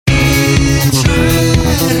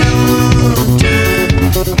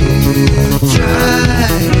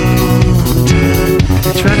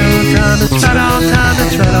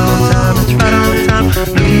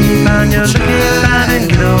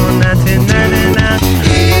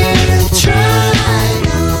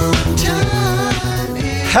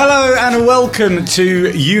Welcome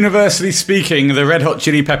to Universally Speaking, the Red Hot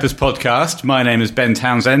Chili Peppers podcast. My name is Ben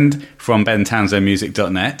Townsend from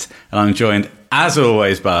bentownsendmusic.net, and I'm joined, as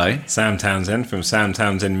always, by Sam Townsend from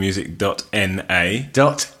samtownsendmusic.na.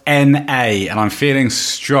 .na, and I'm feeling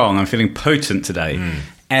strong, I'm feeling potent today.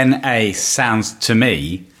 NA sounds to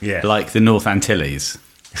me like the North Antilles.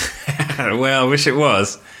 Well, I wish it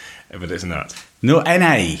was, but it's not. No,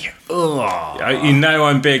 NA. Ugh. You know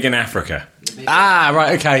I'm big in Africa. Ah,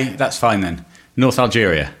 right, okay, that's fine then. North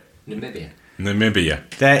Algeria. Namibia.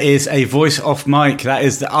 There is a voice off mic. That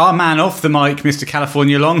is our man off the mic, Mr.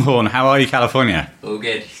 California Longhorn. How are you, California? All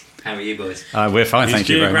good. How are you boys? We're fine, thank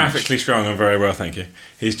you very much. He's geographically strong. I'm very well, thank you.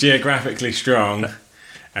 He's geographically strong,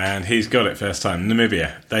 and he's got it first time.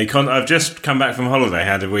 Namibia. I've just come back from holiday,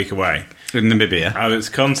 had a week away. In Namibia? I was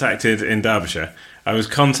contacted in Derbyshire. I was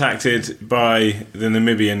contacted by the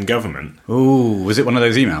Namibian government. Ooh, was it one of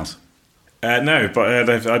those emails? No, but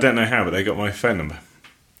I don't know how, but they got my phone number.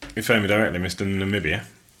 He phoned me directly, Mr. Namibia,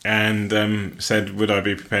 and said, would I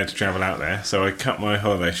be prepared to travel out there? So I cut my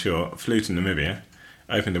holiday short, flew to Namibia,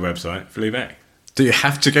 opened a website, flew back. Do you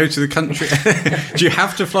have to go to the country? Do you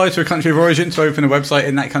have to fly to a country of origin to open a website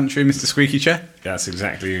in that country, Mr. Squeaky Chair? That's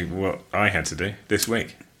exactly what I had to do this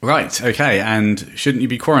week. Right, okay, and shouldn't you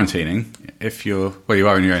be quarantining if you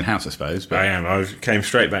are in your own house, I suppose? But I am. I came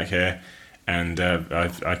straight back here, and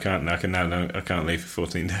I can't leave for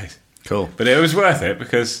 14 days. Cool. But it was worth it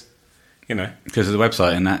because, you know, because of the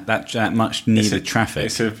website and that much needed traffic.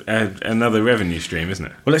 It's another revenue stream, isn't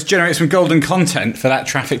it? Well, let's generate some golden content for that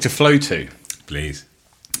traffic to flow to. Please.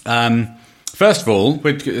 First of all,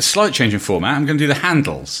 with a slight change in format, I'm going to do the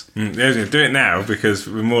handles. Do it now because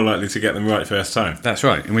we're more likely to get them right first time. That's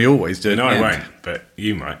right, and we always do it. No, I won't, but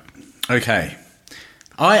you might. Okay.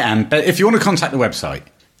 If you want to contact the website,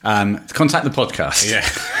 contact the podcast. Yeah.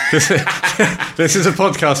 This is a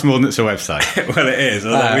podcast more than it's a website. Well, it is.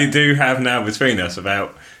 Although we do have now between us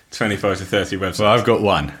about 25 to 30 websites. Well, I've got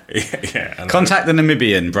one. Yeah. Contact the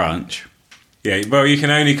Namibian branch. Yeah, well, you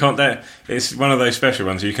can only contact... It's one of those special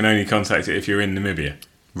ones. You can only contact it if you're in Namibia.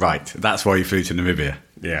 Right, that's why you flew to Namibia.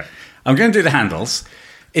 Yeah. I'm going to do the handles.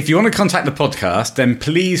 If you want to contact the podcast, then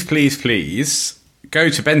please go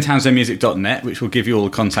to bentownsendmusic.net, which will give you all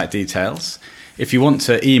the contact details. If you want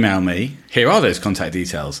to email me, here are those contact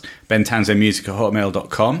details.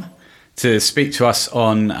 bentownsendmusic@hotmail.com. To speak to us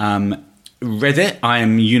on Reddit, I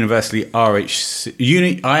am Unispeak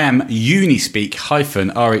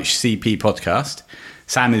RHCP podcast.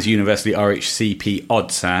 Sam is Universally RHCP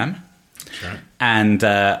Odd Sam. Right. And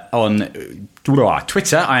on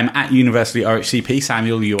Twitter, I am at Universally RHCP.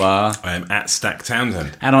 Samuel, you are? I am at Stack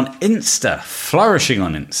Townsend. And on Insta, flourishing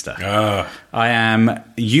on Insta, I am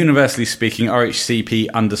Universally Speaking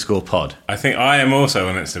RHCP_pod. I think I am also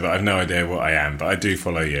on Insta, but I have no idea what I am, but I do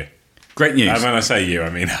follow you. Great news. And when I say you, I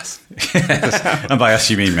mean us. And by us,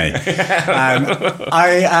 you mean me.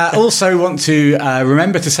 I also want to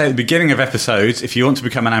remember to say at the beginning of episodes, if you want to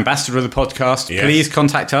become an ambassador of the podcast, please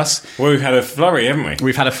contact us. Well, we've had a flurry, haven't we?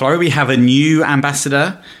 We've had a flurry. We have a new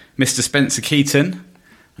ambassador, Mr. Spencer Keaton,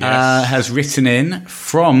 has written in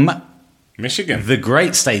from Michigan. The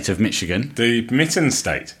great state of Michigan. The Mitten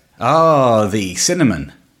State. Oh, the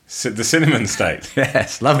cinnamon. The cinnamon state.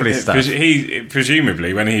 Yes, lovely stuff.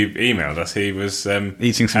 Presumably, when he emailed us, he was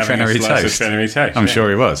eating some Trenery toast. I'm sure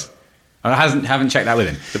he was. I haven't checked that with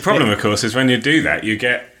him. The problem, of course, is when you do that, you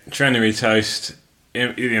get Trenery toast,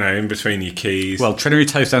 in between your keys. Well, Trenery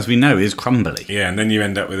toast, as we know, is crumbly. Yeah, and then you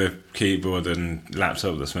end up with a keyboard and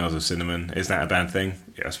laptop that smells of cinnamon. Is that a bad thing?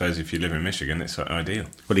 Yeah, I suppose if you live in Michigan, it's ideal.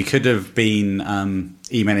 Well, he could have been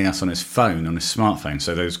emailing us on his phone, on his smartphone,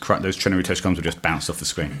 so those Trenery toast crumbs would just bounce off the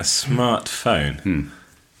screen. A smartphone?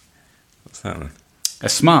 What's that then? A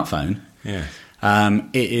smartphone? Yeah.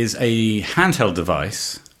 It is a handheld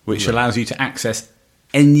device which allows you to access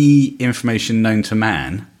any information known to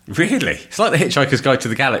man. Really? It's like the Hitchhiker's Guide to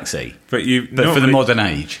the Galaxy, but normally, for the modern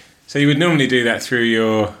age. So you would normally do that through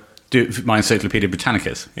your... my Encyclopedia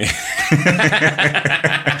Britannicas.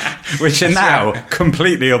 Which are now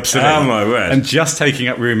completely obsolete. Oh, my word. And just taking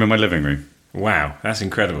up room in my living room. Wow, that's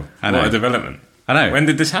incredible. I know. What a development. I know. When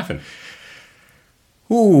did this happen?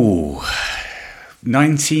 Ooh,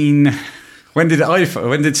 when did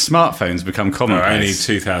smartphones become commonplace?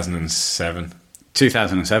 Only 2007.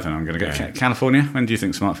 2007, I'm going to go. Yeah. California, when do you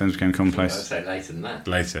think smartphones became commonplace? I'd say later than that.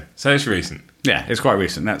 Later. So it's recent. Yeah, it's quite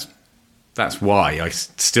recent. That's why I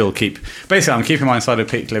still keep... Basically, I'm keeping my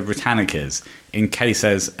Encyclopedia Britannicas in case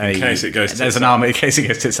there's in case it goes tits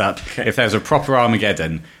up. Okay. If there's a proper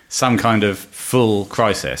Armageddon, some kind of full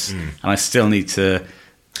crisis, and I still need to,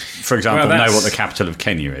 for example, know what the capital of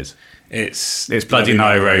Kenya is. It's bloody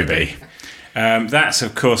Nairobi. That's,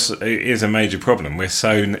 of course, is a major problem. We're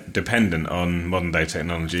so dependent on modern-day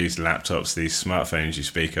technologies, laptops, these smartphones you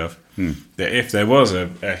speak of, that if there was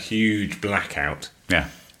a huge blackout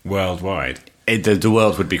worldwide... The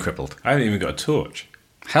world would be crippled. I haven't even got a torch.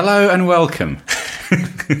 Hello and welcome.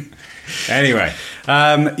 Anyway.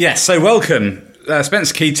 So welcome.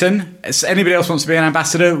 Spencer Keaton. Anybody else wants to be an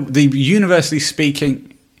ambassador? The universally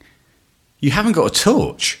speaking... You haven't got a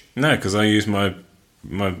torch? No, because I use my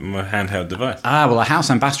handheld device. Well, a house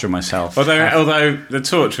ambassador myself. Although the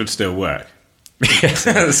torch would still work.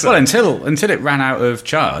 Well, until it ran out of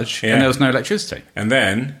charge and there was no electricity. And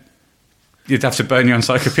then... You'd have to burn your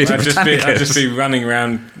Encyclopedia Britannica. I'd just be running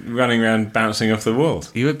around bouncing off the walls.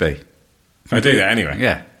 You would be. I do that anyway.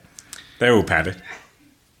 Yeah. They're all padded.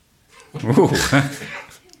 Ooh.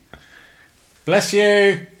 Bless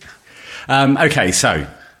you. Okay, so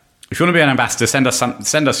if you want to be an ambassador, send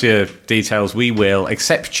us your details. We will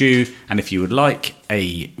accept you, and if you would like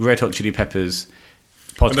a Red Hot Chili Peppers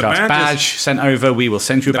podcast badge sent over, we will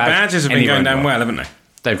send you a badge. The badges have been going down well, haven't they?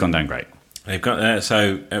 They've gone down great. They've got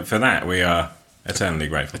for that we are eternally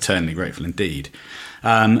grateful. Eternally grateful indeed.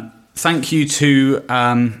 Thank you to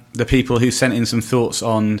the people who sent in some thoughts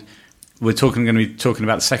on. We're going to be talking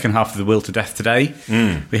about the second half of The Will to Death today.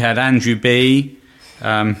 We had Andrew B,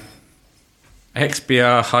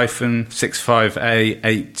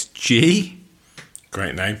 XBR-65A8G.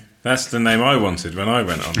 Great name. That's the name I wanted when I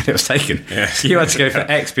went on. It was taken. Yes. You had to go for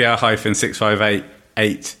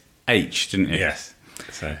XBR-65A8H, didn't you? Yes.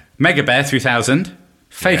 So. Megabear 3000,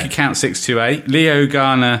 Fake Account 628, Leo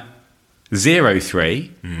Garner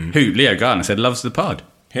 03, who Leo Garner said loves the pod.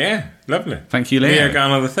 Yeah, lovely. Thank you, Leo. Leo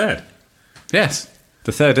Garner the third. Yes,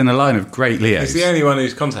 the third in a line of great Leos. He's the only one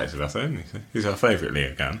who's contacted us, isn't he? He's our favourite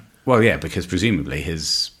Leo Garner. Well, yeah, because presumably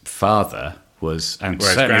his father was, and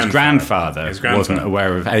certainly his grandfather wasn't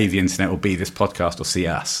aware of A, the internet, or B, this podcast, or C,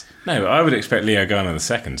 us. No, but I would expect Leo Garner the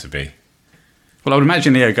second to be. Well, I would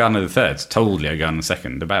imagine Leo Garner the third told Leo Garner the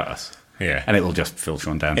second about us. Yeah. And it will just filter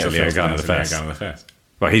on down to Leo Garner the first.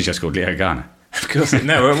 Well, he's just called Leo Garner. Of course.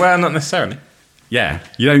 No, well, not necessarily. Yeah.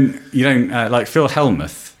 You don't like Phil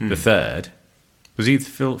Hellmuth the third. Was he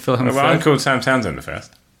Phil Hellmuth? Well, I'm called Sam Townsend the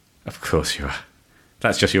first. Of course you are.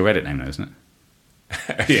 That's just your Reddit name, though, isn't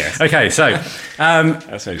it? Yes. Okay, so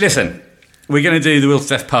listen, we're going to do The Will to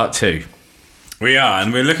Death Part 2. We are,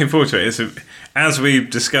 and we're looking forward to it. As we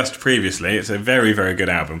discussed previously, it's a very, very good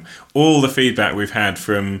album. All the feedback we've had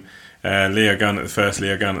from Leo Garner the first,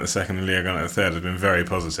 Leo Garner the second, and Leo Garner the third has been very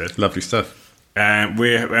positive. Lovely stuff. And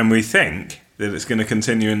we think that it's going to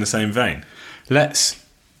continue in the same vein.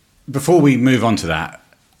 Before we move on to that,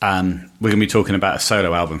 we're going to be talking about a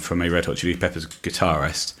solo album from a Red Hot Chili Peppers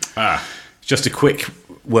guitarist. Just a quick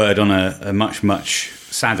word on a much, much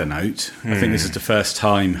sadder note. I think this is the first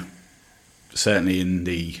time,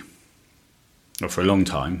 certainly for a long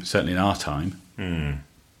time, certainly in our time,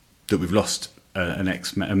 that we've lost a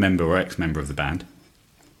member or ex-member of the band.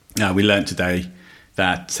 Now, we learnt today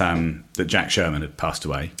that Jack Sherman had passed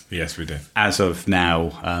away. Yes, we did. As of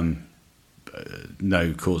now,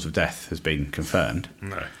 no cause of death has been confirmed.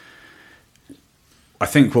 No. I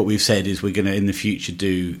think what we've said is we're going to, in the future,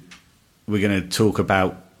 we're going to talk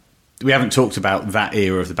about... We haven't talked about that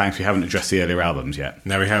era of the band. We haven't addressed the earlier albums yet.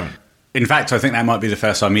 No, we haven't. In fact, I think that might be the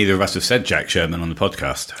first time either of us have said Jack Sherman on the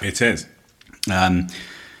podcast. It is.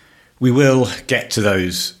 We will get to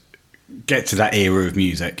that era of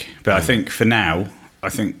music, but I think for now,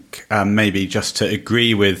 maybe just to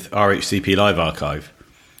agree with RHCP Live Archive,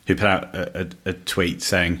 who put out a tweet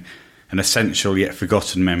saying, "An essential yet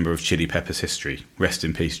forgotten member of Chili Peppers history. Rest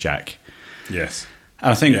in peace, Jack." Yes.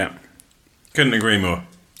 And I think... Yeah. Couldn't agree more.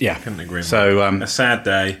 Yeah. Couldn't agree more. So, a sad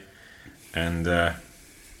day, and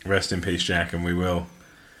rest in peace, Jack, and we will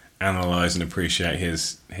analyse and appreciate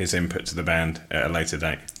his input to the band at a later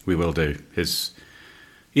date. We will do. Because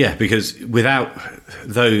without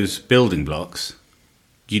those building blocks,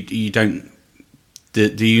 you don't...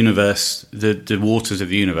 The universe, the waters of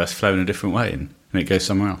the universe flow in a different way, and it goes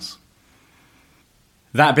somewhere else.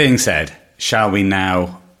 That being said, shall we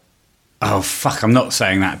now... Oh, fuck, I'm not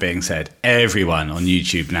saying that being said. Everyone on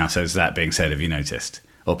YouTube now says that being said, have you noticed?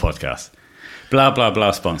 Or podcast. Blah, blah,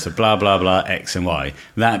 blah, sponsor, blah, blah, blah, X and Y.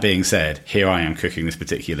 That being said, here I am cooking this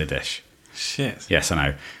particular dish. Shit. Yes, I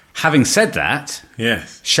know. Having said that,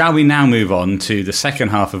 yes, shall we now move on to the second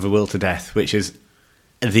half of A Will to Death, which is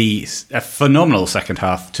a phenomenal second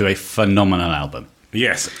half to a phenomenal album.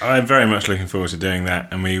 Yes, I'm very much looking forward to doing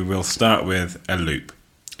that, and we will start with a loop.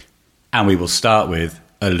 And we will start with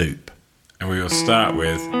a loop. And we will start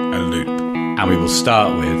with a loop. And we will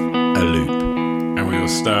start with a loop. And we will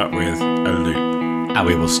start with a loop. And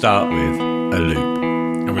we will start with a loop.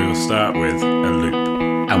 And we will start with a loop.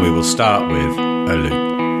 And we will start with a loop.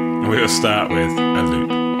 And we will start with a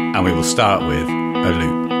loop. And we will start with a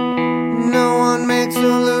loop. No one makes a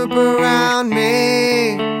loop around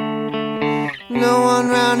me. No one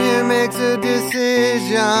round here makes a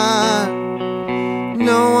decision.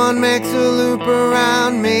 No one makes a loop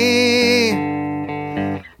around me.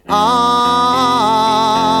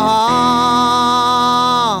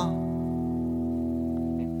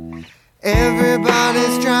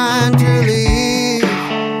 Everybody's trying to leave.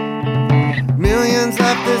 Millions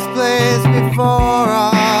left this place before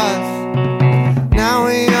us. Now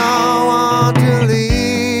we all want to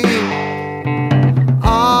leave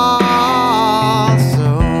also.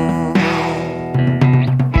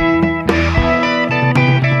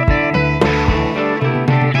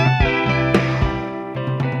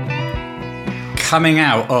 Coming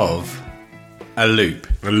out of a loop.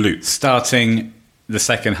 A loop. Starting the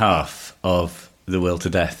second half of The Will to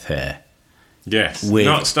Death here. Yes. With-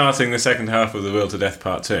 Not starting the second half of The Will to Death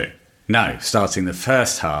Part 2. No, starting the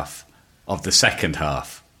first half of the second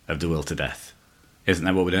half of The Will to Death. Isn't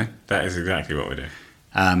that what we're doing? That is exactly what we do.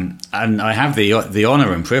 And I have the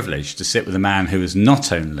honour and privilege to sit with a man who is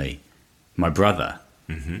not only my brother,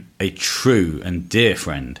 a true and dear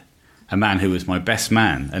friend, a man who was my best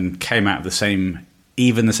man and came out of the same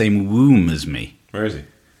womb as me. Where is he?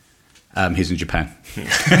 He's in Japan.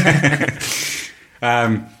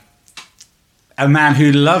 A man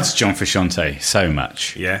who loves John Frusciante so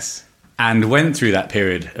much Yes. and went through that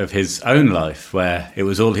period of his own life where it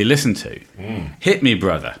was all he listened to. Hit me,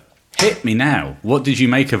 brother. Hit me now. What did you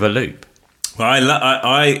make of a loop? Well,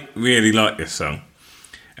 I really like this song.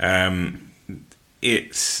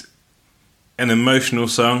 It's an emotional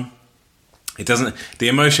song. The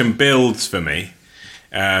emotion builds for me.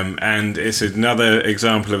 And it's another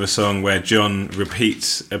example of a song where John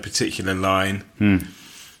repeats a particular line.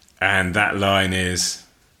 And that line is,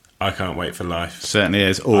 I can't wait for life. Certainly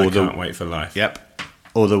is. I can't wait for life. Yep.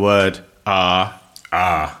 Or the word ah.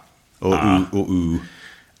 Or Ah. ooh or ooh.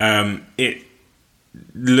 It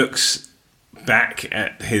looks back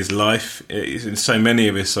at his life. So many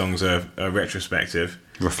of his songs are retrospective.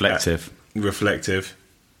 Reflective. Reflective.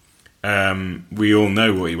 We all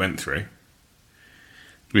know what he went through.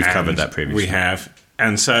 We've And covered that previously. We have.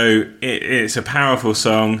 And so it's a powerful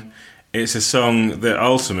song. It's a song that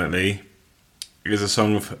ultimately is a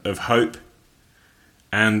song of hope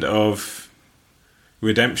and of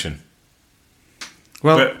redemption.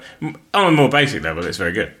 Well, But on a more basic level, it's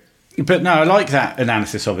very good. but no, I like that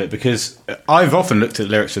analysis of it because I've often looked at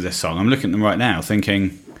the lyrics of this song. I'm looking at them right now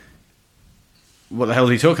thinking, what the hell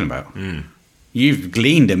are you talking about? You've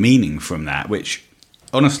gleaned a meaning from that, which,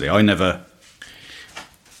 honestly, I never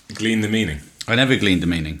Glean the meaning. gleaned a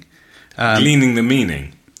meaning. Gleaning the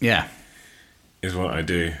meaning Yeah. is what I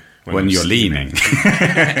do When I'm you're scheming.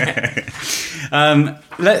 leaning.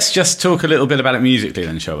 Let's just talk a little bit about it musically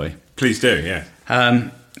then, shall we? Please do, yeah.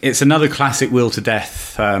 It's another classic Will to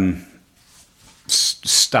Death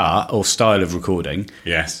start or style of recording.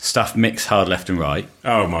 Yes. Stuff mixed hard left and right.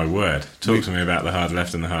 Oh, my word. Talk to me about the hard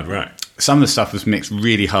left and the hard right. Some of the stuff was mixed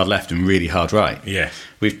really hard left and really hard right. Yes.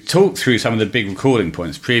 We've talked through some of the big recording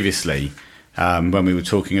points previously when we were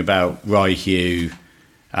talking about Rye Hugh,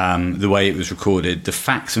 the way it was recorded, the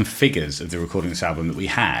facts and figures of the recording of this album that we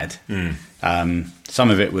had. Some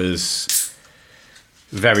of it was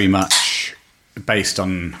very much based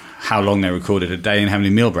on how long they recorded a day and how many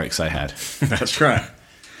meal breaks they had. That's right.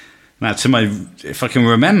 Now, if I can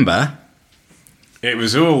remember, It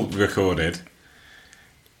was all recorded.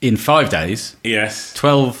 in 5 days, Yes.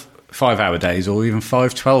 12 5-hour days or even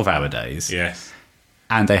 5 12-hour days, Yes.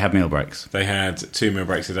 and they had meal breaks. They had 2 meal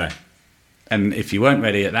breaks a day. And if you weren't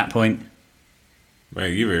ready at that point, Well,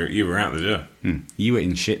 you were out the door. you were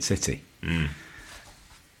in shit city.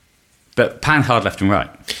 But pan hard left and right.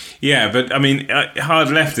 Yeah, but I mean, hard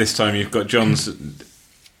left this time. You've got John's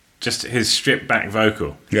just his stripped back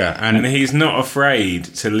vocal. Yeah, And he's not afraid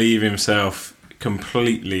to leave himself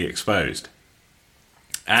completely exposed.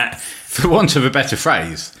 For want of a better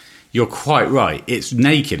phrase, you're quite right. It's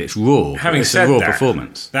naked, it's raw. Having it's said a raw that,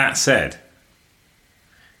 performance. That said,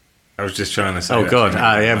 I was just trying to say. Oh, that God. to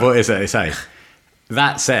me. Yeah, what is it they say?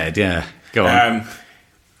 That said, yeah. Go on.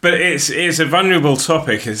 But it's a vulnerable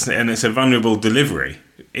topic, and it's a vulnerable delivery,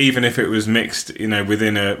 even if it was mixed,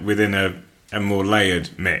 within a more layered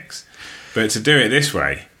mix. But to do it this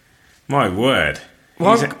way, my word,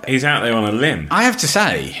 he's out there on a limb. I have to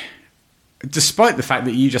say, despite the fact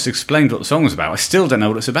that you just explained what the song was about, I still don't know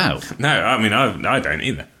what it's about. No, I mean, I don't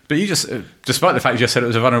either. But you just, despite the fact you just said it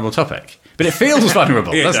was a vulnerable topic. But it feels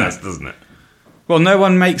vulnerable, It doesn't does, it? doesn't it? Well, no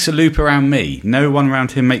one makes a loop around me. No one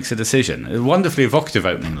around him makes a decision. A wonderfully evocative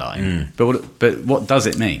opening line. But what does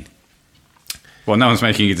it mean? Well, no one's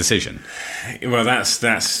making a decision. Well, that's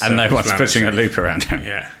And no one's putting a loop around him.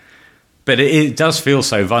 Yeah. But it does feel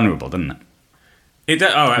so vulnerable, doesn't it? It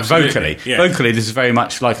does. Oh, absolutely. Vocally, this is very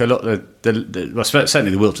much like a lot of well,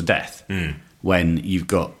 certainly the Will to Death, when you've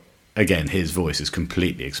got, again, his voice is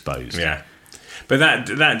completely exposed. Yeah. But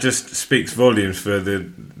that just speaks volumes for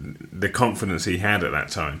the confidence he had at that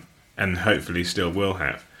time, and hopefully still will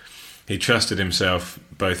have. He trusted himself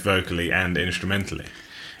both vocally and instrumentally.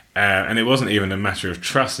 And it wasn't even a matter of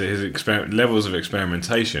trust. His levels of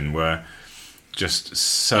experimentation were just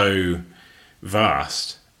so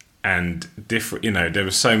vast and different. You know, there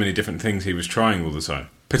were so many different things he was trying all the time.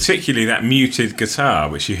 Particularly that muted guitar,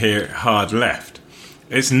 which you hear hard left.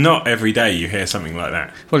 It's not every day you hear something like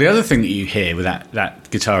that. Well, the other thing that you hear with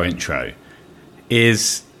that guitar intro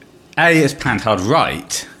is, A, it's panned hard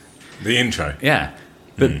right. The intro. Yeah.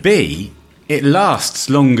 But B, it lasts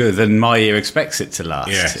longer than my ear expects it to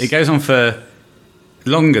last. Yes. It goes on for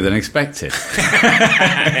longer than expected.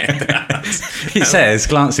 He says,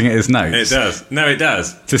 glancing at his notes. It does. No, it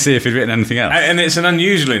does. To see if he'd written anything else. And it's an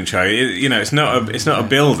unusual intro. It's not a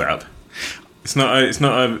build-up. It's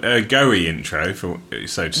not a go-y intro, so to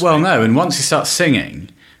speak. Well, no, and once he starts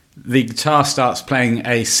singing, the guitar starts playing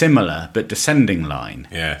a similar but descending line,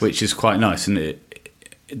 Yes. which is quite nice. And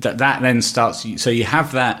that then starts... So you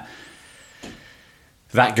have that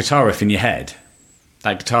guitar riff in your head,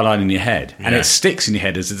 that guitar line in your head, and it sticks in your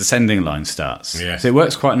head as the descending line starts. Yeah. So it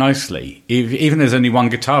works quite nicely. Even there's only one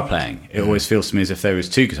guitar playing, it always feels to me as if there is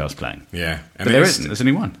two guitars playing. Yeah. But there isn't. There's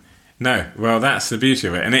only one. No. Well, that's the beauty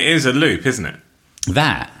of it. And it is a loop, isn't it?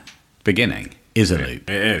 That beginning is a loop.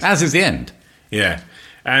 It is. As is the end. Yeah.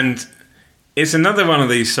 And it's another one of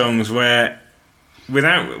these songs where,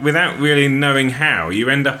 without really knowing how, you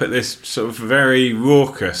end up at this sort of very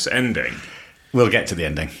raucous ending. We'll get to the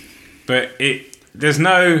ending. But it just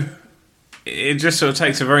sort of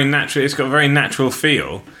takes it's got a very natural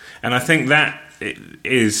feel. And I think that it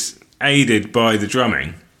is aided by the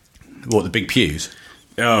drumming. What, the big pews?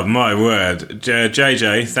 Oh, my word.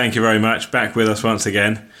 JJ, thank you very much. Back with us once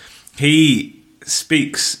again. He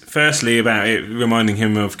speaks firstly about it reminding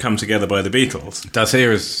him of Come Together by the Beatles. Does he?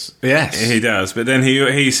 Yes. He does. But then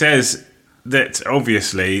he says that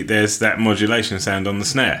obviously there's that modulation sound on the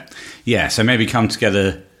snare. Yeah, so maybe Come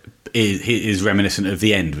Together is reminiscent of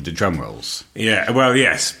the end with the drum rolls. Yeah, well,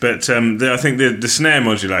 yes. But I think the snare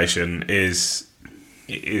modulation is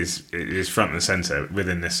front and centre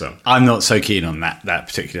within this song. I'm not so keen on that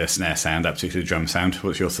particular snare sound, that particular drum sound.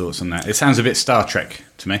 What's your thoughts on that? It sounds a bit Star Trek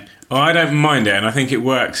to me. Oh, I don't mind it, and I think it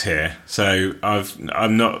works here. So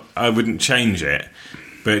I wouldn't change it.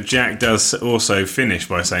 But Jack does also finish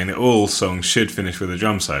by saying that all songs should finish with a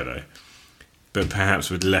drum solo, but perhaps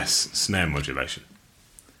with less snare modulation.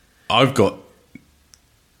 I've got...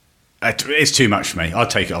 It's too much for me. I'd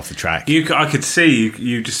take it off the track. I could see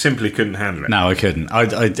you just simply couldn't handle it. No, I couldn't.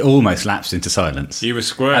 I almost lapsed into silence. You were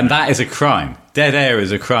squirming. And that is a crime. Dead air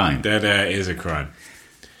is a crime. Dead air is a crime.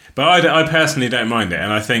 But I personally don't mind it,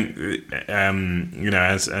 and I think,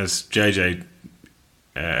 as JJ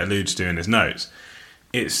alludes to in his notes,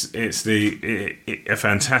 it's a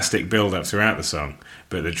fantastic build-up throughout the song,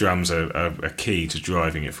 but the drums are key to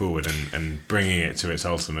driving it forward and bringing it to its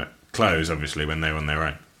ultimate close, obviously, when they're on their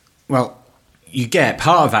own. Well, you get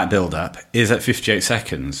part of that build-up is at 58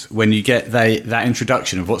 seconds when you get that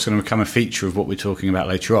introduction of what's going to become a feature of what we're talking about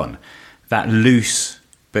later on. That loose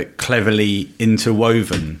but cleverly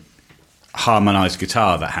interwoven harmonised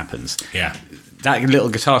guitar that happens. Yeah. That little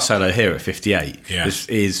guitar solo here at 58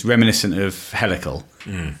 is reminiscent of Helical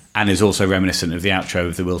and is also reminiscent of the outro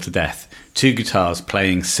of The Will to Death. Two guitars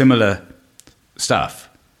playing similar stuff,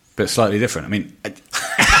 but slightly different. I mean...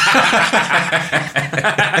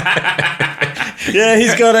 Yeah,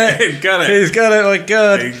 he's got it. Got it. He's got it, my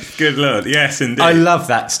God. Good Lord. Yes, indeed. I love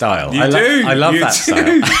that style. You do? I love that style.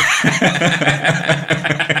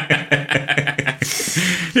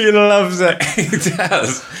 He loves it. He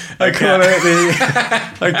does. I call it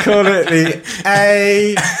the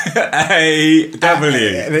A...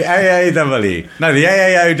 AAW. The AAW. No, the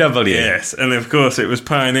AAOW. Yes, and of course it was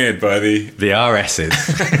pioneered by the RSs.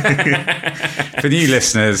 For new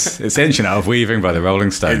listeners, it's Ancient Art of Weaving by the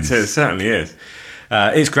Rolling Stones. It certainly is.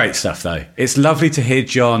 It's great stuff, though. It's lovely to hear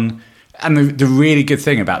John. And the really good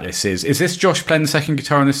thing about this is this Josh playing the second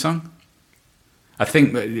guitar on this song? I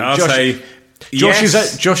think that I'll say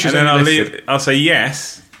yes, Josh is and then only I'll say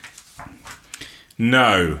yes.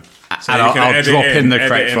 No. So and I'll drop in the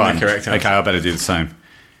correct one. Okay, I better do the same.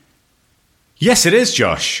 Yes, it is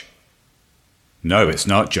Josh. No, it's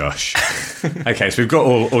not, Josh. Okay, so we've got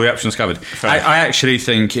all the options covered. I actually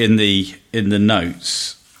think in the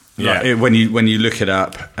notes, Yeah. when you look it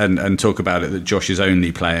up and talk about it, that Josh is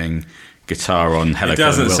only playing guitar on Helico. It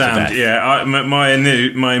doesn't and Will to sound. Death. Yeah,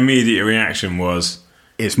 my immediate reaction was,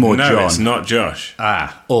 It's more no, John. it's not Josh.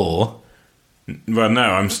 Or... Well, no,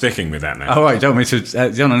 I'm sticking with that now. Oh, right, don't want me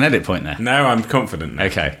to... you're on an edit point there. Now I'm confident. Now.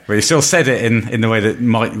 Okay. Well, you still said it in the way that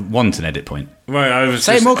might want an edit point. Well, I was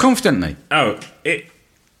Say just, it more confidently. Oh,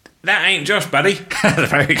 that ain't Josh, buddy.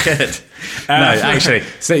 Very good. No, actually,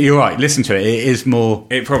 so you're right. Listen to it. It is more...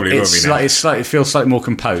 It probably will be now. It feels slightly more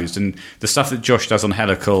composed, and the stuff that Josh does on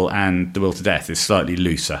Helical and The Will to Death is slightly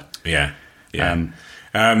looser. Yeah.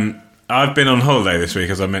 I've been on holiday this week,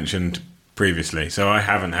 as I mentioned previously, so I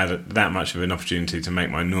haven't had that much of an opportunity to make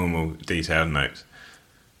my normal detailed notes.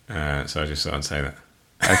 So I just thought I'd say that.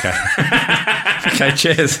 Okay. Okay,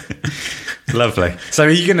 cheers. Lovely. So are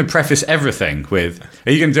you going to preface everything with...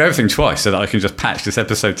 Are you going to do everything twice so that I can just patch this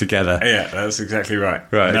episode together? Yeah, that's exactly right.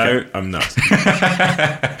 Right, No, okay. I'm not.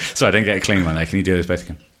 Sorry, I didn't get a clean one there. Can you do this both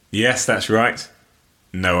again? Yes, that's right.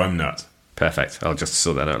 No, I'm not. Perfect. I'll just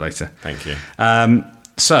sort that out later. Thank you.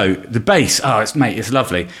 So the bass, it's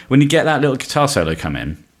lovely. When you get that little guitar solo come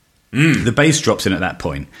in, the bass drops in at that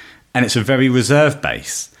point, and it's a very reserved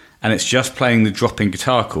bass, and it's just playing the dropping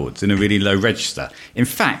guitar chords in a really low register. In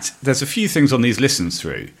fact, there's a few things on these listens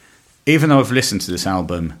through, even though I've listened to this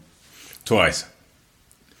album Twice.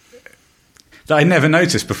 that I never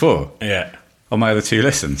noticed before Yeah. on my other two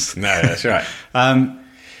listens. No, that's right.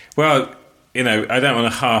 Well, I don't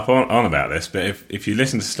want to harp on about this, but if you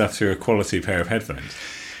listen to stuff through a quality pair of headphones...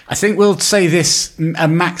 I think we'll say this a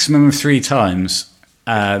maximum of 3 times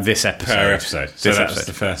this episode. Per episode. So This that's episode.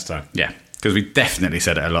 the first time. Yeah, because we definitely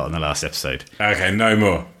said it a lot in the last episode. Okay, no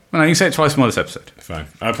more. Well, no, you can say it twice more this episode. Fine.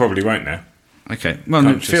 I probably won't now. Okay, well,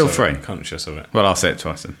 no, feel free. Conscious of it. Well, I'll say it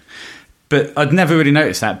twice then. But I'd never really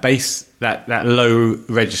noticed that bass, that low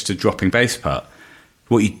register dropping bass part.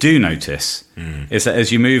 What you do notice is that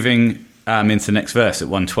as you're moving into the next verse at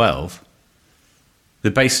 112, the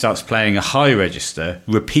bass starts playing a high register,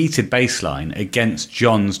 repeated bass line against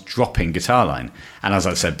John's dropping guitar line. And as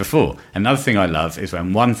I said before, another thing I love is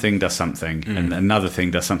when one thing does something and another thing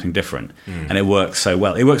does something different. And it works so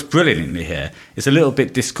well. It works brilliantly here. It's a little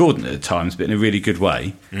bit discordant at times, but in a really good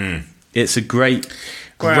way. It's a great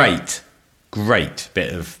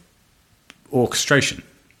bit of orchestration.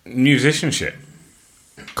 Musicianship.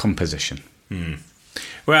 Composition.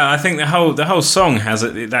 Well, I think the whole song has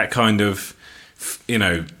that kind of,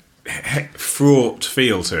 fraught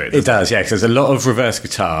feel to it. It does, yeah, because there's a lot of reverse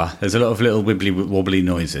guitar. There's a lot of little wibbly wobbly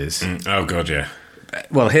noises. Oh, God, yeah.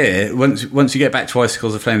 Well, here, once you get back to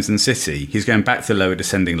Icicles of Flames in the City, he's going back to the lower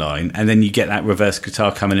descending line, and then you get that reverse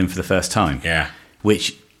guitar coming in for the first time. Yeah.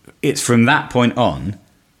 Which, it's from that point on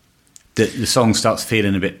that the song starts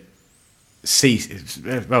feeling a bit...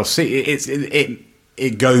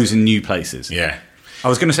 It goes in new places. Yeah. I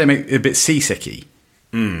was going to say a bit seasicky.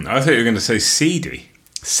 I thought you were going to say seedy.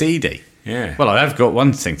 Seedy. Yeah. Well, I have got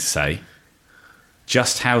one thing to say.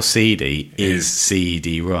 Just how seedy is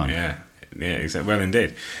CD-RON? Yeah. Yeah, exactly. Well,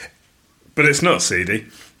 indeed. But it's not seedy.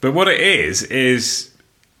 But what it is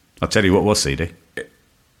I'll tell you what was seedy.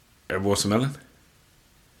 a watermelon.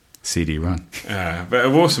 CD-RON. But a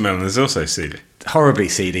watermelon is also seedy. Horribly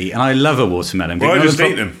seedy, and I love a watermelon. Why But just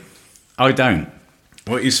another eat them? I don't.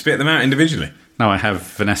 What, you spit them out individually? No, I have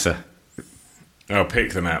Vanessa Oh,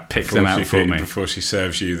 pick them out. Pick them out for me. Before she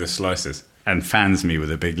serves you the slices. and fans me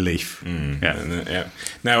with a big leaf. Yeah. Yeah.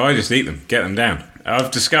 No, I just eat them, get them down.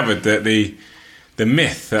 I've discovered that the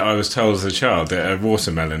myth that I was told as a child that a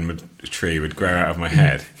watermelon tree would grow out of my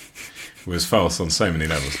head was false on so many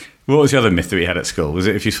levels. What was the other myth that we had at school? Was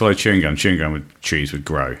it if you swallowed chewing gum trees would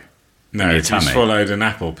grow? No, in your if you tummy? swallowed an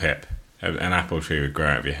apple pip, an apple tree would grow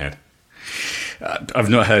out of your head. I've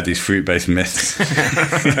not heard these fruit-based myths.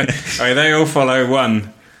 I mean, they all follow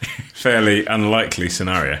one fairly unlikely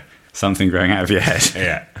scenario. Something growing out of your head.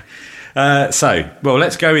 Yeah. Well,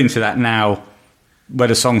 let's go into that now where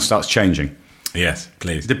the song starts changing. Yes,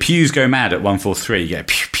 please. The pews go mad at 143. You get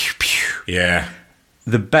pew, pew, pew. Yeah.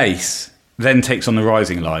 The bass then takes on the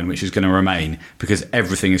rising line, which is going to remain because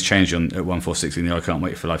everything is changed at 146 in the I Can't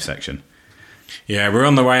Wait for Life section. Yeah, we're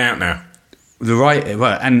on the way out now.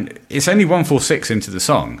 And it's only 146 into the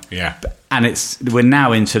song. Yeah. And we're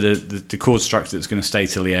now into the chord structure that's going to stay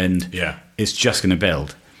till the end. Yeah. It's just going to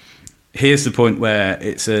build. Here's the point where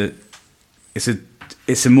it's a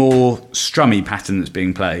more strummy pattern that's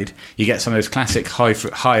being played. You get some of those classic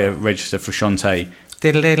higher register frusciante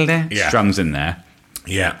Yeah. strums in there.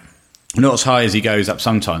 Yeah. Not as high as he goes up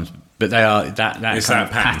sometimes, but they are that It's kind that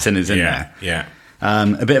of pattern is in there. Yeah.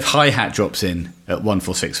 A bit of hi-hat drops in at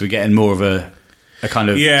 146. We're getting more of a kind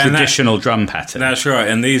of and traditional drum pattern. That's right,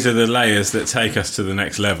 and these are the layers that take us to the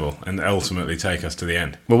next level and ultimately take us to the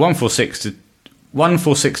end. Well, 146 to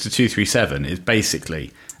 237 is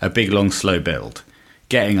basically a big, long, slow build,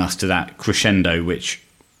 getting us to that crescendo, which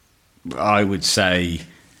I would say,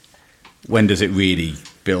 when does it really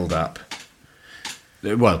build up?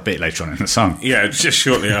 Well, a bit later on in the song. Yeah, just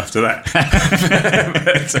shortly after that.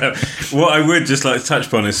 But, what I would just like to touch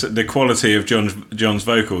upon is the quality of John's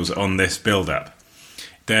vocals on this build-up.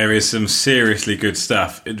 There is some seriously good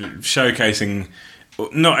stuff, showcasing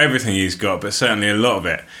not everything he's got, but certainly a lot of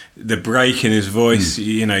it. The break in his voice,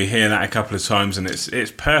 you hear that a couple of times, and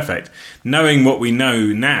it's perfect. Knowing what we know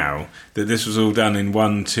now, that this was all done in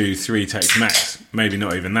 1, 2, 3 takes max, maybe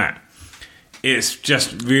not even that. It's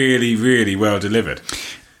just really, really well delivered.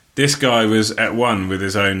 This guy was at one with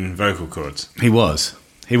his own vocal cords. He was.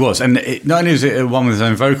 And not only was it at one with his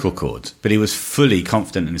own vocal cords, but he was fully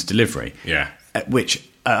confident in his delivery. Yeah. Which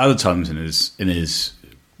at other times in his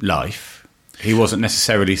life, he wasn't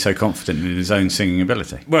necessarily so confident in his own singing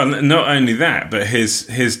ability. Well, not only that, but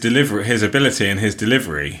his delivery, his ability and his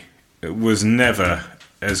delivery was never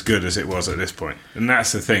as good as it was at this point. And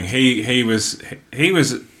that's the thing. He was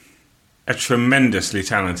a tremendously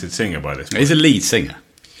talented singer by this point. He's a lead singer.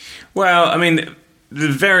 Well, I mean, the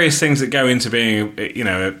various things that go into being,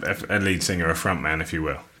 a lead singer, a frontman, if you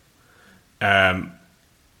will.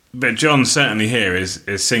 But John certainly here is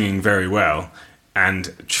singing very well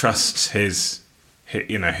and trusts his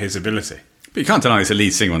ability. But you can't deny he's a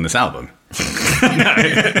lead singer on this album.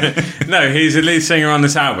 No, he's a lead singer on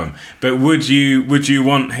this album. But would you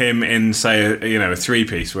want him in, say, a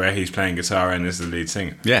three-piece where he's playing guitar and is the lead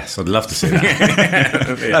singer? Yes, I'd love to see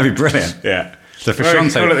that. That'd be brilliant. Yeah. So for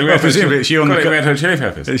Sean's sake, presumably it's you on the Red Hot Chili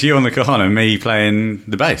Peppers. It's you on the cajon and me playing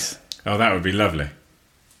the bass. Oh, that would be lovely.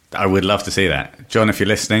 I would love to see that. John, if you're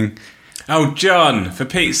listening. Oh, John, for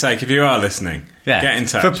Pete's sake, if you are listening, get in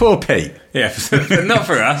touch. For poor Pete. Yeah, not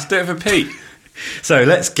for us, do it for Pete. So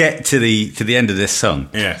let's get to the end of this song.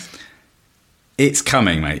 Yes. It's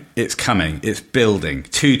coming, mate. It's coming. It's building.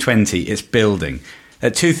 220, it's building.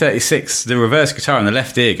 At 236, the reverse guitar on the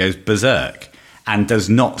left ear goes berserk and does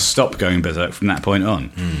not stop going berserk from that point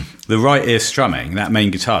on. The right ear strumming, that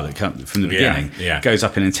main guitar that comes from the beginning, goes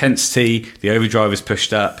up in intensity. The overdrive is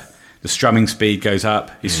pushed up. The strumming speed goes up.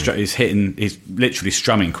 He's literally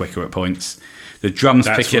strumming quicker at points. The drums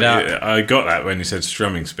pick it up. I got that when you said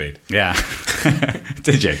strumming speed. Yeah.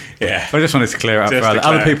 Did you? Yeah. I just wanted to clear it up for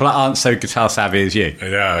other people that aren't so guitar savvy as you. Oh,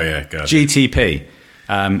 yeah, God. GTP.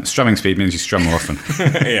 Strumming speed means you strum more often.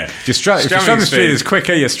 Yeah. If your strumming speed is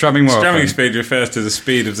quicker, you're strumming more often. Strumming speed refers to the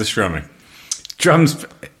speed of the strumming. Drums.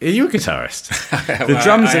 Are you a guitarist?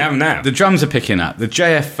 I am now. The drums are picking up. The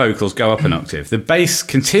JF vocals go up an octave. The bass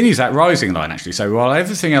continues that rising line, actually. So while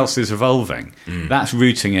everything else is evolving, that's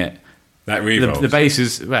rooting it. That revolves. The bass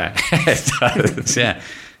is... Well, it does, yeah.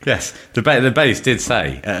 Yes. The bass did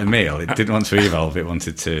say at a meal it didn't want to evolve, it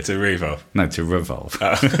wanted to... To revolve? No, to revolve.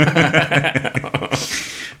 Oh.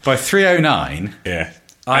 By 3:09... Yeah.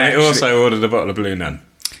 It also ordered a bottle of Blue Nun.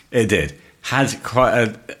 It did. Had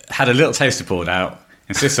a little taster poured out,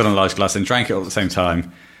 insisted on a large glass, and drank it all at the same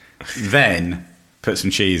time. Then put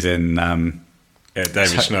some cheese in.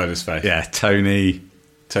 David Schneider's face. Yeah, Tony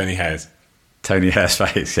Hayes. Tony Hare's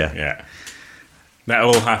face. Yeah, yeah. That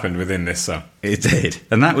all happened within this song. It did,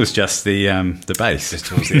 and that was just the bass. Just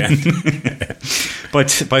towards the end. By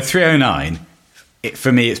 3:09,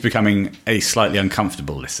 for me, it's becoming a slightly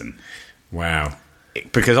uncomfortable listen. Wow.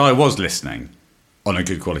 Because I was listening on a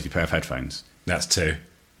good quality pair of headphones. That's two.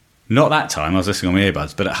 Not that time. I was listening on my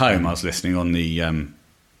earbuds, but at home I was listening on the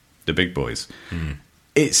big boys.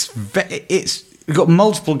 It's we've got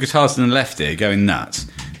multiple guitars in the left ear going nuts,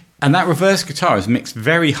 and that reverse guitar is mixed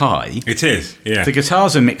very high. It is. Yeah. The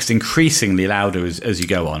guitars are mixed increasingly louder as you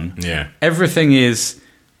go on. Yeah. Everything is.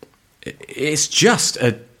 It's just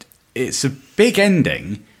it's a big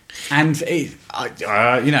ending, and this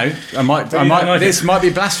might be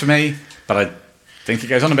blasphemy, but I think it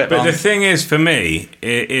goes on a bit. But the thing is, for me,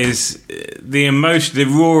 it is the emotion, the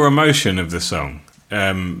raw emotion of the song,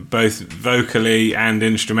 both vocally and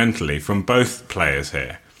instrumentally, from both players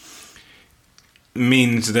here,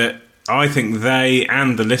 means that I think they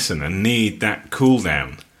and the listener need that cool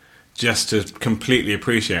down just to completely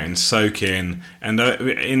appreciate and soak in, and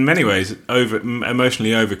in many ways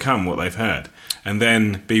emotionally overcome what they've heard, and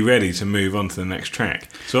then be ready to move on to the next track.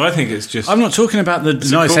 So I think it's just... I'm not talking about the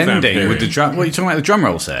nice ending with the drum... What are you talking about, the drum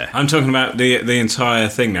rolls there? I'm talking about the entire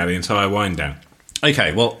thing now, the entire wind down.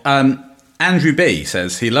 Okay, well, Andrew B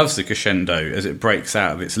says he loves the crescendo as it breaks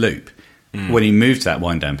out of its loop when he moved to that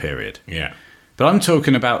wind down period. Yeah. But I'm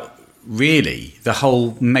talking about really the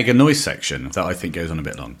whole mega noise section that I think goes on a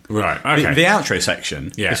bit long. Right, okay. The outro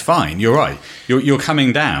section Yeah. is fine. You're right. You're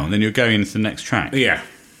coming down and you're going into the next track. Yeah.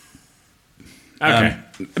 Okay.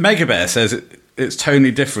 Mega Bear says it's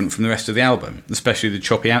totally different from the rest of the album, especially the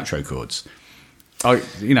choppy outro chords.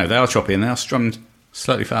 They are choppy and they are strummed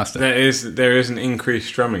slightly faster. there is an increased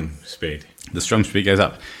strumming speed. The strum speed goes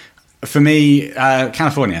up. For me,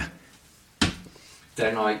 California.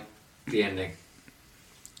 Don't like the ending.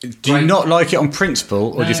 Do you not like it on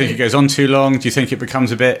principle, or do you think it goes on too long? Do you think it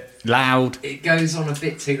becomes a bit loud? It goes on a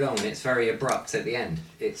bit too long and it's very abrupt at the end.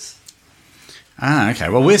 Okay.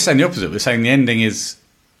 Well, we're saying the opposite. We're saying the ending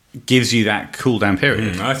gives you that cool down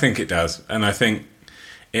period. I think it does, and I think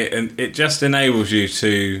it just enables you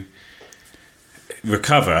to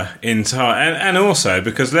recover in time, and also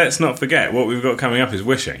because let's not forget what we've got coming up is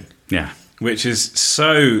Wishing, Yeah, which is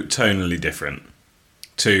so tonally different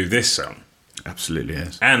to this song, absolutely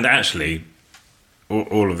is. and actually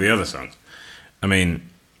all of the other songs. I mean,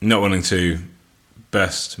 not wanting to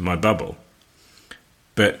burst my bubble,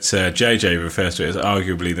 but JJ refers to it as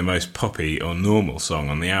arguably the most poppy or normal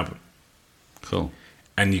song on the album. Cool.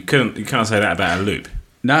 And you can't say that about a loop.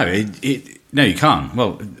 No, no, you can't.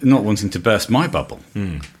 Well, not wanting to burst my bubble,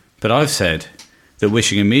 but I've said that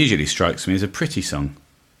Wishing immediately strikes me as a pretty song,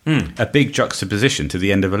 a big juxtaposition to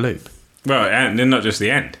the end of a loop. Well, and then not just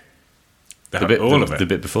the end, all of it, the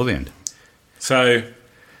bit before the end. So,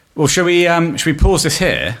 Well, should we pause this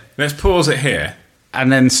here let's pause it here.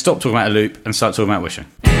 and then stop talking about a loop and start talking about Wishing?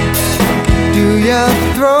 Do you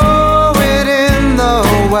throw it in the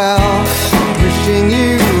well, wishing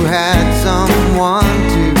you had someone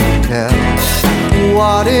to tell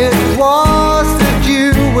what it was that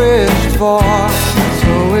you wished for,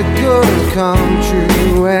 so it could come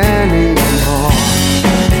true anymore?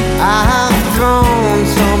 I have thrown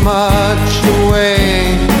so much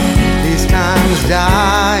away, these times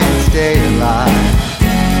die and stay alive.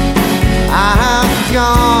 I have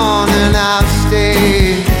gone and I've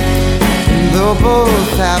stayed, and they'll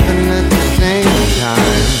both happen at the same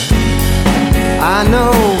time. I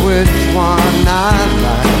know which one I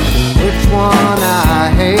like, which one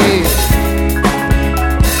I hate.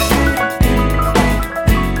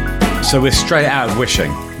 So we're straight out of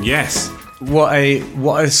Wishing. Yes. What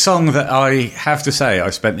a song that I have to say I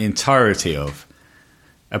spent the entirety of,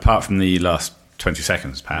 apart from the last 20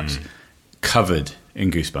 seconds perhaps, covered in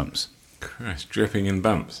goosebumps. Christ, dripping in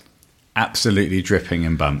bumps. Absolutely dripping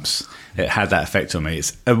in bumps. It had that effect on me.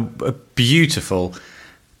 It's a beautiful,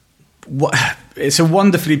 it's a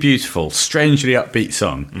wonderfully beautiful, strangely upbeat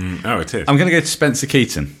song. Oh, it is. I'm going to go to Spencer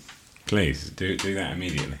Keaton. Please, do that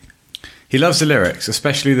immediately. He loves the lyrics,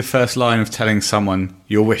 especially the first line of telling someone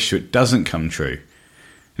your wish so it doesn't come true.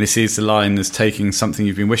 And he sees the line as taking something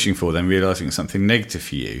you've been wishing for, then realising it's something negative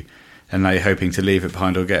for you, and now you're hoping to leave it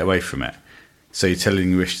behind or get away from it. So you're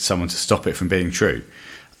telling your wish to someone to stop it from being true.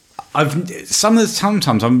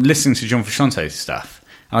 Sometimes I'm listening to John Frusciante's stuff,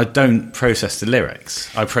 and I don't process the lyrics.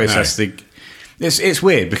 I process It's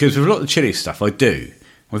weird, because with a lot of the Chili stuff I do.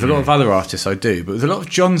 With a lot of other artists I do. But with a lot of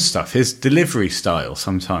John's stuff, his delivery style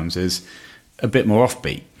sometimes is a bit more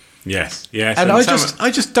offbeat. Yes. And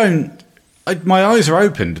I just don't... my eyes are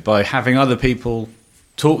opened by having other people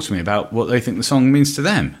talk to me about what they think the song means to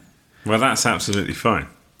them. Well, that's absolutely fine.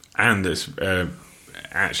 And it's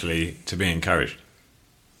actually to be encouraged.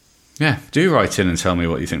 Yeah, do write in and tell me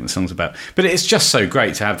what you think the song's about. But it's just so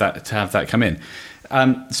great to have that come in.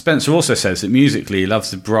 Spencer also says that musically he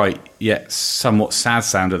loves the bright yet somewhat sad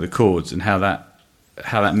sound of the chords and how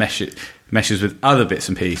that meshes with other bits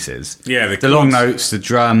and pieces. Yeah, the long notes, the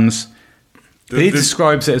drums. He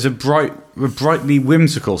describes it as a brightly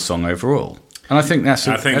whimsical song overall, and I think that's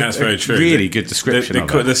very true. Really good description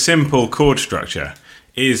of it. The simple chord structure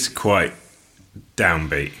is quite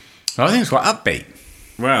downbeat. I think it's quite upbeat.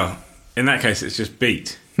 Well, in that case, it's just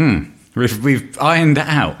beat. We've ironed it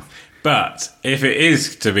out. But if it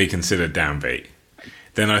is to be considered downbeat,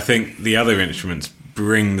 then I think the other instruments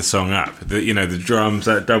bring the song up. The drums,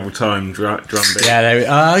 that double time drum beat.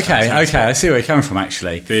 Yeah, okay. I see where you're coming from.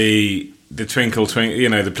 Actually, the twinkle,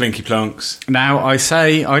 the plinky plonks. Now I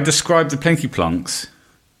describe the plinky plonks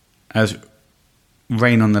as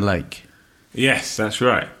rain on the lake. Yes, that's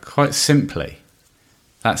right. Quite simply,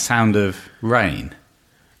 that sound of rain.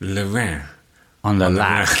 Le rain on the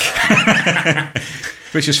lac.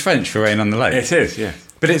 Which is French for rain on the lake. It is, yeah.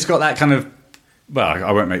 But it's got that kind of... Well,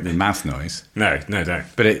 I won't make the mouth noise. No, don't.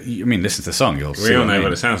 But listen to the song. We all know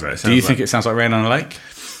what it sounds like. Do you think it sounds like rain on a lake?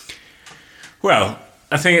 Well,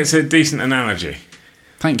 I think it's a decent analogy.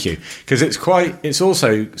 Thank you, because it's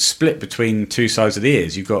also split between two sides of the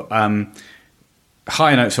ears. You've got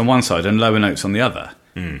higher notes on one side and lower notes on the other.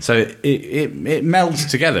 So it melds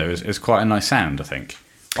together as quite a nice sound, I think.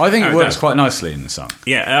 I think it works quite nicely in the song.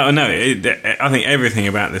 Yeah, no, I think everything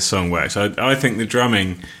about this song works. I think the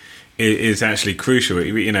drumming is actually crucial.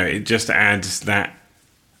 It just adds that.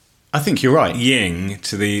 I think you're right. Yin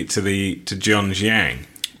to John's yang.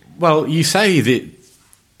 Well, you say that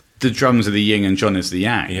the drums are the yin and John is the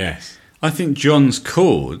yang. Yes. I think John's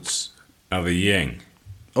chords are the yin.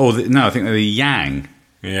 I think they're the yang.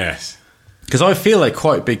 Yes. Because I feel they're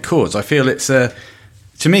quite big chords. I feel it's to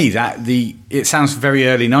me it sounds very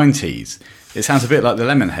early 90s. It sounds a bit like the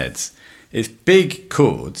Lemonheads. It's big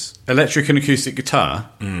chords, electric and acoustic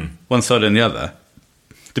guitar, one side and the other.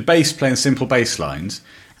 The bass playing simple bass lines,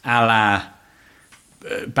 a la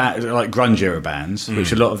like grunge era bands,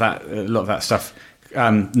 which a lot of that stuff.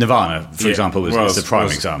 Nirvana, for example, was the prime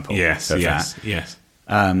example. Yes.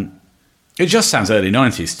 It just sounds early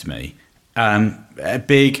 90s to me.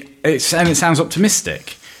 Big, and it sounds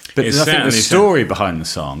optimistic. But I think the story behind the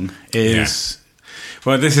song is. Yeah.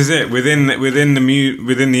 Well, this is it. Within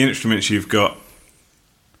the instruments, you've got,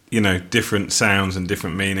 different sounds and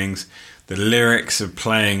different meanings. The lyrics are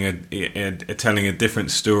telling a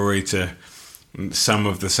different story to some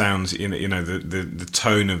of the sounds, the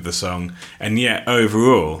tone of the song, and yet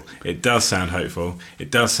overall it does sound hopeful, it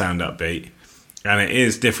does sound upbeat, and it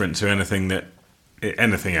is different to anything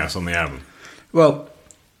else on the album. Well,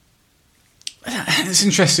 it's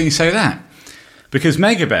interesting you say that, because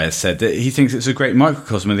Megabear said that he thinks it's a great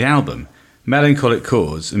microcosm of the album, melancholic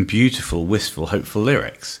chords and beautiful, wistful, hopeful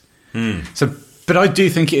lyrics. But I do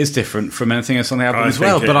think it is different from anything else on the album as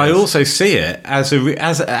well. But I also see it as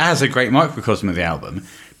a great microcosm of the album,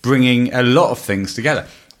 bringing a lot of things together.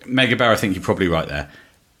 Megabear, I think you're probably right there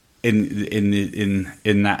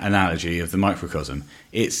in that analogy of the microcosm.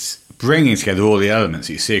 It's bringing together all the elements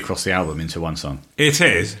that you see across the album into one song. It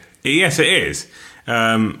is. Yes, it is.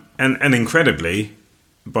 And incredibly,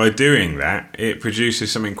 by doing that, it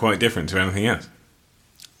produces something quite different to anything else.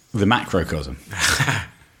 The macrocosm.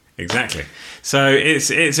 Exactly. So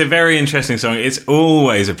it's a very interesting song. It's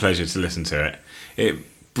always a pleasure to listen to it.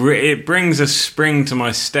 It brings a spring to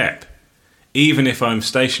my step, even if I'm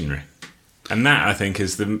stationary. And that, I think,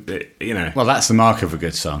 is Well, that's the mark of a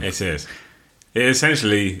good song. It is. It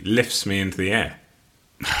essentially lifts me into the air.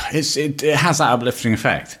 It has that uplifting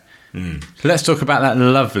effect. So let's talk about that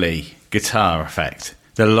lovely guitar effect,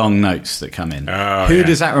 the long notes that come in. Who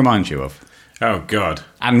does that remind you of? Oh, God.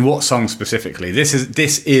 And what song specifically? This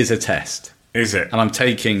is a test. Is it? And I'm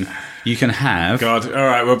taking... You can have... God. All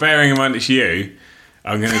right, well, bearing in mind it's you,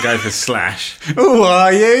 I'm going to go for Slash. Oh,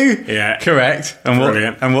 are you? Yeah. Correct. And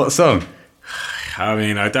Brilliant. And what song? I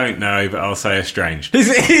mean, I don't know, but I'll say Estranged. Is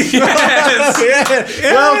it? Yes.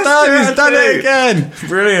 Well done. He's done it again.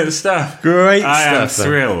 Brilliant stuff. Great stuff. I am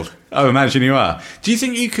thrilled. Oh, imagine you are. Do you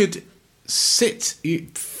think you could sit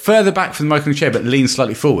further back from the mic on the chair but lean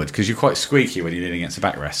slightly forward? Because you're quite squeaky when you lean against the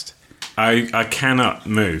backrest. I cannot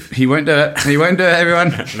move. He won't do it. He won't do it, everyone.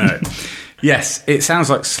 No. Yes, it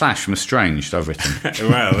sounds like Slash from Estranged, I've written.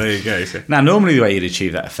 Well, there you go. Now, normally the way you'd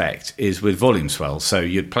achieve that effect is with volume swell. So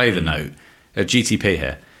you'd play the note, a GTP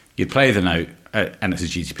here. You'd play the note, and it's a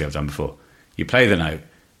GTP I've done before. You play the note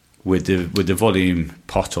with the volume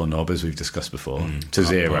pot or knob, as we've discussed before, to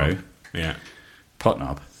zero. Knob. Yeah. Pot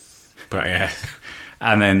knob. But yeah.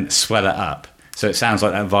 And then swell it up. So it sounds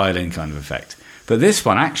like that violin kind of effect. But this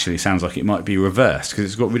one actually sounds like it might be reversed because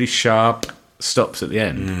it's got really sharp stops at the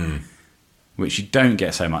end, which you don't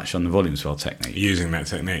get so much on the volume swell technique. Using that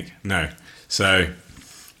technique, no. So,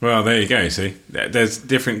 well, there you go, see. There's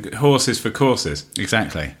different horses for courses.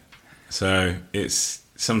 Exactly. So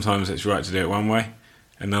sometimes it's right to do it one way,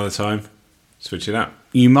 another time, switch it up.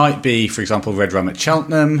 You might be, for example, Red Rum at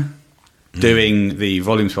Cheltenham, doing the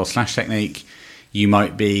volume swell Slash technique. You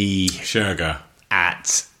might be... Shergar.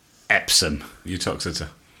 At Epsom. Uttoxeter.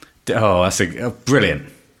 Oh, that's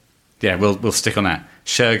brilliant. Yeah, we'll stick on that.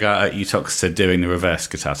 Shergar at Uttoxeter doing the reverse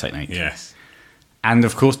guitar technique. Yes. And,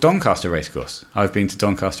 of course, Doncaster Racecourse. I've been to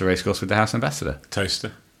Doncaster Racecourse with the House Ambassador.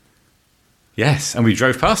 Toaster. Yes, and we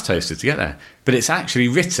drove past Toaster to get there. But it's actually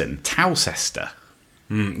written Towcester.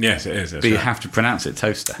 Yes, it is. But you have to pronounce it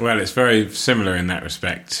Toaster. Well, it's very similar in that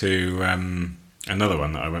respect to another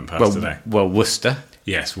one that I went past today. Well, Worcester.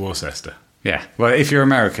 Yes, Worcester. Yeah. Well, if you're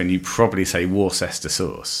American, you probably say Worcester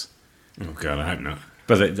sauce. Oh, God, I hope not.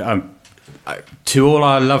 But to all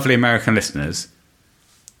our lovely American listeners,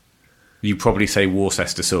 You probably say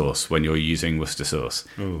Worcester sauce when you're using Worcester sauce.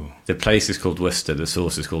 Ooh. The place is called Worcester. The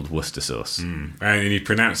sauce is called Worcester sauce. And you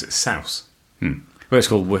pronounce it souse. Well, it's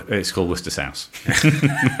called Worcester sauce.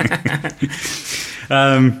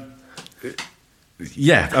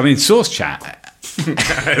 Yeah, I mean, sauce chat.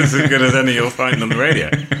 It's as good as any you'll find on the radio.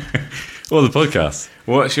 Or the podcast.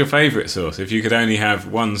 What's your favourite sauce? If you could only have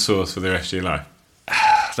one sauce for the rest of your life.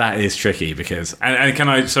 That is tricky because And can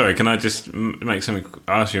I just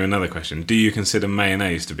ask you another question? Do you consider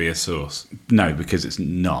mayonnaise to be a sauce? no, because it's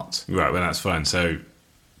not. Right, well that's fine. So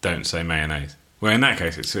don't say mayonnaise. Well, in that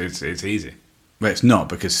case, it's easy. Well, it's not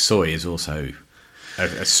because soy is also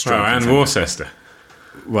a strong. And contender. Worcester.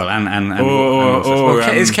 Well, and Or,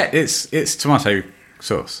 it's tomato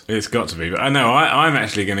sauce. It's got to be. But I know I'm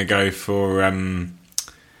actually going to go for a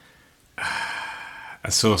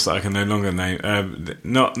sauce that I can no longer name.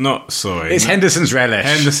 Not soy. It's Henderson's relish.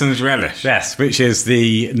 Henderson's relish. Yes, which is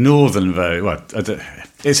the northern version. Well,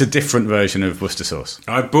 it's a different version of Worcester sauce.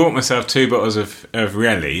 I bought myself 2 bottles of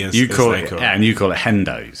Relly, as You as call they it, call yeah, and you call it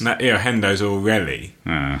Hendo's. No, yeah, Hendo's or Relly.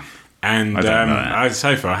 And I don't know that.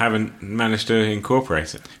 so far I haven't managed to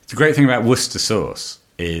incorporate it. The great thing about Worcester sauce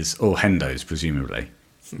is, or Hendo's presumably,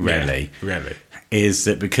 really, Relly. is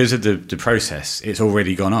that because of the process, it's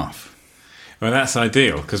already gone off. Well, that's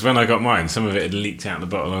ideal because when I got mine, some of it had leaked out the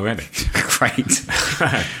bottle already. Great.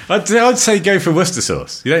 I'd say go for Worcester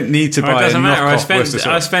sauce. You don't need to buy It doesn't a matter. knockoff Worcester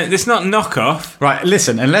sauce. It's not knockoff, Right,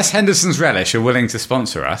 listen, unless Henderson's Relish are willing to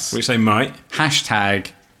sponsor us, which they might.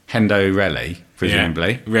 hashtag Hendo Relly,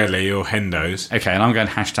 presumably. Yeah, Relly or Hendo's. Okay, and I'm going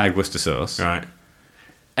hashtag Worcester sauce. Right.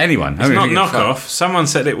 Anyone. It's not knockoff. Someone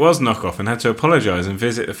said it was knockoff and had to apologise and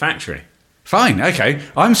visit the factory. Fine, okay.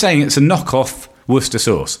 I'm saying it's a knockoff Worcester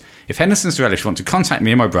sauce. If Henderson's Relish want to contact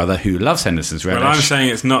me and my brother, who loves Henderson's Relish... Well, I'm saying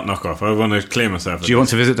it's not knockoff. I want to clear myself. Do you want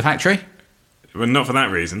to visit the factory? Well, not for that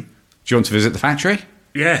reason. Do you want to visit the factory?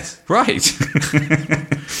 Yes. Right.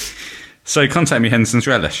 So contact me, Henderson's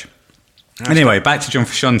Relish. Anyway, back to John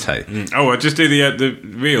Frusciante. Oh, I'll just do the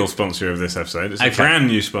real sponsor of this episode. It's a Okay. brand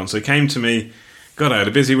new sponsor. Came to me... God, I had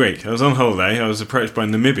a busy week. I was on holiday. I was approached by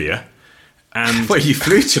Namibia. And Well, you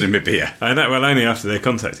flew to Namibia. I know, well, only after they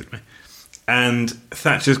contacted me. And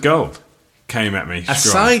Thatcher's Gold came at me. A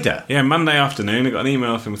strong. cider? Yeah, Monday afternoon, I got an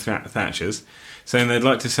email from Thatcher's saying they'd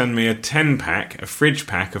like to send me a 10-pack, a fridge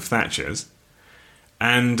pack of Thatcher's,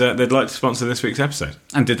 and they'd like to sponsor this week's episode.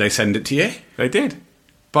 And did they send it to you? They did.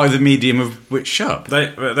 By the medium of which shop? They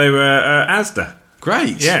were Asda.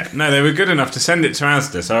 Great. Yeah, no, they were good enough to send it to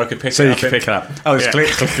Asda so I could pick So it you up. can pick it up. Oh, it's Yeah.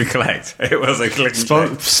 click and collect. It was a click and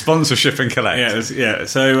collect. Sponsorship and collect. Yeah, yeah.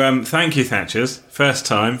 So thank you, Thatcher's. First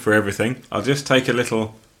time for everything. I'll just take a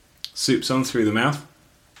little soups on through the mouth.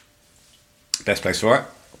 Best place for it.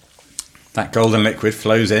 That golden liquid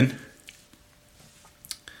flows in.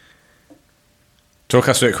 Talk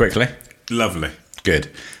us through it quickly. Lovely.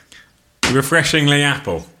 Good. Refreshingly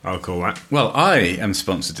apple, I'll call that. Well, I am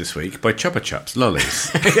sponsored this week by Chupa Chups lollies.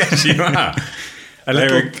 Yes, you are.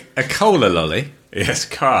 A cola lolly. Yes,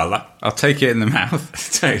 Carla. I'll take it in the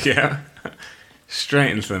mouth. Take it out.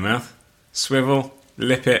 Straight into the mouth. Swivel,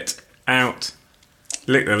 lip it, out.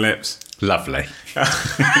 Lick the lips. Lovely.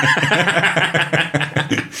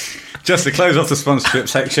 Just to close off the sponsorship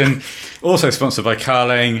section, also sponsored by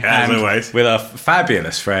Carling, As and always. with our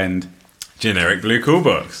fabulous friend Generic Blue Cool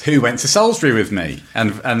Box. who went to Salisbury with me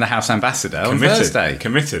and the house ambassador on Thursday.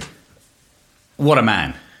 Committed. What a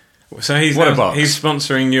man. So he's What a box. he's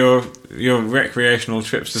sponsoring your recreational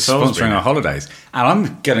trips to Salisbury. Sponsoring our holidays. And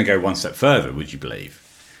I'm going to go one step further, would you believe?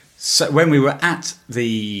 So when we were at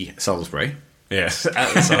the Salisbury, Yes,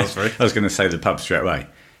 at the Salisbury. I was going to say the pub straight away.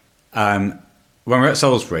 When we were at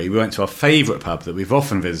Salisbury, we went to our favourite pub that we've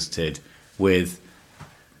often visited with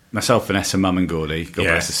myself, Vanessa, Mum and Gordy. God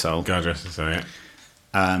bless his soul. God rest his soul, yeah.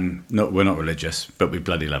 We're not religious, but we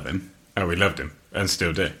bloody love him. Oh, we loved him and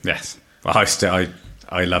still do. Yes. Well,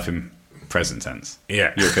 I love him present tense.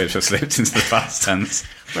 Yeah. You appear to have slipped into the past tense.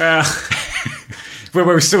 Well,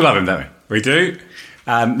 We still love him, don't we? we do.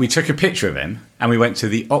 We took a picture of him and we went to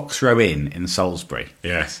the Oxrow Inn in Salisbury,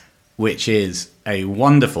 Yes. which is a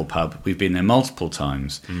wonderful pub. We've been there multiple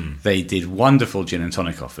times. They did wonderful gin and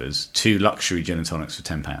tonic offers, 2 luxury gin and tonics for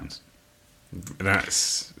 £10.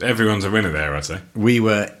 That's everyone's a winner there, I'd say.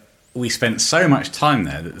 We spent so much time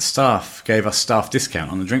there that the staff gave us staff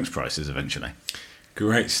discount on the drinks prices eventually.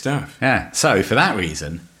 Great stuff. Yeah, so for that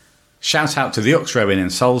reason, shout out to the Oxrow Inn in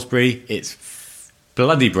Salisbury. It's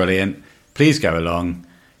bloody brilliant. Please go along.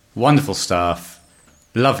 Wonderful staff.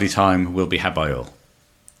 Lovely time will be had by all.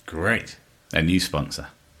 Great. A new sponsor.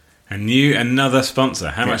 Another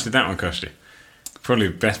sponsor. How much did that one cost you? Probably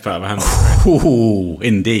the best part of 100. Ooh,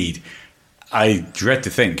 indeed. I dread to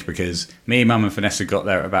think, because me, Mum and Vanessa got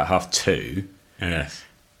there at about 2:30. Yes.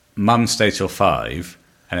 Mum stayed till 5,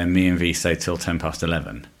 and then me and V stayed till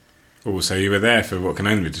 11:10. Oh, so you were there for what can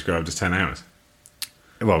only be described as 10 hours.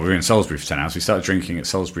 Well, we were in Salisbury for 10 hours. We started drinking at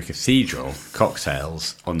Salisbury Cathedral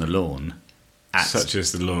cocktails on the lawn. Such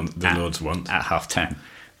as the Lord's want. At 10:30.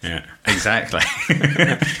 Yeah. Exactly.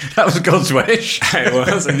 That was God's wish. It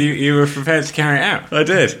was, and you were prepared to carry it out. I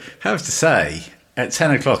did. I have to say, at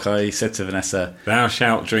 10 o'clock, I said to Vanessa, Thou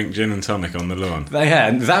shalt drink gin and tonic on the lawn.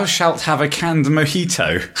 thou shalt have a canned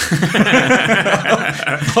mojito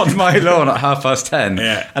on my lawn at 10:30,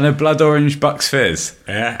 Yeah. and a blood orange Bucks Fizz.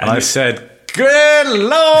 Yeah, And I said, good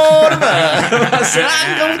Lord! I said,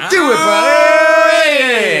 I'm going to do it,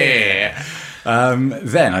 bro!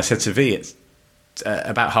 Then I said to V, it's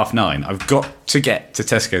about 9:30. I've got to get to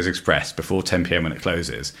Tesco's Express before 10 p.m. when it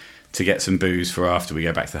closes to get some booze for after we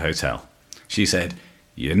go back to the hotel. She said,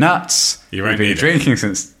 you're nuts. You won't We've been need it." drinking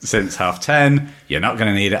since 10:30. You're not going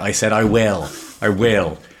to need it. I said, I will.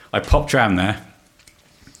 I popped round there.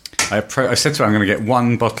 I said to her, I'm going to get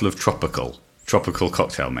 1 bottle of tropical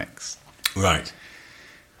cocktail mix. Right.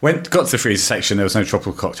 Got to the freezer section, there was no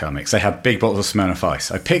tropical cocktail mix. They had big bottles of Smirnoff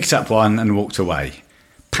Ice. I picked up one and walked away.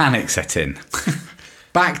 Panic set in.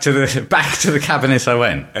 Back to the cabinet I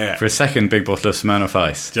went for a second big bottle of Smirnoff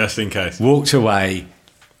Ice. Just in case. Walked away,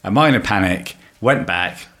 a minor panic, went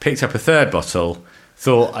back, picked up a 3rd bottle,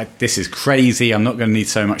 thought, this is crazy, I'm not going to need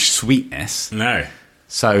so much sweetness. No.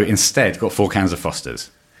 So instead, got 4 cans of Foster's.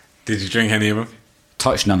 Did you drink any of them?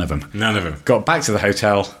 Touched none of them. None of them. Got back to the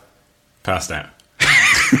hotel. Passed out.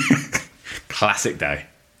 Classic day.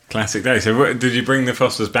 Classic day. So did you bring the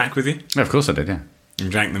Fosters back with you? Of course I did, yeah. You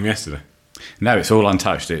drank them yesterday. No, it's all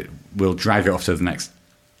untouched. We'll drag it off to the next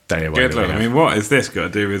day away. Good Lord. I mean, what has this got to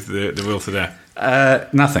do with the Will to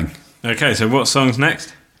Death? Nothing. Okay, so what song's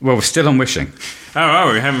next? Well, we're still on Wishing.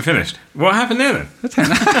 Oh, we haven't finished. What happened there then?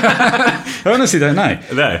 I honestly don't know.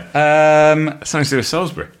 There. Something to do with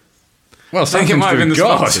Salisbury. Well, I think it might have been the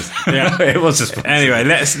God. sponsors. Yeah. No, it was the sponsors. Anyway,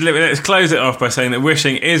 let's close it off by saying that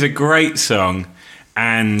Wishing is a great song,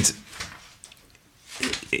 and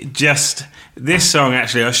this song,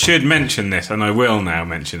 actually, I should mention this, and I will now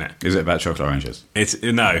mention it. Is it about chocolate oranges?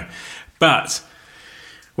 No. But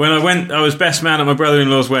when I was best man at my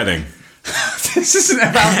brother-in-law's wedding. This isn't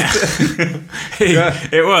about...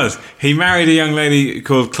 It was. He married a young lady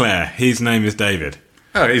called Claire. His name is David.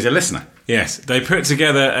 Oh, he's a listener. Yes, they put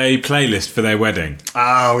together a playlist for their wedding.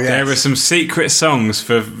 Oh, yes. There were some secret songs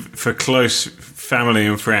for close family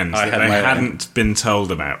and friends that they hadn't been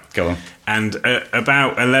told about. Go on. And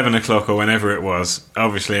about 11 o'clock or whenever it was,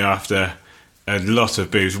 obviously after a lot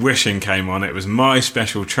of booze, Wishing came on. It was my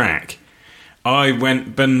special track. I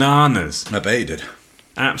went bananas. I bet you did.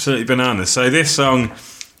 Absolutely bananas. So this song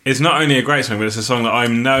is not only a great song, but it's a song that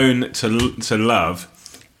I'm known to love,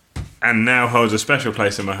 and now holds a special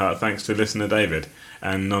place in my heart thanks to listener David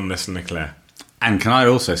and non-listener Claire. And can I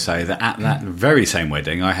also say that at that very same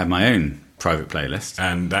wedding, I had my own private playlist.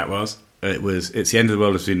 And that was? It's The End of the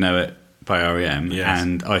World as We Know It by R.E.M. Yes.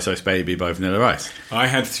 and Ice Ice Baby by Vanilla Ice. I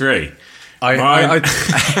had 3. I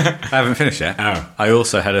haven't finished yet. Oh. I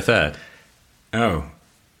also had a 3rd. Oh,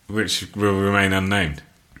 which will remain unnamed.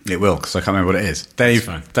 It will, because I can't remember what it is.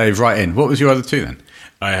 Fine. Dave, write in. What was your other 2 then?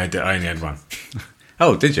 I only had 1.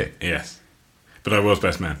 Oh, did you? Yes. But I was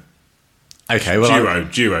best man. Okay, well...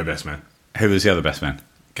 Duo best man. Who was the other best man?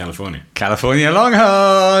 California. California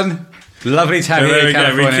Longhorn! Lovely to have So you there in we go.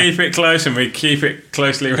 California. We keep it close and we keep it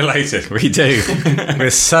closely related. We do. We're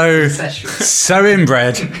so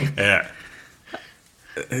inbred Yeah.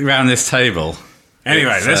 around this table.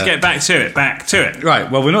 Anyway, It's, let's get back to it. Right,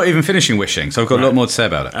 well, we're not even finishing Wishing, so I've got a lot more to say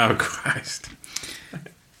about it. Oh, Christ.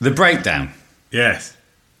 The breakdown. Yes.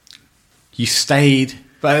 You stayed,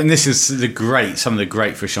 and this is some of the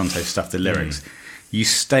great Frusciante stuff, the lyrics. You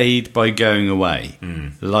stayed by going away.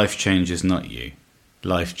 Life changes, not you.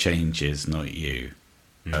 Life changes, not you.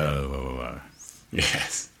 Oh.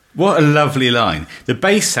 Yes. What a lovely line. The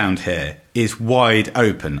bass sound here is wide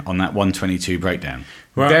open on that 122 breakdown.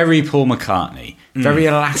 Well, very Paul McCartney, very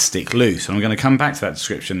elastic, loose. And I'm going to come back to that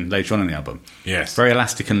description later on in the album. Yes. Very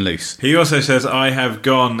elastic and loose. He also says, I have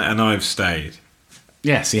gone and I've stayed.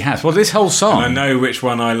 Yes, he has. Well, this whole song... And I know which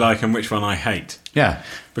one I like and which one I hate. Yeah.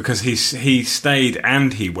 Because he stayed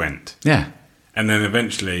and he went. Yeah. And then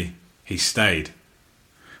eventually he stayed.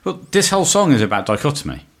 Well, this whole song is about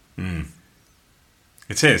dichotomy.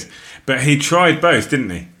 It is. But he tried both, didn't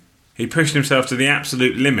he? He pushed himself to the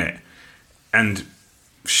absolute limit and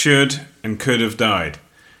should and could have died.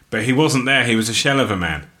 But he wasn't there. He was a shell of a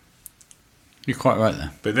man. You're quite right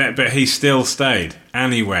there. But he still stayed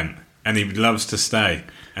and he went. and he loves to stay.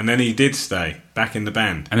 And then he did stay back in the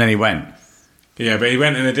band. And then he went. Yeah, but he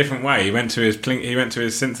went in a different way. He went to his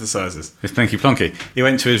synthesizers. His Plinky Plonky. He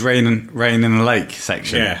went to his Rain in the Lake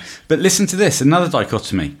section. Yeah. But listen to this, another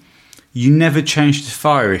dichotomy. You never change to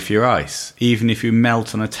fire if you're ice, even if you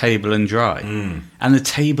melt on a table and dry. And the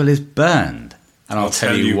table is burned. And I'll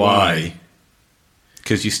tell you why.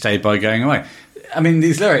 Because you stayed by going away. I mean,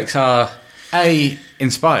 these lyrics are A,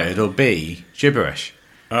 inspired, or B, gibberish.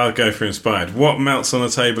 I'll go for inspired. What melts on a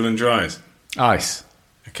table and dries? Ice.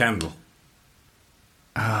 A candle.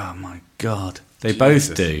 Oh my God. They Jesus.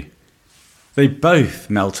 both do. They both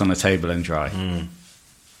melt on a table and dry.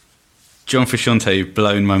 John Frusciante, you've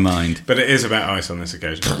blown my mind. But it is about ice on this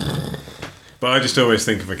occasion. But I just always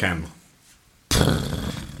think of a candle.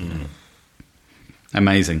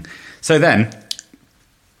 Amazing. So then,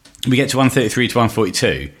 we get to 133 to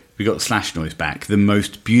 142. We got the slash noise back. The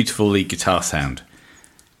most beautiful lead guitar sound.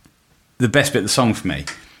 The best bit of the song for me,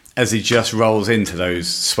 as he just rolls into those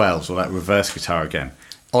swells or that reverse guitar again,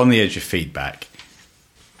 on the edge of feedback.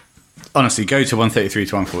 Honestly, go to 133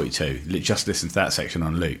 to 142. Just listen to that section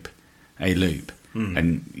on loop,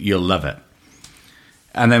 and you'll love it.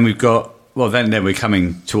 And then we've got, then we're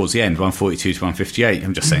coming towards the end, 142 to 158.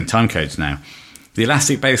 I'm just saying time codes now. The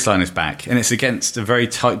elastic bass line is back, and it's against a very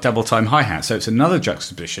tight double time hi-hat, so it's another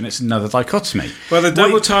juxtaposition, it's another dichotomy. Well, the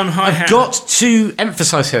double time hi-hat... I've got to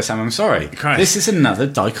emphasise here, Sam, I'm sorry. Christ. This is another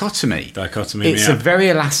dichotomy. It's a very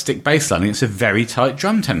elastic bass line, and it's a very tight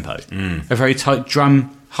drum tempo. A very tight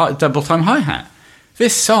drum double time hi-hat.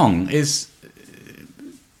 This song is...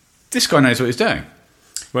 This guy knows what he's doing.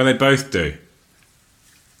 Well, they both do.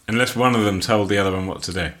 Unless one of them told the other one what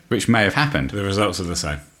to do. Which may have happened. The results are the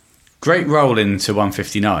same. Great roll into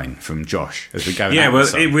 159 from Josh as we go. Yeah, well,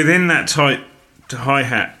 within that tight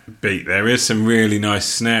hi-hat beat, there is some really nice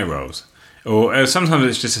snare rolls. Or sometimes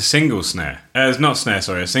it's just a single snare. A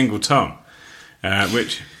single tom,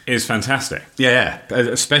 which is fantastic. Yeah.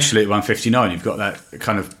 Especially at 159, you've got that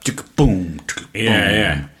kind of boom.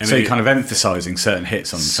 Yeah. And so you're kind of emphasising certain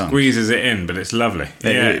hits on the song. Squeezes it in, but it's lovely.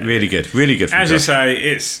 Yeah, really good. Really good. As you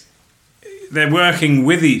say, they're working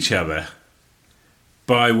with each other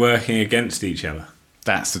by working against each other.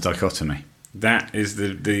 That's the dichotomy. That is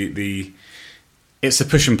the It's the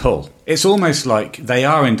push and pull. It's almost like they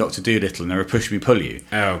are in Dr. Dolittle and they're a push me pull you.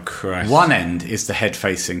 Oh Christ! One end is the head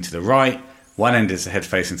facing to the right, one end is the head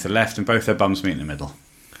facing to the left, and both their bums meet in the middle.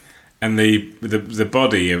 And the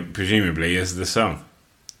body presumably is the song.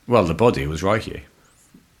 Well, the body was Reiki,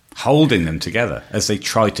 holding them together as they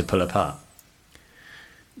tried to pull apart.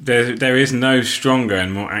 There is no stronger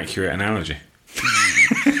and more accurate analogy.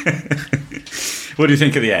 What do you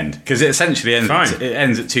think of the end? Because it essentially ends at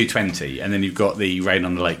 2:20, and then you've got the Rain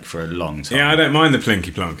on the Lake for a long time. Yeah, I don't mind the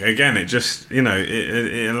plinky plonk. Again, it just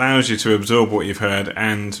it allows you to absorb what you've heard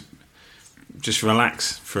and just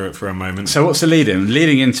relax for a moment. So what's the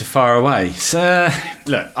leading into Far Away? So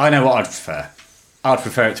look, I know what I'd prefer. I'd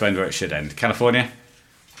prefer it to end where it should end. California.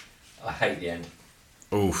 I hate the end.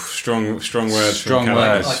 Oh, strong words. Strong from words.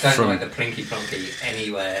 I don't like the plinky plonky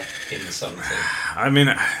anywhere in the song too. I mean,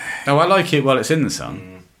 no, I like it while it's in the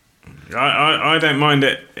song. I don't mind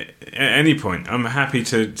it at any point. I'm happy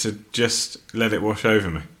to just let it wash over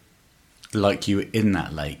me. Like you were in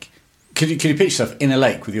that lake. Could you picture yourself in a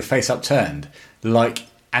lake with your face upturned, like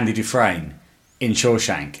Andy Dufresne in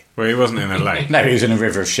Shawshank? Well, he wasn't in a lake. No, he was in a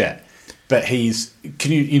river of shit. But you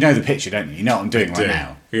know the picture, don't you? You know what I'm doing right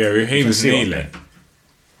now. Yeah, he was kneeling.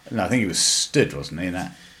 No, I think he was stood, wasn't he, in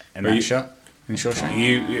that shot in Shawshank?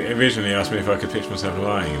 You originally asked me if I could picture myself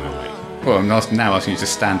lying in that lake. Well, I'm now asking you to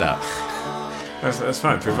stand up. That's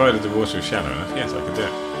fine, provided the water is shallow enough. Yes, I could do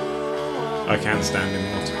it. I can stand in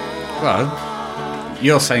water. Well,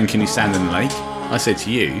 you're saying can you stand in the lake? I say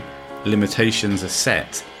to you, limitations are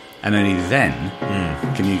set, and only then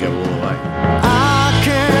can you go all the way. I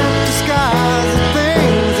can't disguise the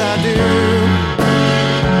things I do.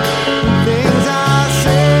 Things I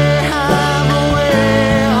say have a way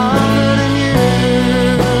of hurting you.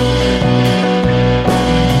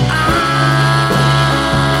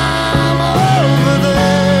 I'm over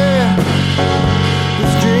there.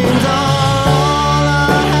 These dreams are all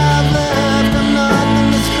I have left. I'm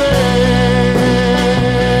nothing to spare.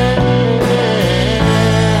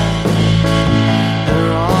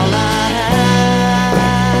 They're all I have.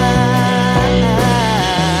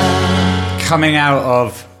 Coming out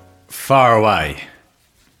of Far Away.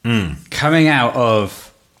 Coming out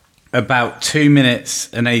of about 2 minutes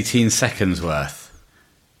and 18 seconds worth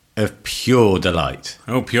of pure delight.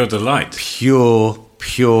 Oh, pure delight. Pure,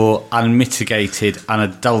 unmitigated,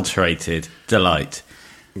 unadulterated delight.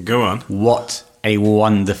 Go on. What a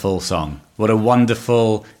wonderful song. What a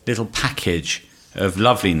wonderful little package of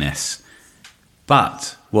loveliness.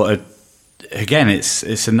 But again,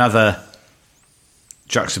 it's another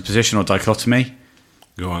juxtaposition or dichotomy.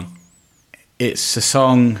 Go on. It's a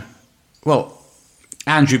song, well,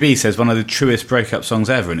 Andrew B says one of the truest breakup songs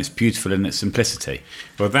ever, and it's beautiful in its simplicity.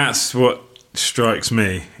 Well, that's what strikes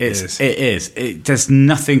me. It is. There's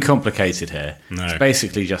nothing complicated here. No. It's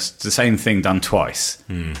basically just the same thing done twice.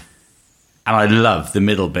 And I love the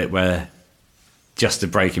middle bit where just the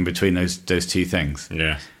break in between those two things.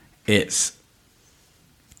 Yeah. It's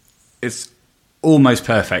almost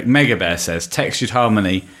perfect. Mega Bear says textured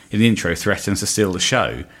harmony in the intro threatens to steal the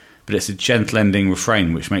show, but it's a gentle ending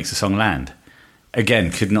refrain which makes the song land.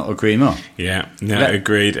 Again, could not agree more. Yeah, no,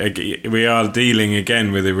 agreed. We are dealing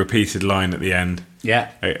again with a repeated line at the end.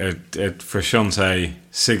 Yeah. A Frusciante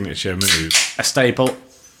signature move. A staple.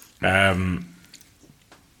 But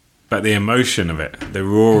the emotion of it, the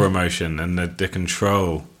raw emotion and the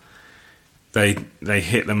control, they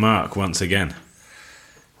hit the mark once again.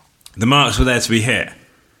 The marks were there to be hit,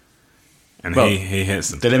 and he hits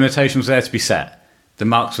them. The limitations were there to be set. The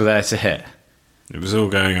marks were there to hit. It was all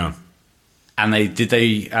going on. And once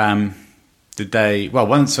they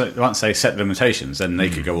set the limitations, then they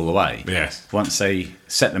could go all the way. Yes. Once they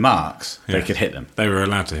set the marks, they could hit them. They were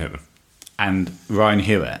allowed to hit them. And Ryan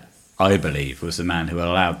Hewitt, I believe, was the man who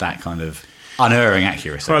allowed that kind of unerring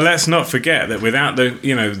accuracy. Well, let's not forget that without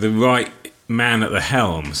the right man at the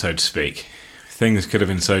helm, so to speak, things could have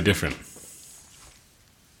been so different.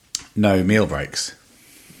 No meal breaks.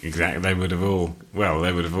 Exactly. They would have all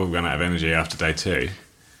run out of energy after day 2.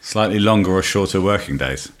 Slightly longer or shorter working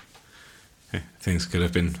days. Yeah, things could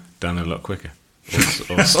have been done a lot quicker.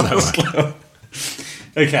 Or slower.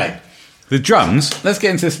 Okay. The drums, let's get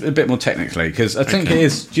into this a bit more technically, because I think it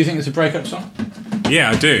is... Do you think it's a breakup song? Yeah,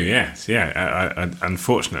 I do, yes. Yeah, I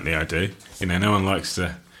unfortunately I do. No one likes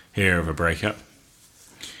to hear of a breakup.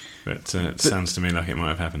 But it sounds to me like it might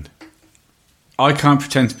have happened. I can't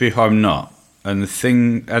pretend to be who I'm not. And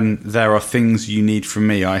there are things you need from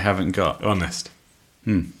me I haven't got. Honest.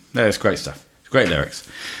 That's great stuff. Great lyrics.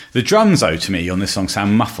 The drums, though, to me, on this song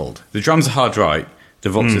sound muffled. The drums are hard right, the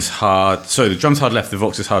Vox is hard... Sorry, the drums hard left, the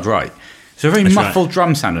Vox is hard right. So a very muffled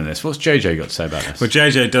drum sound in this. What's JJ got to say about this? Well,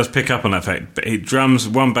 JJ does pick up on that fact. But he drums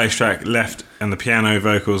one bass track left and the piano,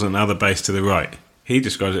 vocals and other bass to the right. He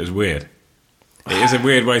describes it as weird. It is a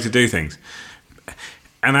weird way to do things.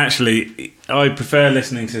 And actually, I prefer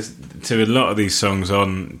listening to a lot of these songs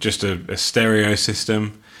on just a stereo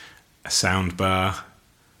system, a sound bar,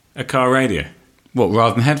 a car radio. What,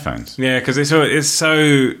 rather than headphones? Yeah, because it's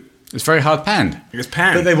so... It's very hard panned. It's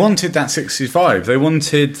panned. But they wanted that 65. They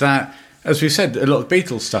wanted that... As we said, a lot of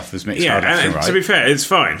Beatles stuff was mixed hard left and right. To be fair, it's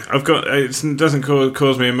fine. It doesn't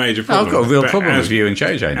cause me a major problem. I've got a real problem with you and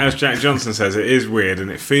JJ now. As Jack Johnson says, it is weird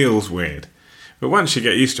and it feels weird. But once you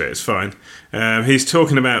get used to it, it's fine. He's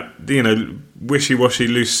talking about, wishy-washy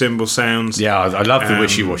loose cymbal sounds. Yeah, I love the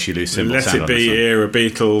wishy-washy loose cymbal sound. Let It Be era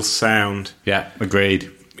Beatles sound. Yeah,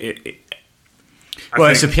 agreed.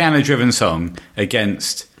 It's a piano-driven song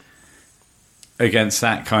against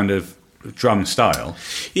that kind of drum style.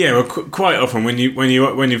 Yeah, well, quite often when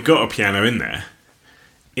you've got a piano in there,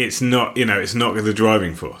 it's not the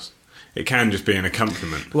driving force. It can just be an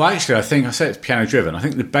accompaniment. Well, actually, I think I say it's piano-driven. I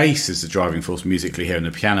think the bass is the driving force musically here, and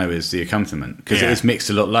the piano is the accompaniment because it is mixed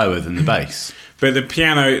a lot lower than the bass. But the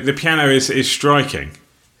piano is striking.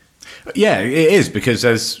 Yeah, it is because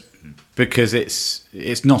it's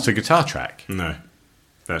not a guitar track. No,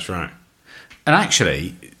 that's right. And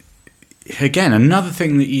actually, again, another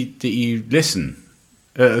thing that you listen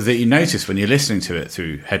that you notice when you're listening to it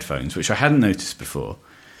through headphones, which I hadn't noticed before,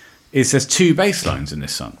 is there's 2 bass lines in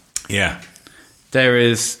this song. Yeah. There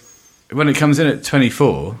is, when it comes in at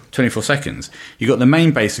 24 seconds, you've got the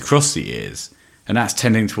main bass across the ears, and that's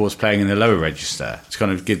tending towards playing in the lower register to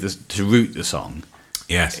kind of to root the song.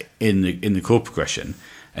 Yes. In the chord progression.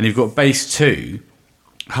 And you've got bass 2,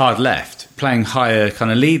 hard left, playing higher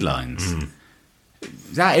kind of lead lines.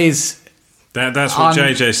 That's what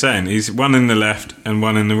JJ's saying. He's one in the left and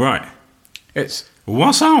one in the right. It's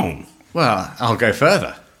what's on? Well, I'll go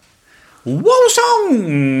further. What's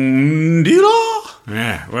on, dealer?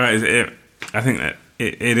 Yeah, well, I think that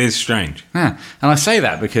it is strange. Yeah, and I say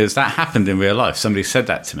that because that happened in real life. Somebody said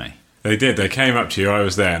that to me. They did. They came up to you. I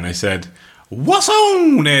was there, and they said, "What's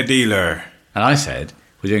on there, dealer?" And I said,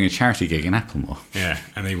 "We're doing a charity gig in Applemore." Yeah,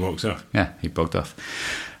 and he walks off. Yeah, he bogged off.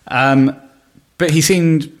 But he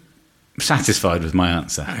seemed satisfied with my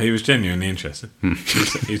answer. He was genuinely interested.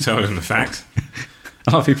 You told him the facts.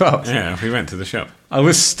 Off he popped. Yeah, we went to the shop. I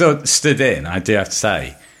was stood in, I do have to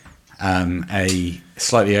say, a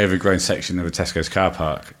slightly overgrown section of a Tesco's car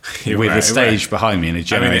park You're with right, a stage behind me and a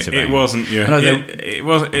generator. it wasn't your. No, It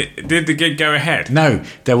was. Did the gig go ahead? no,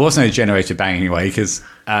 there was no generator banging away because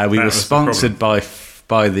we were was the sponsored by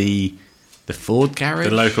the Ford garage.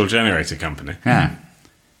 The local generator company, Yeah.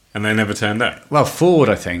 and they never turned up. Well, Ford,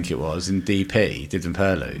 I think it was, in DP, Didon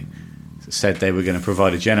Purley, said they were going to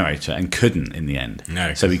provide a generator and couldn't in the end.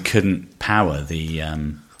 No. So we couldn't power the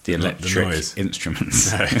electric noise.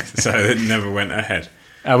 instruments. So it never went ahead.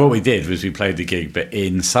 What we did was we played the gig, but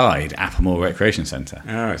inside Applemore Recreation Centre.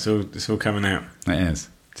 Oh, it's all coming out. It is.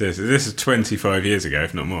 This is 25 years ago,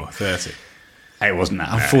 if not more, 30. It wasn't that.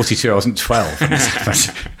 I'm 42. I wasn't 12 when this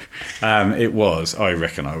happened. It was. I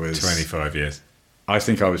reckon I was 25 years. I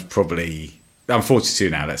think I was probably. I'm 42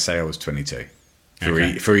 now. Let's say I was 22.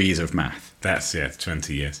 Okay. For ease of math. That's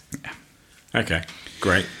 20 years. Okay,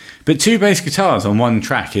 great. But two bass guitars on one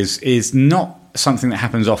track is not something that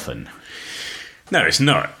happens often. No, it's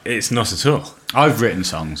not. It's not at all. I've written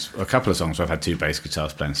songs, a couple of songs where I've had two bass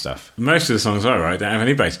guitars playing stuff. Most of the songs I write don't have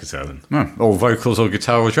any bass guitar in. Or vocals or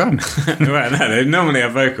guitar or drum. Well, no, they normally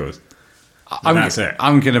have vocals. That's it.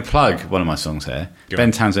 I'm going to plug one of my songs here. Go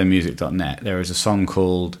on. BenTownsendMusic.net. There is a song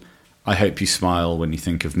called I Hope You Smile When You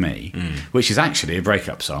Think of Me, which is actually a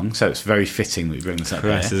breakup song, so it's very fitting that we bring this up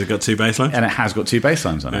there. Has it got two bass lines? And it has got two bass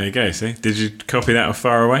lines on There it. you go, see? Did you copy that off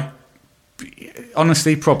Far Away?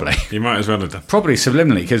 Honestly, probably. You might as well have done. Probably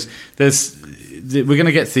subliminally, because we're going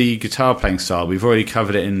to get the guitar playing style. We've already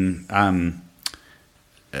covered it in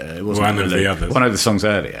it wasn't One of the others. One of the songs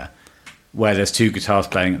earlier, where there's two guitars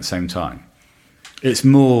playing at the same time. It's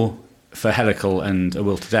more for Helical and A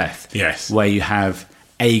Will to Death. Yes. Where you have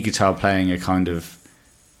a guitar playing a kind of,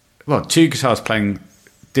 two guitars playing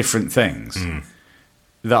different things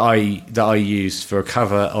that I used for a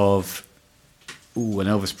cover of an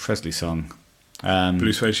Elvis Presley song.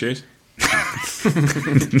 Blue Suede Shoes?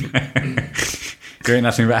 Great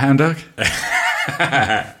Nothing But Hound Dog?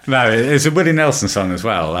 No, it's a Willie Nelson song as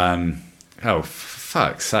well. Oh,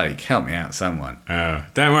 fuck's sake, help me out, someone. Oh,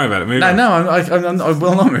 don't worry about it. Move on. No, I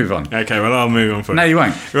will not move on. Okay, well, I'll move on for No, you. you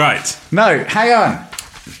won't. Right. No, hang on.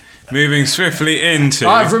 Moving swiftly into...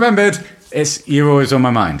 I've remembered. It's You're Always On My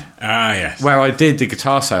Mind. Ah, yes. Where I did the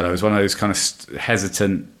guitar solo. It was one of those kind of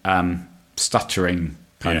hesitant, stuttering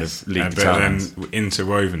kind yes. of lead But guitar then ones.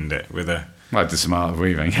 interwoven it with a... Well, I did some art of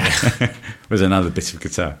weaving with another bit of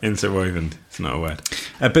guitar. Interwoven. It's not a word.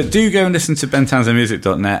 But do go and listen to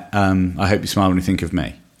BenTownsendMusic.net. I Hope You Smile When You Think of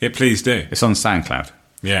Me. Yeah, please do. It's on SoundCloud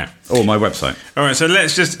Yeah. or my website. All right, so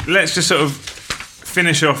let's just sort of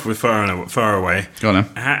finish off with Far Away. Go on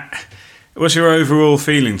then. What's your overall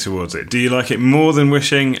feeling towards it? Do you like it more than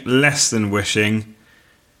Wishing, less than Wishing,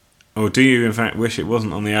 or do you in fact wish it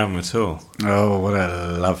wasn't on the album at all? Oh, what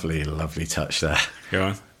a lovely, lovely touch there.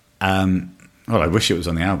 Go on. Well, I wish it was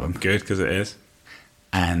on the album. Good, because it is.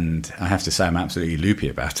 And I have to say I'm absolutely loopy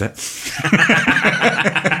about it.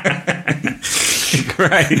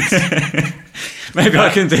 Great. Maybe I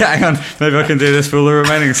can do. Hang on. Maybe I can do this for all the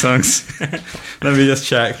remaining songs. Let me just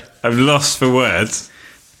check. I'm lost for words.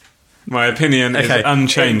 My opinion is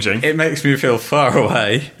unchanging. It makes me feel far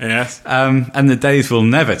away. Yes. And the days will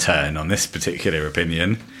never turn on this particular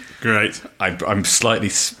opinion. Great. I'm slightly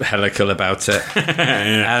helical about it.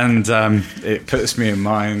 Yeah. And it puts me in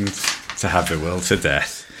mind to have the will to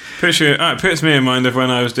death. Puts me in mind of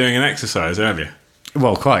when I was doing an exercise earlier.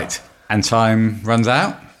 Well, quite. And time runs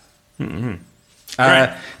out. Mm-hmm.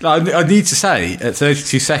 I need to say, at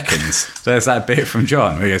 32 seconds, there's that bit from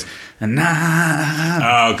John where he goes,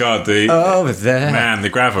 Oh, God, over there. Man, the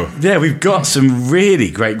gravel. Yeah, we've got some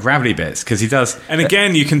really great gravelly bits because he does. And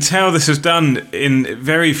again, you can tell this was done in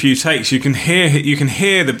very few takes. You can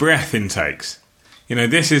hear the breath intakes. You know,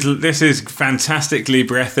 this is fantastically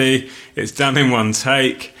breathy. It's done in one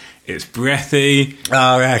take. It's breathy.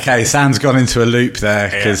 Oh, okay. Sam's gone into a loop there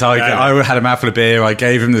because I had a mouthful of beer. I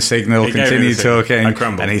gave him the signal, continued talking, I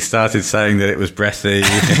crumbled. and he started saying that it was breathy.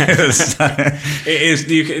 It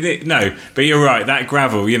is. No, but you're right. That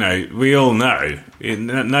gravel, you know, we all know.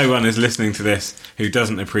 No one is listening to this who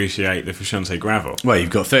doesn't appreciate the Frusciante gravel. Well,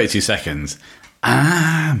 you've got 32 seconds.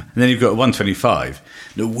 And then you've got 125.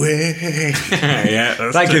 No way. Yeah,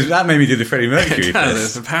 that made me do the Freddie Mercury.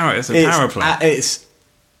 It's a power play.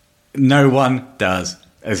 No one does,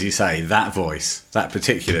 as you say, that voice, that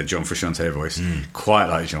particular John Frusciante voice, quite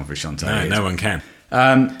like John Frusciante. No one can.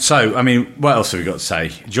 So, I mean, what else have we got to say?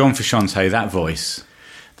 John Frusciante, that voice.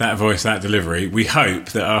 That voice, that delivery. We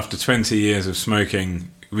hope that after 20 years of smoking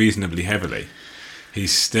reasonably heavily,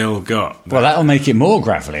 he's still got... Well, that'll make it more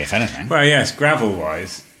gravelly, if anything. Well, yes,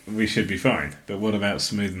 gravel-wise, we should be fine. But what about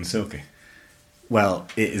smooth and silky? Well,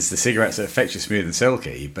 it is the cigarettes that affect you smooth and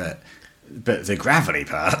silky, but the gravelly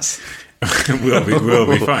parts will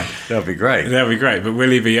be fine. That'll be great. That'll be great. But will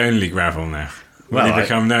he be only gravel now? Will Well, he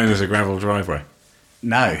become known as a gravel driveway?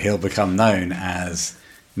 No, he'll become known as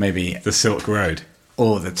maybe The Silk Road.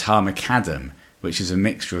 or the Tarmacadam, which is a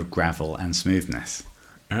mixture of gravel and smoothness.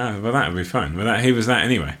 Ah, well, that would be fun. Well, he was that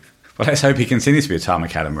anyway. Well, let's hope he continues to be a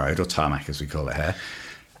Tarmacadam Road, or tarmac as we call it here.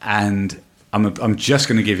 And I'm just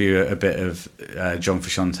going to give you a bit of John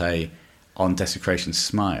Frusciante on Desecration's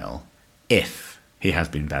Smile, if he has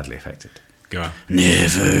been badly affected. Go on.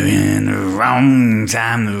 Never in the wrong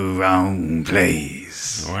time, the wrong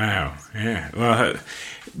place. Wow. Yeah. Well,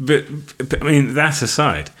 but I mean, that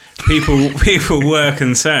aside, people were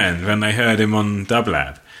concerned when they heard him on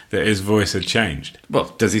Dublab that his voice had changed.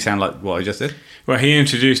 Well, does he sound like what I just did? Well, he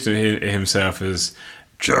introduced himself as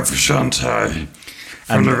John Frusciante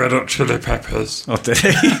from the Red Hot Chili Peppers. Oh, did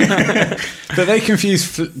he? But they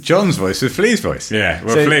confused John's voice with Flea's voice. Yeah,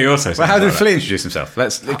 well, Flea also Well, how sounds did like Flea introduce himself?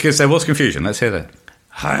 Because there was confusion. Let's hear that.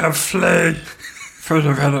 Hi, I'm Flea from the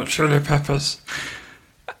Red Hot Chili Peppers.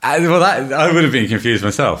 Well, I would have been confused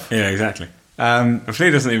myself. Yeah, exactly. And Flea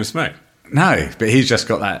doesn't even smoke. No, but he's just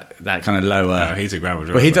got that kind of lower. No, he's a gravel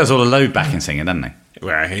driver. Well, he does all the load backing singing, doesn't he?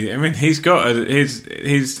 Well, he's got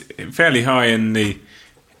he's fairly high in the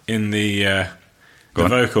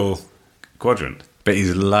vocal quadrant. But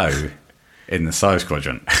he's low in the size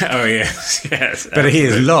quadrant. Oh yes. But he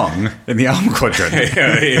is long in the arm quadrant.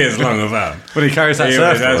 Yeah, he is long of arm. When he carries that He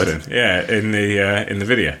always has surfboard. been. Yeah, in the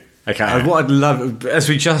video. Okay, what I'd love, as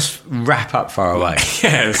we just wrap up Far Away,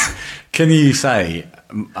 Yes. can you say,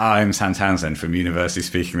 I'm Sam Townsend from University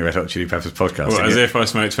Speaking, the Red Hot Chili Peppers podcast? Well, in as your- if I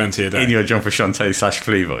smoked 20 a day. in your John Frusciante /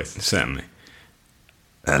 Flea voice. Certainly.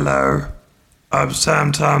 Hello, I'm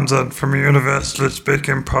Sam Townsend from Universally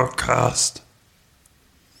Speaking podcast.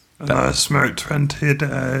 And I smoke 20 a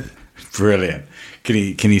day. Brilliant.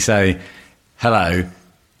 Can you say, hello,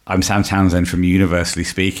 I'm Sam Townsend from Universally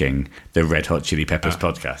Speaking, the Red Hot Chili Peppers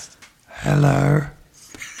podcast? Hello,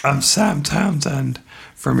 I'm Sam Townsend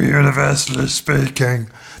from Universally Speaking,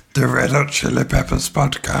 the Red Hot Chili Peppers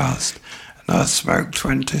podcast. And I smoke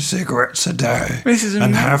 20 cigarettes a day. This is and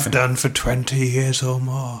amazing. have done for 20 years or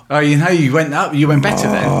more. Oh, you went up. You went better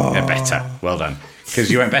then. Yeah, better. Well done.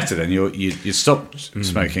 Because you went better then. You stopped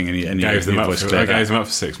smoking and your Gave them up voice for, I cleared gave up. them up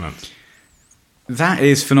for 6 months. That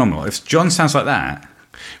is phenomenal. If John sounds like that,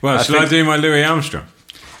 Well, I shall I think- do my Louis Armstrong?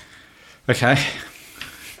 okay.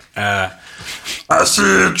 I see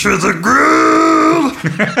you through the grill.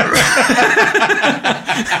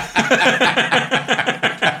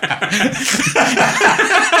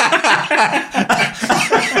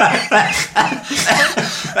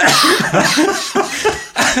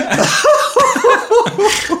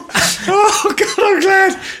 Oh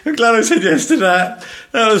God, I'm glad I said yes to that.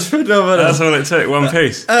 That was phenomenal. That's all it took, one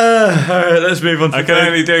piece. all right, let's move on. I can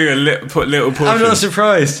only do put little I'm portions. not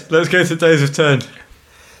surprised. Let's go to Days of Turn.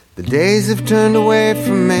 The days have turned away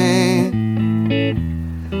from me.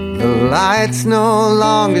 The lights no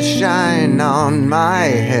longer shine on my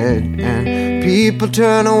head, and people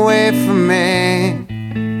turn away from me.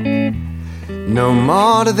 No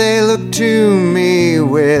more do they look to me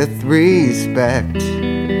with respect.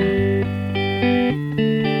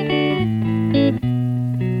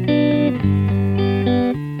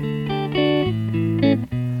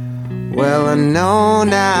 Well, I know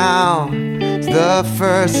now, it's the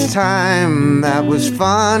first time that was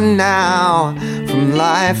fun now. From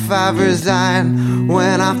life I've resigned.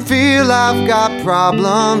 When I feel I've got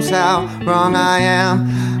problems, how wrong I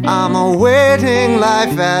am. I'm awaiting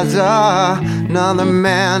life as another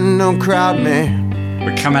man, don't crowd me.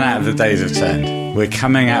 We're coming out of the Days of Turned. We're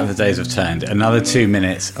coming out of the Days of Turned. Another 2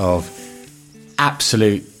 minutes of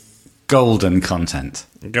absolute golden content.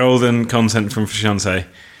 Golden content from Frusciante.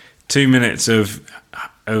 2 minutes of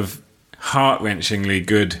heart-wrenchingly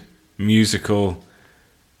good musical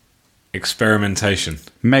experimentation.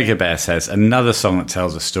 Mega Bear says, another song that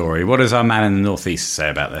tells a story. What does our man in the Northeast say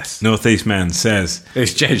about this? Northeast man says,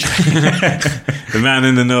 It's JJ. the man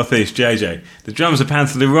in the Northeast, JJ. The drums are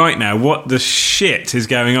pantally right now. What the shit is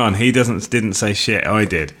going on? He didn't say shit. I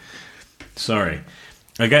did. Sorry.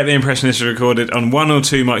 I get the impression this is recorded on 1 or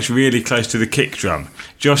 2 mics really close to the kick drum.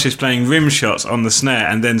 Josh is playing rim shots on the snare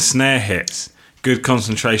and then snare hits. Good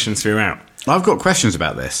concentration throughout. I've got questions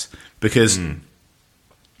about this because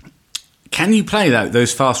can you play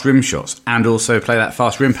those fast rim shots and also play that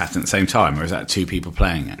fast rim pattern at the same time, or is that 2 people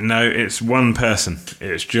playing it? No, it's one person.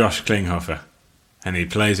 It's Josh Klinghoffer. And he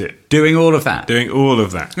plays it. Doing all of that? Doing all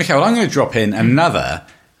of that. Okay, well, I'm going to drop in another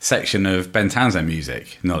section of Ben Townsend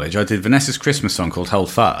music knowledge, I did Vanessa's Christmas song called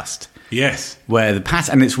Hold Fast, Yes. where the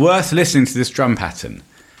pattern, and it's worth listening to this drum pattern,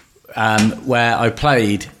 where I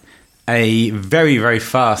played a very, very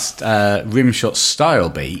fast rimshot style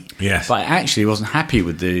beat, Yes. but I actually wasn't happy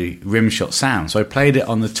with the rimshot sound, so I played it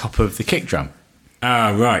on the top of the kick drum. Ah,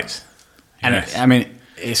 right. And Yes.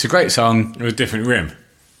 it's a great song. With a different rim.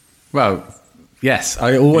 Well, yes,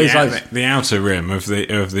 I always like... The outer rim of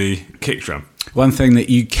the kick drum. One thing that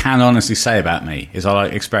you can honestly say about me is I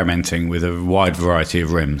like experimenting with a wide variety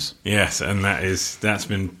of rims. Yes, and that's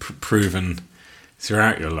been proven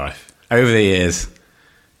throughout your life. Over the years,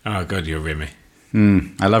 Oh, God, you're rimmy.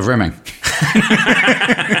 I love rimming.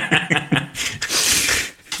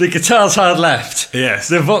 The guitar's hard left. Yes.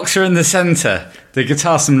 The Voxer in the centre. The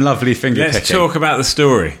guitar's some lovely finger Let's picking. talk about the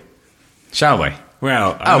story. Shall we?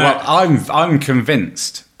 Well, I'm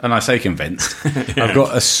convinced, and I say convinced, I've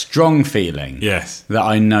got a strong feeling yes. that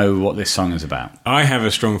I know what this song is about. I have a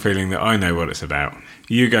strong feeling that I know what it's about.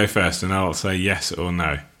 You go first, and I'll say yes or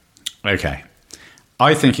no. Okay.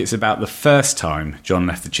 I think it's about the first time John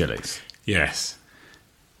left the Chili's. Yes.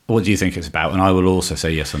 What do you think it's about? And I will also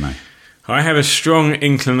say yes or no. I have a strong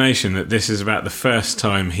inclination that this is about the first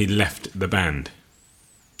time he left the band,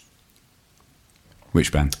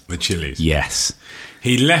 Which band? the Chili's. Yes.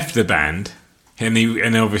 He left the band,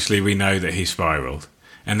 and obviously we know that he spiralled.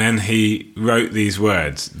 And then he wrote these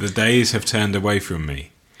words: "The days have turned away from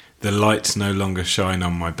me. The lights no longer shine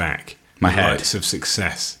on my back. My the head. lights of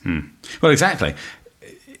success." Well, exactly.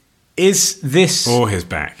 Is this... Or his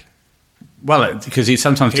back. Well, because he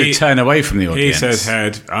sometimes He- did turn away from the He audience. says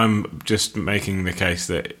head. I'm just making the case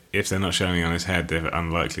that if they're not shining on his head, they're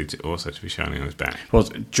unlikely to also to be shining on his back. Well,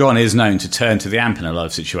 John is known to turn to the amp in a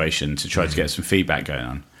live situation to try to get some feedback going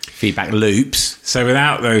on. Feedback loops. So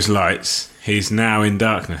without those lights, he's now in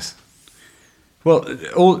darkness.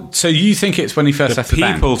 Well, so you think it's when he first The left the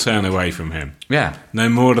band? people turn away from him. Yeah. No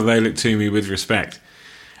more do they look to me with respect.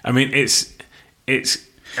 I mean, it's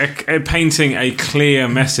a painting a clear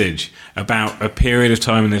message about a period of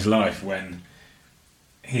time in his life when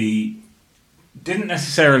he didn't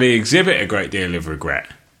necessarily exhibit a great deal of regret.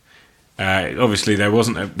 Obviously, there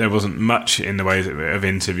wasn't much in the way of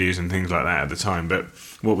interviews and things like that at the time. But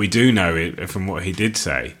what we do know from what he did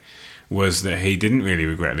say was that he didn't really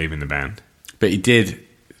regret leaving the band. But he did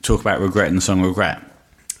talk about regret in the song Regret.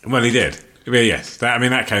 Well, he did. Well, yes,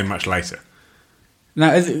 that came much later.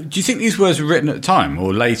 Now, do you think these words were written at the time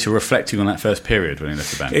or later reflecting on that first period when he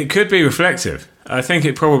left the band? It could be reflective. I think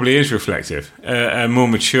it probably is reflective. A more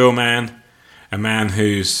mature man, a man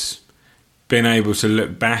who's been able to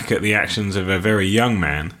look back at the actions of a very young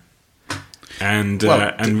man and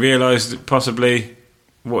realise possibly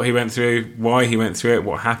what he went through, why he went through it,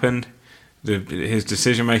 what happened, his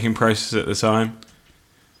decision-making process at the time.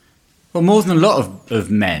 Well, more than a lot of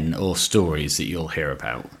men or stories that you'll hear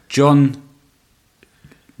about, John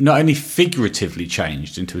not only figuratively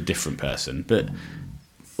changed into a different person, but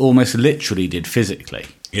almost literally did physically.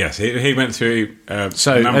 Yes, he went through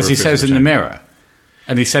So, a number as he of says in physical The changes. Mirror,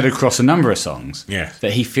 and he said across a number of songs, Yes.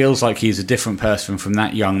 that he feels like he's a different person from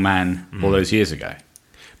that young man all those years ago.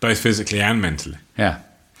 Both physically and mentally. Yeah.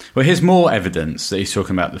 Well, here's more evidence that he's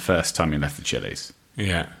talking about the first time he left the Chili's.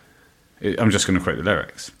 Yeah, I'm just going to quote the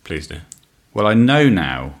lyrics. please do. Well, I know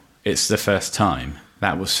now it's the first time.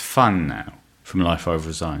 That was fun now from life I've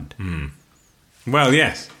resigned. Well,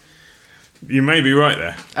 yes. You may be right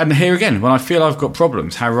there. And here again, when I feel I've got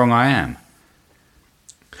problems, how wrong I am.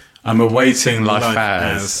 I'm awaiting life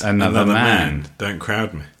as another man. Don't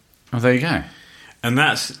crowd me. Oh, there you go. And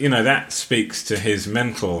that speaks to his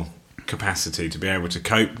mental capacity to be able to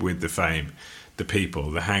cope with the fame, the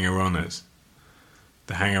people, the hanger-oners.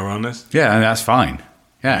 The hanger-oners? Yeah, and that's fine.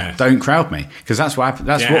 Yeah, Yes. don't crowd me, because that's what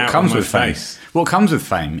that's Get what out comes of my with fame. face. What comes with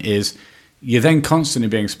fame is you're then constantly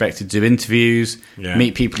being expected to do interviews, Yeah.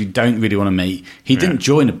 meet people you don't really want to meet. He didn't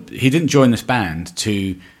join this band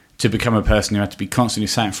to become a person who had to be constantly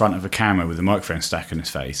sat in front of a camera with a microphone stack in his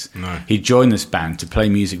face. No. He joined this band to play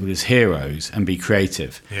music with his heroes and be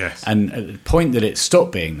creative. Yes. And at the point that it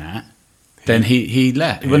stopped being that, then he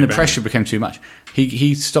left. When the abandoned. pressure became too much,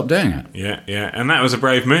 he stopped doing it. Yeah. And that was a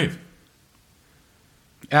brave move.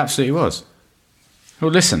 It absolutely was. Well,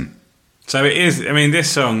 listen. So it is, this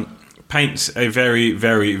song paints a very,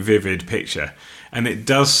 very vivid picture. And it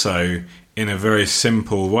does so in a very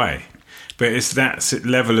simple way. But it's that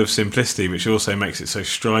level of simplicity which also makes it so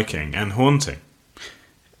striking and haunting.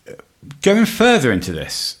 Going further into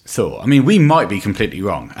this thought, we might be completely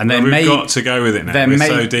wrong, and there We've may got to go with it now. there We're may,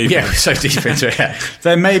 so deep. yeah, we're so deep into it. Yeah.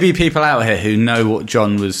 There may be people out here who know what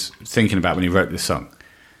John was thinking about when he wrote this song.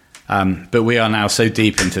 But we are now so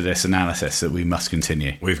deep into this analysis that we must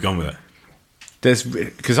continue. We've gone with it.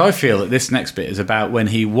 Because I feel that this next bit is about when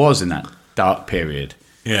he was in that dark period.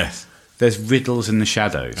 Yes. There's riddles in the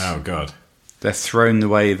shadows. Oh, God. They're thrown the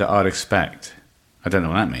way that I'd expect. I don't know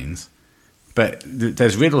what that means. But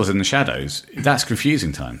there's riddles in the shadows. That's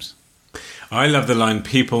confusing times. I love the line,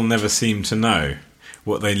 people never seem to know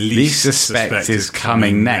what they least suspect is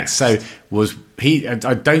coming next. So was he? I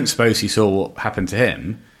don't suppose he saw what happened to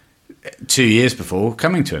him 2 years before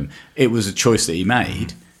coming to him. It was a choice that he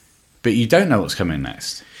made, but you don't know what's coming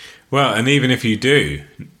next. Well, and even if you do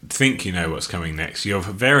think you know what's coming next, you're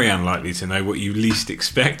very unlikely to know what you least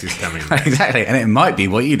expect is coming next. Exactly, and it might be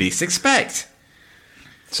what you least expect.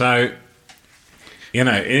 So, you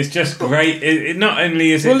know, it's just great. It not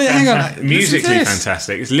only is it hang on. musically Listen to this.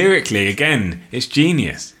 fantastic, it's lyrically, again, it's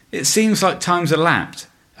genius. It seems like time's elapsed,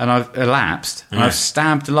 and I've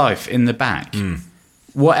stabbed life in the back.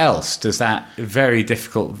 What else does that very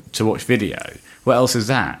difficult to watch video? What else is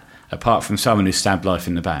that apart from someone who stabbed life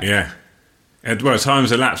in the back? Yeah. Well,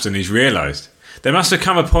 time's elapsed and he's realised. There must have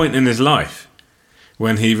come a point in his life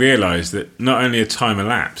when he realised that not only had time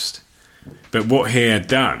elapsed, but what he had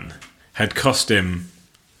done had cost him,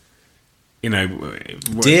 you know,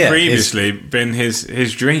 what Dear, had previously been his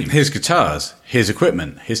dream. His guitars, his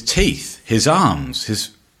equipment, his teeth, his arms,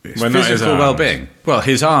 his Well, not his physical arms. well-being. Well,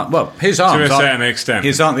 his arms. To a certain extent.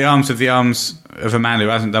 His aren't the arms of a man who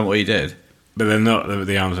hasn't done what he did. But they're not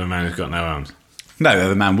the arms of a man who's got no arms. No, they're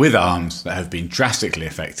the man with arms that have been drastically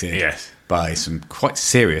affected Yes. by some quite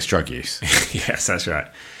serious drug use. Yes, that's right.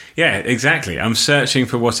 Yeah, exactly. I'm searching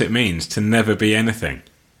for what it means to never be anything.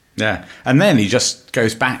 Yeah, and then he just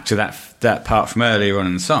goes back to that part from earlier on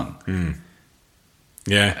in the song.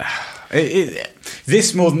 Yeah.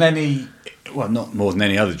 This more than any, well, not more than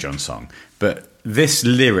any other John song, but this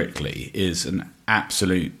lyrically is an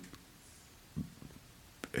absolute.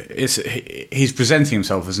 He's presenting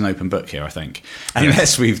himself as an open book here, I think,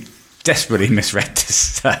 unless we've desperately misread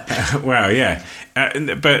this. Well, yeah.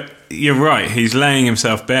 But you're right. He's laying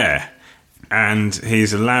himself bare, and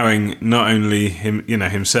he's allowing not only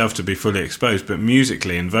himself to be fully exposed, but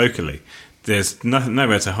musically and vocally, there's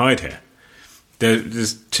nowhere to hide here.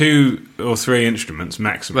 There's 2 or 3 instruments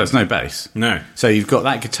maximum. Well, there's no bass. No. So you've got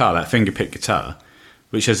that guitar, that finger-picked guitar,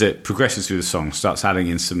 which as it progresses through the song starts adding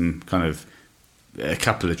in some kind of a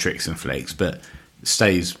couple of tricks and flicks, but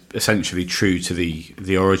stays essentially true to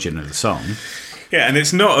the origin of the song. Yeah, and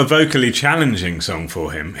it's not a vocally challenging song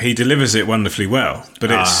for him. He delivers it wonderfully well, but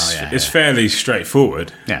it's fairly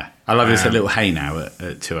straightforward. Yeah, I love this little hey now at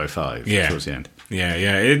 2:05 towards the end.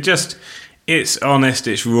 Yeah. It's honest,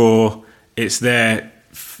 it's raw, it's there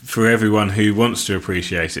for everyone who wants to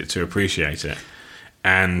appreciate it.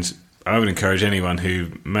 And I would encourage anyone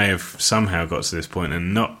who may have somehow got to this point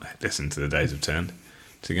and not listened to The Days Have Turned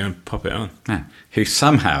to go and pop it on. Yeah. Who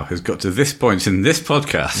somehow has got to this point in this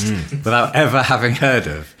podcast without ever having heard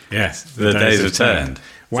of The Days Have Turned.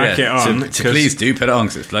 Whack it on. So please do put it on,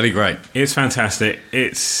 because it's bloody great. It's fantastic.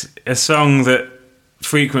 It's a song that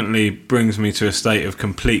frequently brings me to a state of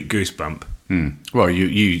complete goosebump. Well,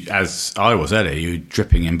 you as I was earlier, you were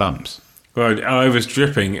dripping in bumps. Well, I was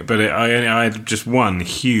dripping, but I had just one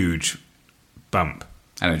huge bump.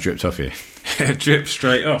 And it dripped off you. It dripped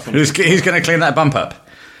straight off. Who's going to clean that bump up?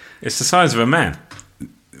 It's the size of a man.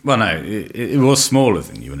 Well, no, it was smaller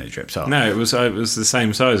than you when it dripped off. No, it was the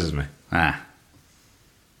same size as me.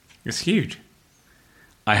 It's huge.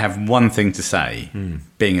 I have one thing to say,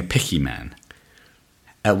 being a picky man.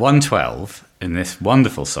 At 1:12, in this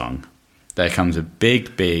wonderful song, there comes a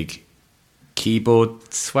big, big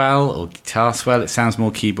keyboard swell or guitar swell. It sounds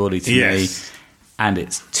more keyboardy to me. And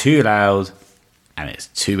it's too loud and it's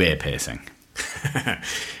too ear-piercing.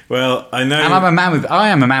 Well, I know... And I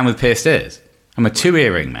am a man with pierced ears. I'm a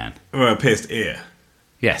 2-earring man. Well, a pierced ear.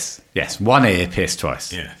 Yes, one ear pierced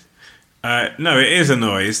twice. Yeah. No, it is a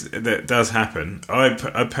noise that does happen.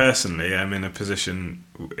 I personally am in a position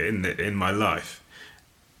in my life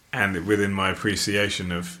and within my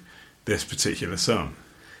appreciation of this particular song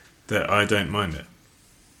that I don't mind it.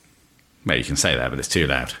 Well, you can say that, but it's too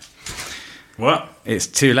loud. What? It's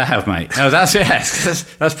too loud, mate. Oh, that's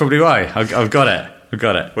that's probably why. I've got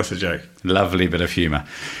it. What's a joke? Lovely bit of humour.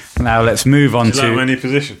 Now let's move on Do you like my new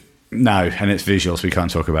position? No, and it's visual, so we can't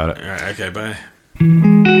talk about it. Right, okay, bye.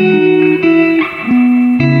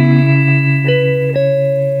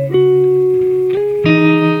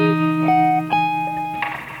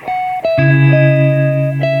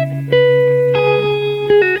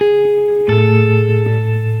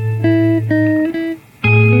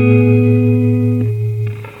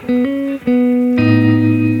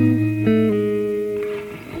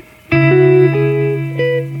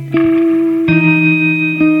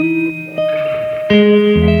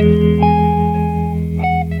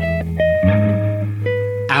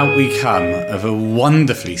 we come of a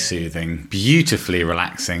wonderfully soothing, beautifully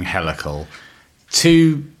relaxing helical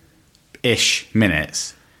 2-ish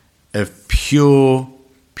minutes of pure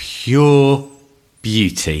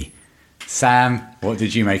beauty. Sam, what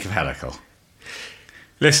did you make of helical?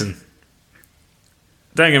 Listen,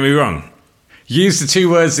 don't get me wrong. Use the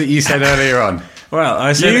 2 words that you said earlier on. Well,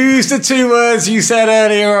 I said Use the 2 words you said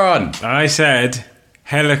earlier on. I said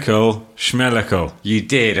helical, schmelical. You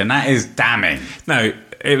did, and that is damning. No,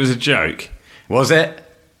 it was a joke. Was it?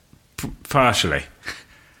 Partially.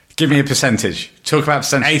 Give me a percentage. Talk about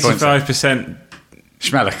percentage points. 85%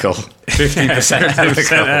 Schmelical. 15%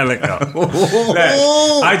 helical. helical. Look,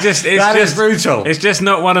 That is brutal. It's just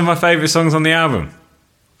not one of my favourite songs on the album.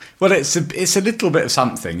 Well, it's a little bit of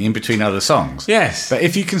something in between other songs. Yes. But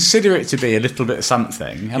if you consider it to be a little bit of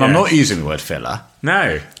something, and I'm Yes. not using the word filler,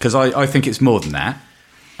 No, because I think it's more than that.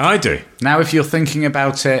 I do. Now, if you're thinking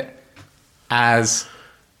about it as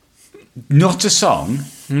not a song,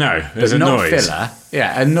 No, there's but a not noise. filler,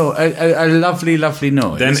 yeah, a lovely, lovely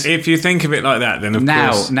noise. Then if you think of it like that, then of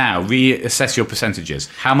course... Now, reassess your percentages.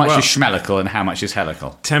 How much Well- is schmelical and how much is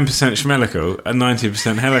helical? 10% schmelical and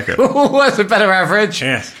 90% helical. Oh, that's a better average.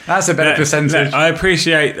 Yes. That's a better Look, percentage. look, I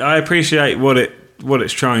appreciate what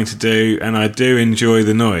it's trying to do, and I do enjoy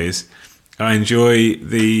the noise. I enjoy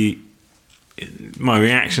my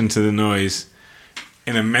reaction to the noise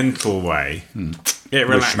in a mental way. It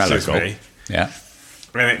relaxes schmelical. me, Yeah.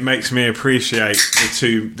 and it makes me appreciate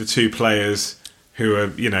the two players who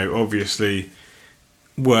are, obviously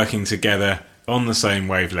working together on the same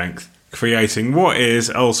wavelength, creating what is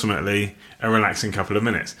ultimately a relaxing couple of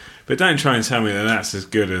minutes. But don't try and tell me that that's as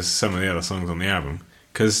good as some of the other songs on the album,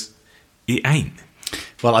 because it ain't.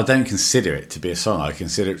 Well, I don't consider it to be a song. I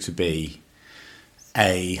consider it to be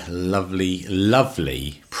a lovely,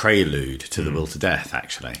 lovely prelude to The Will to Death,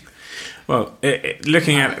 actually. Well,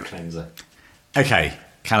 looking Palate at cleanser. Okay,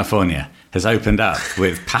 California has opened up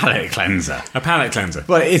with palate cleanser. a palate cleanser.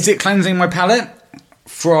 Well, is it cleansing my palate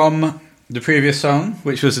from the previous song,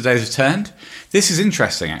 which was The Days Have Turned? This is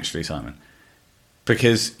interesting, actually, Simon,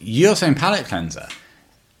 because you're saying palate cleanser.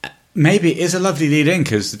 Maybe it is a lovely lead-in,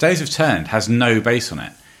 because The Days Have Turned has no bass on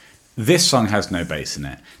it. This song has no bass in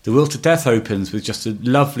it. The Will to Death opens with just a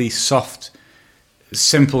lovely, soft,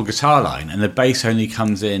 simple guitar line, and the bass only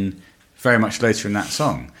comes in very much later in that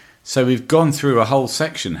song. So we've gone through a whole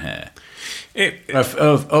section here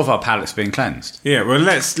of our palates being cleansed. Yeah, well,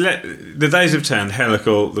 The Days Have Turned,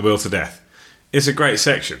 Helical, The Will to Death. It's a great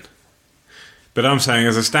section. But I'm saying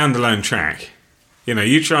as a standalone track,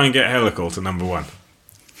 you try and get Helical to number 1.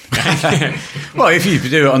 Well, if you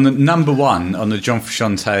do it on the number 1 on the John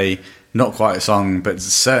Frusciante, not quite a song, but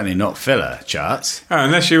certainly not filler charts. Oh,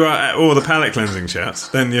 unless you are at all the palate cleansing charts,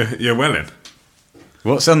 then you're well in.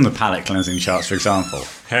 What's on the palate cleansing charts, for example?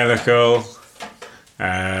 Helical,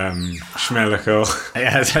 schmelical.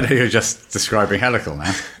 Yeah, I don't know, you're just describing helical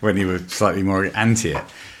now, when you were slightly more anti it.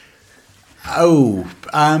 Oh,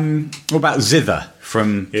 what about Zither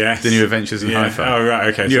from Yes. The New Adventures in Hi-Fi? Oh, right,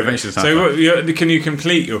 okay. New Adventures in So Hi-Fi. can you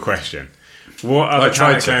complete your question? What other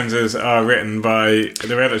tried palate to. cleansers are written by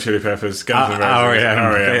the Red Hot Chili Peppers, Guns N' Roses,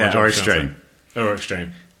 R.E.M., or Extreme. Or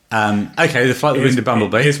Extreme. Okay, The Flight of the Winged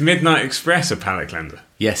Bumblebee. Is Midnight Express a palate cleanser?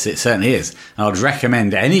 Yes, it certainly is. And I'd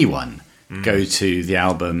recommend anyone go to the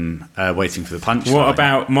album Waiting for the Punchline. What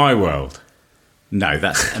about My World? No,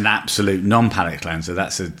 that's an absolute non-palate cleanser.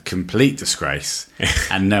 That's a complete disgrace,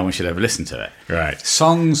 and no one should ever listen to it. Right.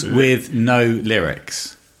 Songs with no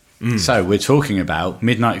lyrics. So we're talking about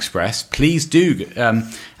Midnight Express. Please do,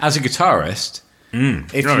 as a guitarist,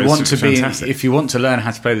 if Oh, you it's want to be, fantastic. if you want to learn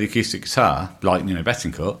how to play the acoustic guitar, like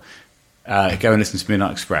Bettencourt, go and listen to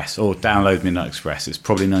Midnight Express or download Midnight Express. It's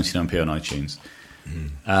probably 99p on iTunes.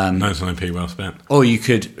 99p well spent. Or you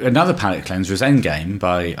could, another palate cleanser is Endgame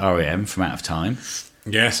by R.E.M. from Out of Time.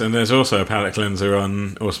 Yes, and there's also a palate cleanser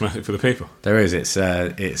on Automatic for the People. There is.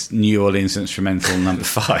 It's New Orleans Instrumental number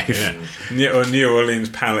 5. Yeah. Or New Orleans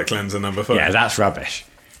palate cleanser number 5. Yeah, that's rubbish.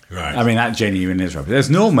 Right. I mean, that genuinely is rubbish. There's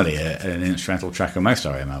normally an instrumental track on most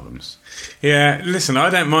R.E.M. albums. Yeah, listen, I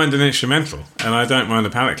don't mind an instrumental, and I don't mind a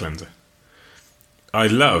palate cleanser. I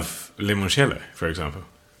love Limoncello, for example.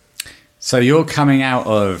 So you're coming out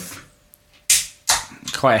of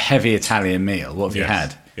quite a heavy Italian meal. What have you Yes,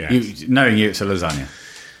 had? yes. Knowing you, it's a lasagna.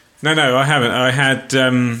 No, I haven't. I had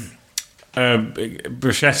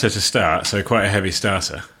bruschetta to start, so quite a heavy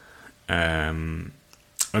starter. And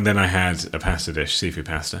then I had a pasta dish, seafood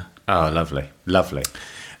pasta. Oh, lovely. Lovely.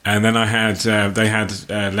 And then I had, they had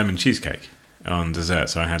lemon cheesecake on dessert,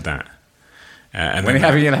 so I had that. And When then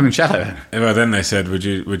you're having your limoncello, well, then they said, "Would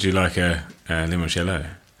you like a limoncello?"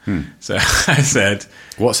 So I said,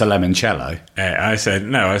 What's a limoncello? I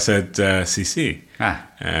said si si.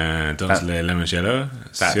 Dans le limoncello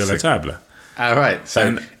sur la table. All right.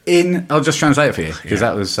 So And- I'll just translate it for you because Yeah.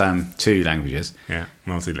 that was 2 languages. Yeah,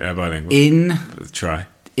 bilingual. In Try.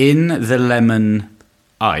 the lemon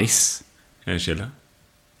ice Limoncello.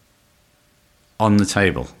 on the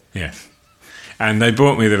table. Yes. And they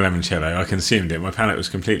brought me the limoncello. I consumed it. My palate was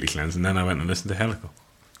completely cleansed, and then I went and listened to Helical.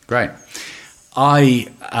 Great. I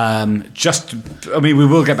we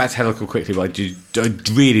will get back to Helical quickly, but I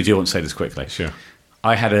really do want to say this quickly. Sure.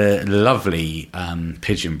 I had a lovely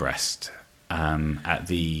pigeon breast at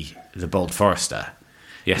the Bold Forester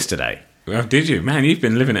yesterday. Well, did you? Man, you've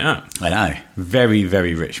been living it up. I know, very,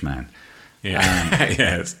 very rich man. Yeah.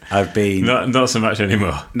 Yes. I've been Not so much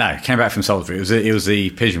anymore. no, came back from Salisbury. It was the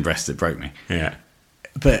pigeon breast that broke me, Yeah.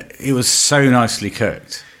 but it was so nicely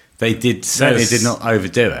cooked. They certainly did not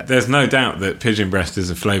overdo it. There's no doubt that pigeon breast is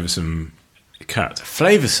a flavoursome cut.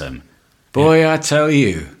 Flavoursome, boy, I tell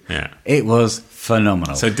you, Yeah. it was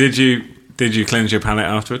phenomenal. So did you cleanse your palate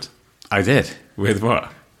afterwards? I did. With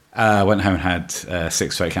what? I went home and had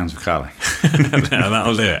 6 to 8 cans of Carling. No,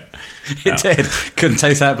 that'll do it. It did. Couldn't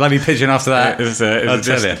taste that bloody pigeon after that. It was I'll a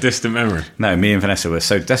tell you. distant memory. No, me and Vanessa were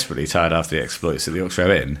so desperately tired after the exploits at the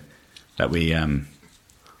Oxford Inn that we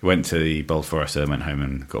went to the Bold Forester and went home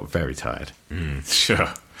and got very tired.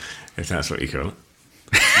 Sure. If that's what you call it.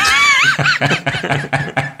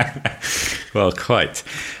 Well, quite.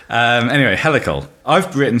 Anyway, Helical.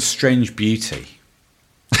 I've written Strange Beauty.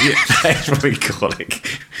 Yeah, that's what we call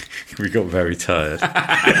it. We got very tired.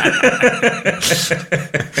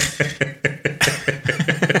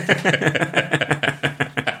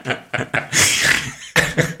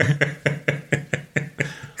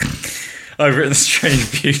 I've written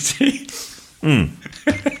Strange Beauty.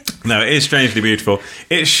 No, it is strangely beautiful.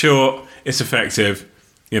 It's short. It's effective.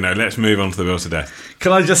 Let's move on to the bill today.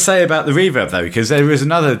 Can I just say about the reverb though, because there is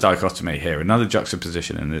another dichotomy here, another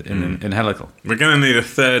juxtaposition in Helical. We're going to need a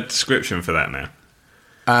third description for that now.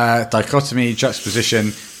 Dichotomy,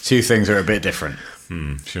 juxtaposition, 2 things are a bit different.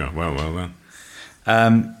 Sure. Well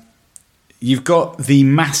then. You've got the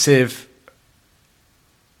massive,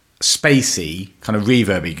 spacey, kind of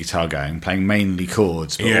reverby guitar going, playing mainly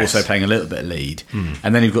chords, but Yes. also playing a little bit of lead.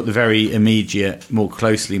 And then you've got the very immediate, more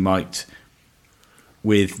closely mic'd,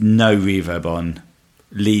 with no reverb on,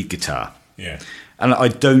 lead guitar. Yeah. And I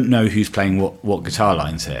don't know who's playing what guitar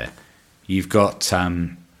lines here. You've got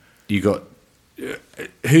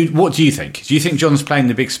who? What do you think? Do you think John's playing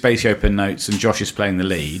the big spacey open notes and Josh is playing the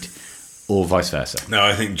lead, or vice versa? No,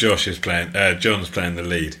 I think John's playing the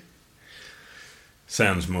lead.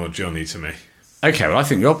 Sounds more Johnny to me. Okay, well I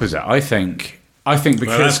think the opposite. I think because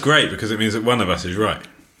Well, that's great because it means that one of us is right.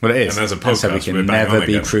 well, it is. And as a so podcast, we we're can bang never on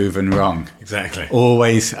be again. proven wrong. Exactly.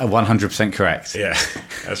 Always 100% correct. Yeah,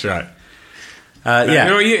 that's right. Yeah.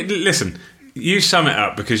 Listen, you sum it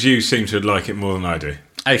up because you seem to like it more than I do.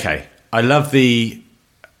 Okay. I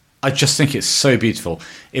just think it's so beautiful.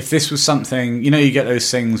 If this was something, you get those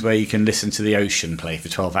things where you can listen to the ocean play for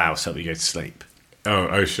 12 hours so you go to sleep. Oh,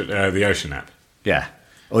 the Ocean app, Yeah.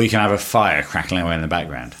 Or you can have a fire crackling away in the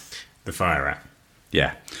background. the Fire app.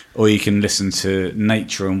 Yeah. Or you can listen to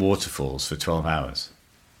nature and waterfalls for 12 hours.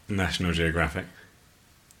 National Geographic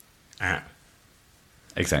app.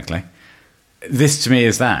 Exactly. This to me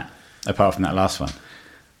is that, apart from that last one.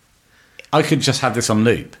 I could just have this on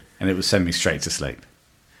loop and it would send me straight to sleep.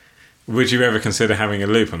 Would you ever consider having a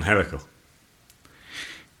loop on Helical?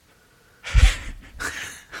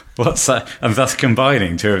 What's that? And thus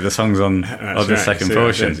combining 2 of the songs on the second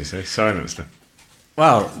portion. So silence them.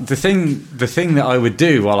 Well, the thing that I would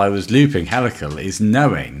do while I was looping Helical is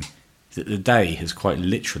knowing that the day has quite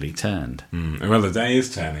literally turned. Well, the day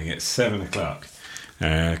is turning. It's 7 o'clock,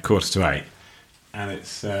 7:45, and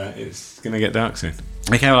it's going to get dark soon.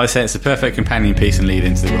 Okay, well, I say it's the perfect companion piece and lead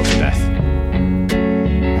into the Will to Death.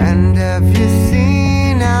 And have you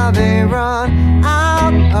seen how they run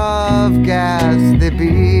out of gas? They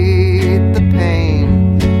beat the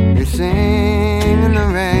pain, they sing in the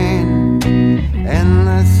rain.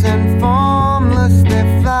 Endless and formless, they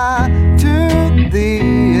fly to the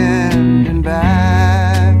end and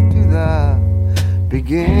back to the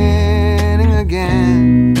beginning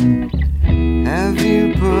again. Have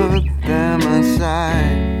you put them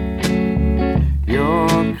aside? Your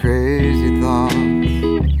crazy thoughts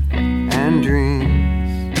and dreams.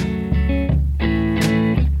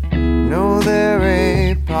 No, they're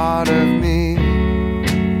a part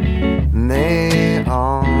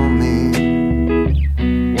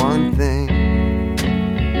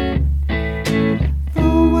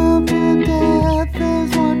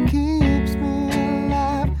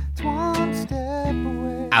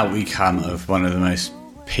outcome of one of the most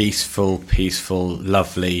peaceful,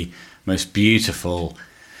 lovely, most beautiful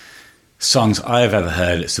songs I have ever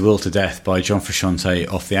heard. It's The Will to Death by John Frusciante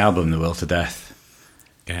off the album The Will to Death.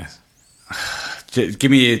 Yes. Give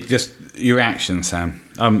me just your reaction, Sam.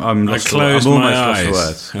 I'm I almost closed my lost for eyes.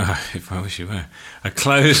 words. Oh, if I wish you were. I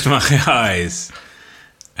closed my eyes.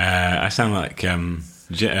 I sound like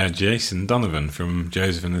Jason Donovan from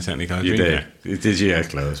Joseph and the Technicolor You Dreamcoat. did. Did you? I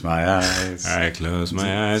close my eyes. I close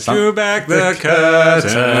my eyes, Some- drew back the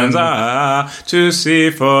curtains, to see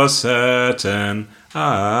for certain,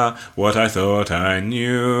 what I thought I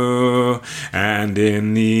knew. And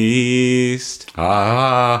in the east,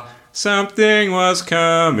 something was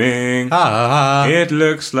coming. It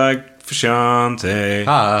looks like Frusciante,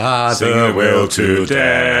 sing the will to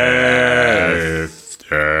death.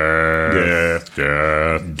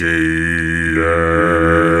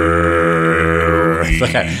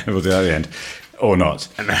 Okay, we'll do that at the end. Or not.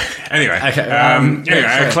 Anyway, Okay, anyway,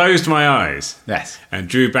 I sorry. closed my eyes Yes. and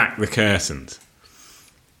drew back the curtains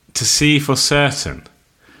to see for certain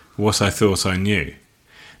what I thought I knew.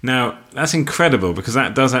 Now, that's incredible because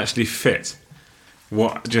that does actually fit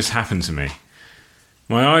what just happened to me.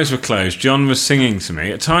 My eyes were closed, John was singing to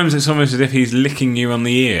me. At times it's almost as if he's licking you on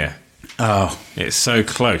the ear. Oh, It's so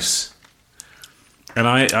close. And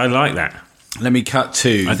I like that. let me cut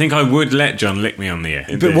to. I think I would let John lick me on the ear.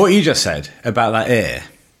 But what you just said about that ear.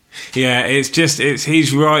 Yeah,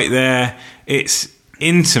 he's right there. It's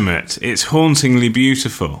intimate. It's hauntingly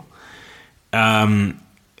beautiful. The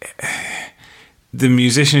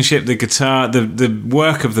musicianship, the guitar, the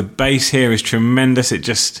work of the bass here is tremendous.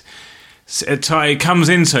 It comes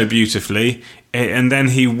in so beautifully, and then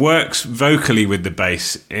he works vocally with the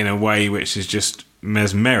bass in a way which is just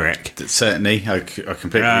mesmeric. Certainly, I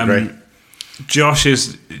completely agree. Josh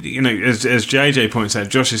is, as JJ points out,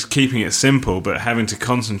 Josh is keeping it simple but having to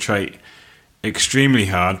concentrate extremely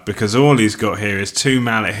hard because all he's got here is 2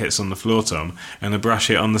 mallet hits on the floor tom and a brush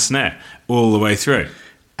hit on the snare all the way through.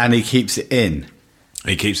 And he keeps it in.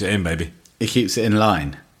 He keeps it in, baby. He keeps it in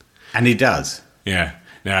line. And he does. Yeah.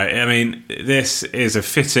 Now, I mean, this is a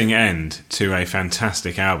fitting end to a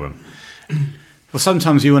fantastic album. Well,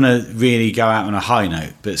 sometimes you want to really go out on a high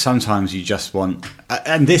note, but sometimes you just want...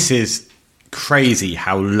 And this is crazy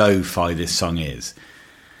how lo-fi this song is.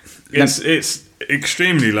 It's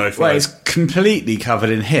extremely lo-fi. Well, it's completely covered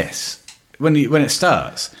in hiss when it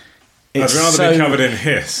starts. I'd It's rather be covered in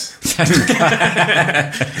hiss.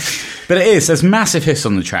 But it is. There's massive hiss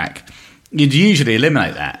on the track. You'd usually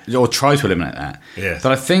eliminate that, or try to eliminate that. Yes.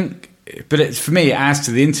 But I think... But for me, it adds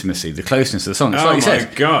to the intimacy, the closeness of the song. It's like you my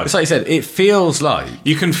said. God. It's like you said. It feels like...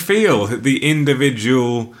 You can feel the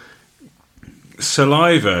individual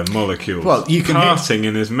saliva molecules Well, you can parting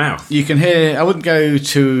in his mouth. You can hear... I wouldn't go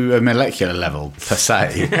to a molecular level, per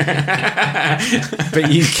se.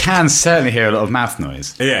 But you can certainly hear a lot of mouth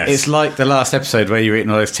noise. Yes. It's like the last episode where you were eating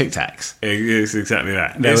all those Tic Tacs. It's exactly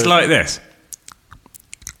that. There It's was- like this.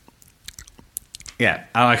 Yeah.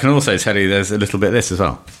 And I can also tell you there's a little bit of this as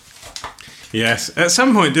well. Yes. At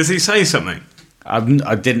some point, does he say something?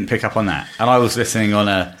 I didn't pick up on that. And I was listening on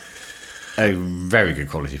a very good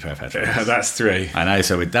quality Perfect. That's 3. I know,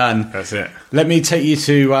 so we're done. That's it. Let me take you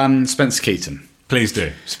to Spencer Keaton. Please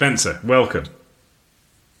do. Spencer, welcome.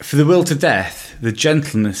 For The Will to Death, the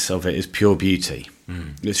gentleness of it is pure beauty.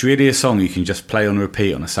 It's really a song you can just play on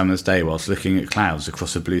repeat on a summer's day whilst looking at clouds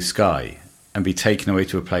across a blue sky and be taken away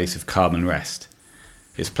to a place of calm and rest.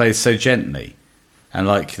 It's played so gently, and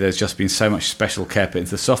like there's just been so much special care put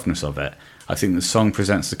into the softness of it, I think the song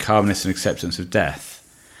presents the calmness and acceptance of death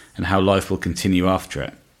and how life will continue after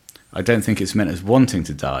it. I don't think it's meant as wanting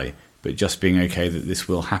to die, but just being okay that this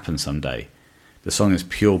will happen someday. The song is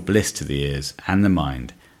pure bliss to the ears and the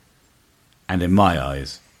mind, and in my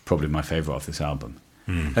eyes, probably my favourite off this album.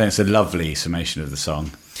 And it's a lovely summation of the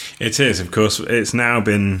song. It is, of course. It's now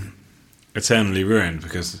been eternally ruined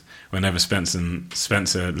because whenever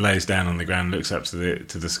Spencer lays down on the ground, looks up to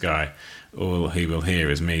the sky, all he will hear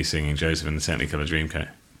is me singing Joseph and the Technicolor Dreamcoat.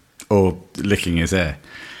 Or licking his ear.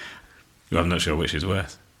 Well, I'm not sure which is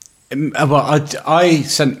worse. Well, I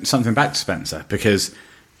sent something back to Spencer because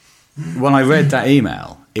when I read that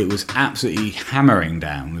email, it was absolutely hammering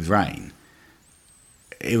down with rain.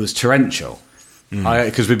 It was torrential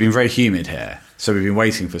because we've been very humid here, so we've been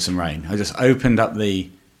waiting for some rain. I just opened up the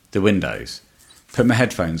windows, put my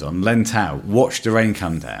headphones on, leant out, watched the rain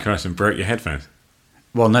come down. Christ, and broke your headphones.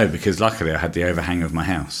 Well, no, because luckily I had the overhang of my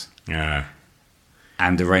house, Yeah,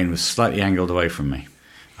 and the rain was slightly angled away from me.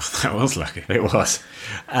 that was lucky. It was,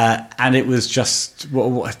 and it was just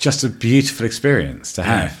a beautiful experience to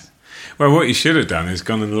have. Yeah. Well, what you should have done is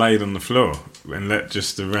gone and laid on the floor and let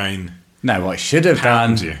just the rain. No, what I should have done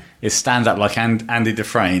Pound you. is stand up like Andy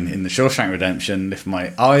Dufresne in The Shawshank Redemption, lift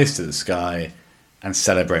my eyes to the sky, and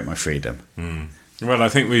celebrate my freedom. Well, I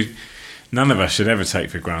think none of us should ever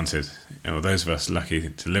take for granted, or those of us lucky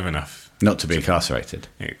to live enough. Not to be incarcerated.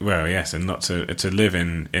 Well, yes, and not to live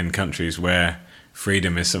in countries where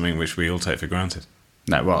freedom is something which we all take for granted.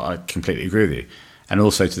 No, well, I completely agree with you. And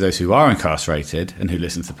also to those who are incarcerated and who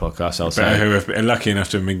listen to the podcast, I'll But say, who are lucky enough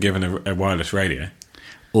to have been given a wireless radio.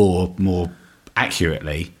 or more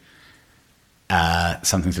accurately,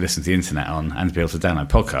 something to listen to the internet on and to be able to download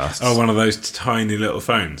podcasts Oh, one of those tiny little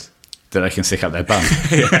phones. that they can stick up their bum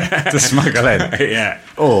to smuggle in. Yeah.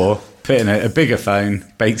 Or put in a bigger phone,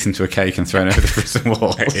 baked into a cake and thrown over the prison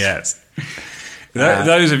walls. Yes.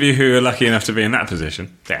 Those of you who are lucky enough to be in that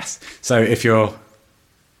position. Yes. So if you're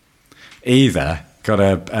either got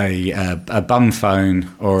a bum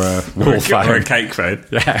phone or a wall phone, Or a cake phone.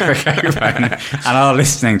 yeah, or a cake phone, and are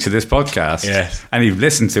listening to this podcast, Yes. and you've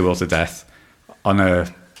listened to Will to Death on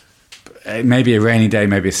maybe a rainy day,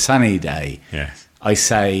 maybe a sunny day, Yes. I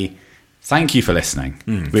say thank you for listening.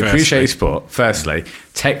 We appreciate your support. Firstly,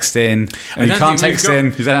 text in. And you don't can't think text we've in.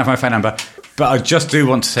 You don't have my phone number. But I just do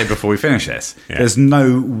want to say before we finish this, Yeah. there's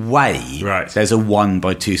no way Right. there's a 1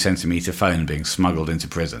 by 2 centimetre phone being smuggled into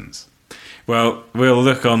prisons. Well, we'll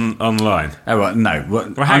look online. Oh, well, no. Well,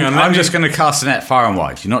 hang on, let I'm me- just going to cast a net far and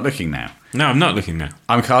wide. You're not looking now. No, I'm not looking now.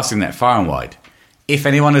 I'm casting net far and wide. If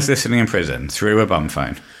anyone is listening in prison through a bum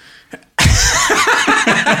phone,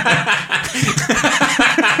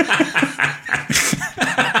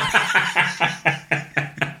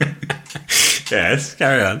 Yes,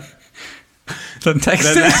 carry on. then text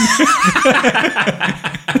in.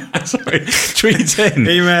 Sorry, tweet in.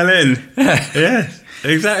 Email in. Yes,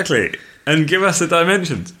 exactly. And give us the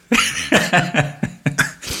dimensions.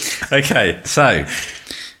 Okay, so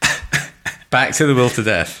back to the Will to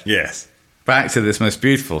Death. Yes. Back to this most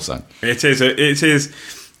beautiful song. It is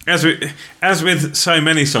as with so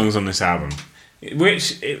many songs on this album.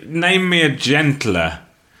 Name me a gentler,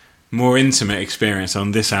 more intimate experience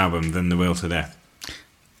on this album than The Will to Death.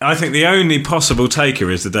 I think the only possible taker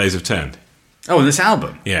is The Days Have Turned. Oh, and this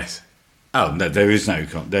album. Yes. Oh no, there is no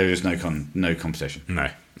competition. No.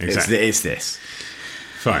 Exactly. It's this.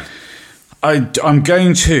 Fine. I'm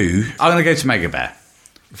going to go to Mega Bear.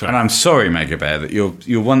 Fine. And I'm sorry, Mega Bear, that your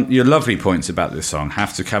lovely points about this song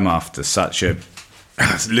have to come after such a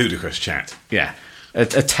That's ludicrous chat. a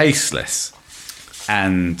tasteless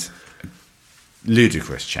and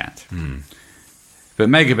ludicrous chat. But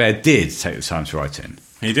Mega Bear did take the time to write in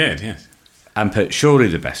He did, yes. and put surely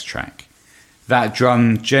the best track. That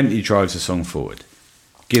drum gently drives the song forward.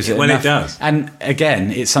 Gives it Well, it enough, does. And again,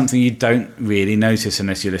 it's something you don't really notice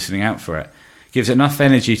unless you're listening out for it. Gives it enough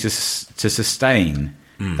energy to sustain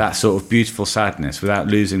that sort of beautiful sadness without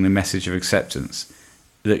losing the message of acceptance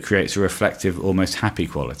that creates a reflective, almost happy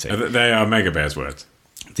quality. They are Mega Bear's words.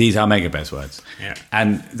 These are Mega Bear's words. Yeah.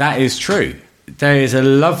 And that is true. There is a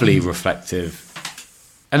lovely reflective,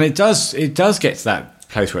 and it does get to that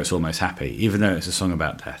place where it's almost happy, even though it's a song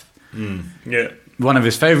about death. Yeah. One of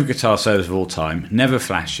his favourite guitar solos of all time, never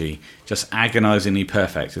flashy, just agonisingly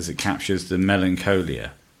perfect as it captures the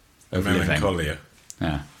melancholia of living. Melancholia.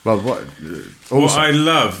 Yeah. Well, what What I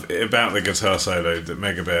love about the guitar solo that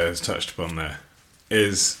Mega Bear has touched upon there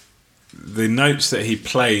is the notes that he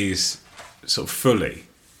plays sort of fully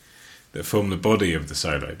that form the body of the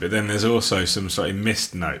solo, but then there's also some slightly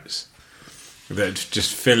missed notes that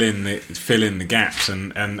just fill in the gaps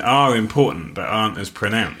and are important but aren't as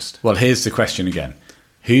pronounced. Well, here's the question again.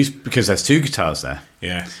 Because there's two guitars there.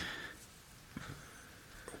 Yes.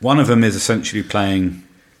 One of them is essentially playing.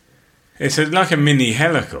 It's like a mini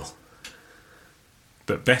helical,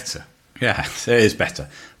 but better. Yeah, it is better.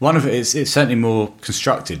 One of it's certainly more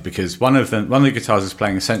constructed because one of the guitars is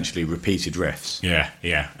playing essentially repeated riffs.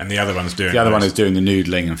 Yeah, and the other one's doing The other one those. is doing the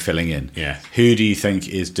noodling and filling in. Yeah. Who do you think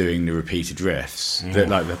is doing the repeated riffs?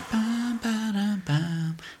 Like the bam, bam,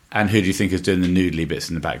 bam, and who do you think is doing the noodly bits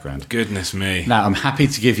in the background? Goodness me. Now, I'm happy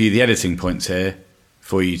to give you the editing points here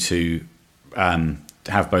for you to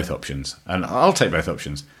have both options, and I'll take both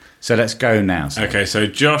options. So let's go now. So. Okay, so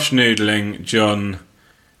Josh noodling, John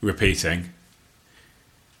repeating.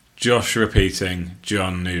 Josh repeating,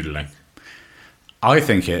 John noodling. I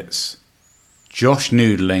think it's Josh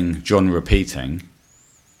noodling, John repeating.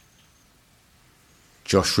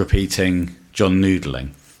 Josh repeating, John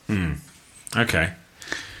noodling. Okay.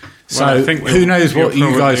 So Well, I think who knows you're what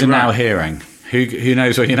you guys are probably now right. hearing? Who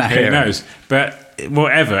knows what you're now Who hearing? knows? But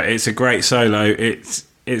whatever, it's a great solo.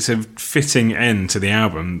 It's a fitting end to the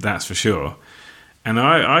album, that's for sure. And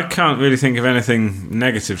I can't really think of anything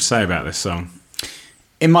negative to say about this song.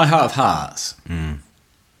 In my heart of hearts, and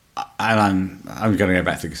I'm going to go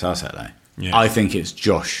back to the guitar solo. Yeah. I think it's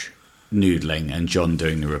Josh noodling and John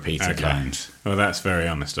doing the repeated Okay. lines. Well, that's very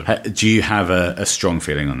honest of you. Do you have a strong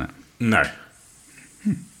feeling on that? No.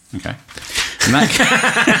 Okay. In that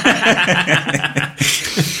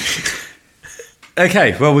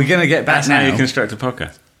okay, well, we're going to get back That's now. how you construct a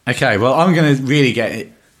podcast. Okay, well, I'm going to really get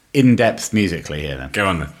in-depth musically here then. Go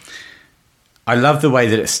on then. I love the way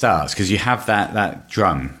that it starts because you have that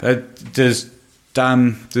drum. Does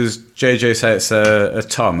JoJo say it's a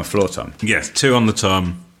tom, a floor tom? Yes, 2 on the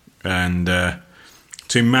tom and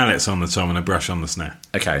 2 mallets on the tom and a brush on the snare.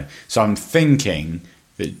 Okay, so I'm thinking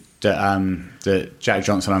that Jack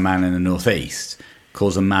Johnson, a man in the northeast,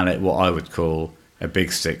 calls a mallet what I would call a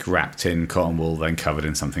big stick wrapped in cotton wool, then covered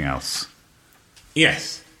in something else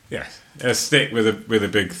Yes. A stick with a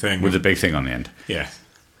big thing. with a big thing on the end. Yes.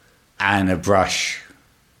 And a brush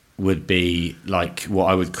would be like what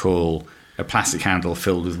I would call a plastic handle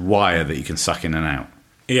filled with wire that you can suck in and out.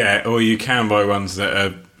 Yeah, or you can buy ones that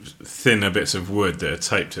are thinner bits of wood that are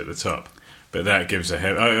taped at the top. But that gives a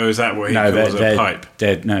head. Oh, is that what he calls a pipe?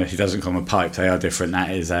 No, he doesn't call them a pipe. They are different. That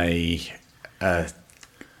is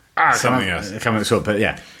Something else. I can't remember what, but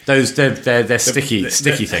yeah, they're sticky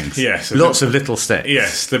things. Yes, lots of little sticks.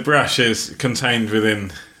 Yes, the brush is contained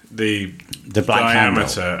within the black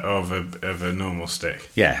diameter handle. of a normal stick.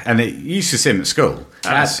 Yeah, and it you used to see them at school.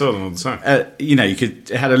 I saw them all the time. It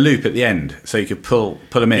had a loop at the end, so you could pull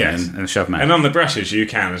them in Yes. and shove them out. And on the brushes, you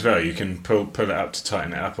can as well. You can pull it up to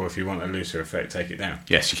tighten it up, or if you want a looser effect, take it down.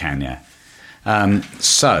 Yes, you can. Yeah.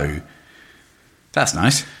 So that's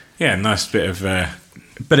nice. Yeah, nice bit of.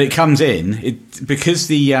 But it comes in because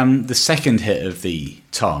the second hit of the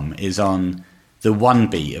tom is on the one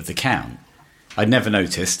beat of the count. I'd never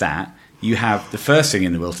noticed that. You have the first thing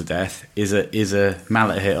in the Will to Death is a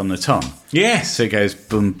mallet hit on the tom. Yes, So it goes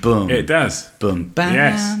boom boom. it does. Boom bam.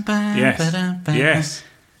 Yes, bam, yes, ba-dum, bam. yes.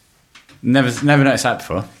 Never noticed that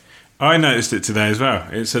before. I noticed it today as well.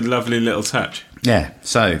 It's a lovely little touch, Yeah.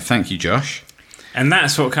 So thank you, Josh. and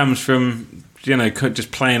that's what comes from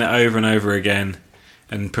just playing it over and over again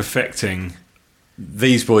and perfecting.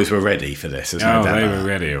 These boys were ready for this. There's no Oh, doubt they about were that.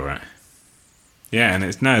 ready, all right. Yeah, and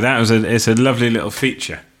it's a lovely little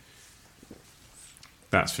feature.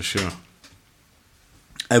 That's for sure.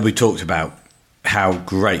 And we talked about how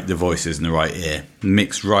great the voice is in the right ear,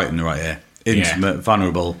 mixed right in the right ear, intimate,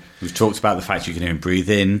 vulnerable. We've talked about the fact you can hear him breathe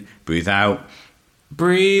in, breathe out.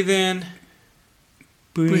 Breathe in,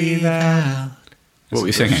 breathe out. What were you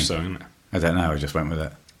It's a Bush singing? song, isn't it? I don't know. I just went with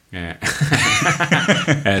it. Yeah.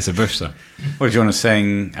 Yeah, it's a Bush song. What do you want to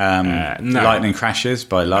sing? No. Lightning Crashes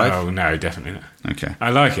by Live. Oh no, definitely not. Okay, I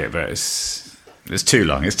like it, but it's too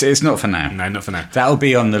long. It's not for now. no, not for now. That'll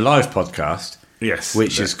be on the live podcast, Yes,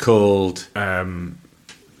 which is called.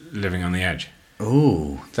 Living on the Edge.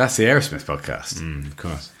 Ooh, that's the Aerosmith podcast. Of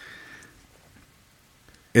course.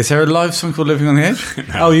 Is there a live song called Living on the Edge?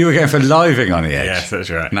 Oh, you were going for Living on the Edge. Yes, that's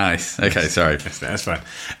right. Nice. Okay, sorry. That's fine.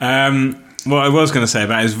 What I was going to say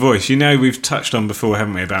about his voice, we've touched on before,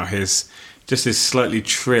 haven't we, about his slightly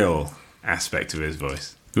trill aspect of his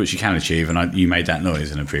voice. Which you can achieve, and you made that noise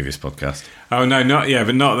in a previous podcast. Oh no,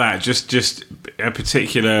 but not that. Just a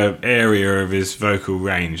particular area of his vocal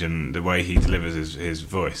range and the way he delivers his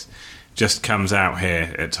voice just comes out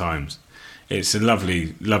here at times. It's a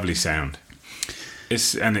lovely, lovely sound.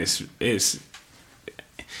 It's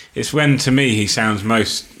when, to me, he sounds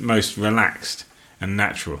most relaxed and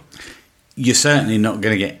natural. You're certainly not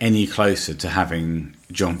going to get any closer to having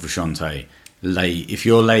John Frusciante if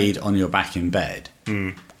you're laid on your back in bed,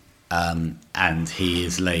 and he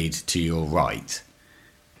is laid to your right.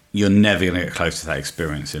 You're never going to get close to that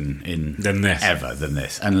experience than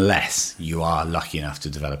this, unless you are lucky enough to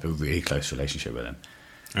develop a really close relationship with him.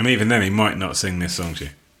 And even then, he might not sing this song to you.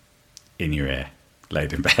 In your ear,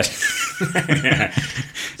 laid in bed.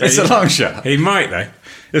 It's a long shot. He might, though.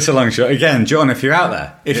 It's a long shot. Again, John, if you're out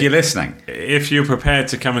there, if you're listening, If you're prepared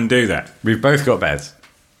to come and do that. we've both got beds.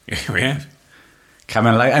 We have. Come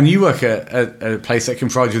and lay. And you work at a place that can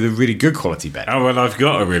provide you with a really good quality bed. Oh, well, I've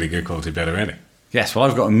got a really good quality bed already. Yes, well,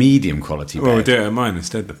 I've got a medium quality bed. Well, we'll do it at mine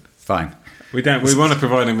instead, then. Fine. We want to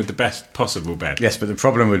provide him with the best possible bed. Yes, but the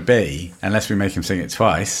problem would be, unless we make him sing it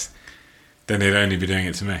twice, Then he'd only be doing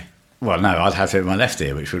it to me. well, no, I'd have it in my left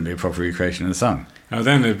ear, which wouldn't be a proper recreation of the song. Oh,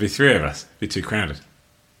 then there'd be 3 of us. It'd be too crowded.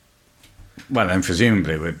 Well, then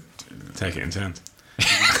presumably we'd... Take it in turns.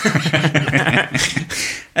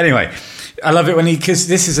 Anyway, I love it when because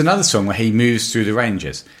this is another song where he moves through the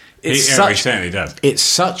ranges. He certainly does. It's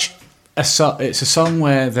such it's a song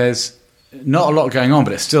where there's not a lot going on,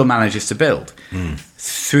 but it still manages to build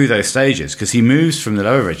through those stages because he moves from the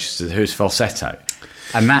lower register to his falsetto,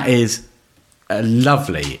 and that is a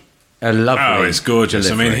lovely. Oh, it's gorgeous.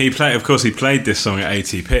 delivery. I mean, he played this song at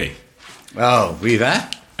ATP. Oh, were you there?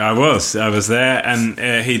 I was there, and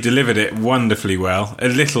he delivered it wonderfully well. A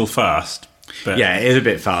little fast, but Yeah, it is a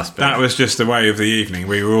bit fast, but that was just the way of the evening.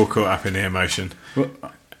 We were all caught up in the emotion.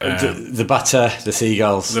 the butter, the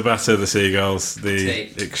seagulls. The butter, the seagulls, the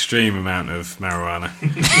Tea. extreme amount of marijuana.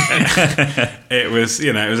 It was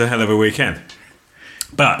a hell of a weekend.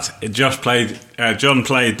 But John played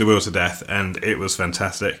The Will to Death, and it was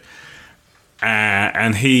fantastic.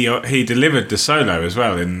 And he delivered the solo as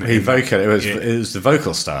well. It was the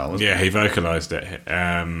vocal style, wasn't Yeah, he vocalised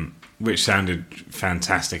it, which sounded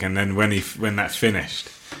fantastic. And then when that finished,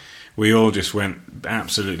 we all just went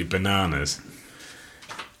absolutely bananas.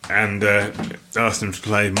 And asked him to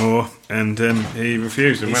play more, and he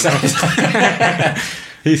refused and went off.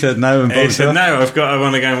 He said no, and He said, "No, I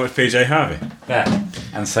want to go and watch PJ Harvey." Yeah.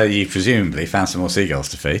 And so you presumably found some more seagulls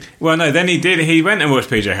to feed. Well, no, then he did. He went and watched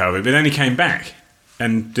PJ Harvey, but then he came back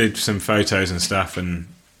and did some photos and stuff, and.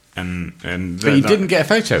 But you didn't get a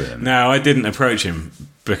photo with him. No, I didn't approach him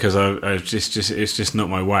because I just it's just not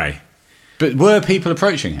my way. But were people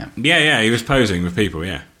approaching him? Yeah, he was posing with people.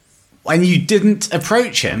 Yeah. And you didn't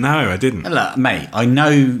approach him? No, I didn't. Look, mate, I know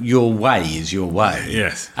your way is your way.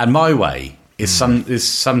 Yes. And my way is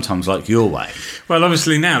sometimes like your way. Well,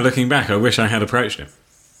 obviously now looking back, I wish I had approached him.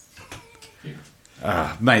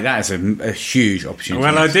 Mate, that is a huge opportunity.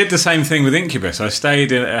 Well, I did the same thing with Incubus. I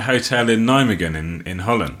stayed at a hotel in Nijmegen in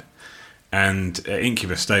Holland, and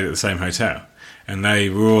Incubus stayed at the same hotel, and they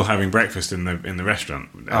were all having breakfast in the restaurant.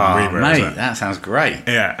 And Oh, we were as mate, well. that sounds great.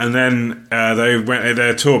 Yeah, and then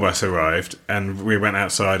their tour bus arrived, and we went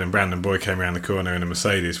outside, and Brandon Boy came around the corner in a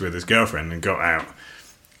Mercedes with his girlfriend and got out.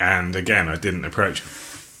 And again, I didn't approach him.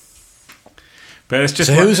 But it's just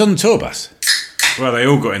So who was on the tour bus? well, they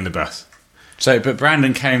all got in the bus. So, but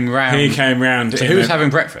Brandon came round. He came round. So who was having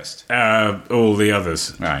breakfast? all the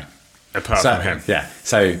others Right. apart So, from him? yeah.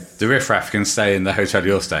 So the riffraff can stay in the hotel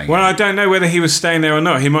you're staying Well, in. I don't know whether he was staying there or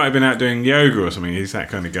not. He might have been out doing yoga or something. He's that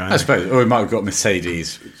kind of guy. I suppose. Or he might have got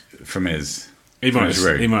Mercedes from his, He from might his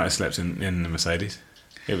room. have slept in the Mercedes.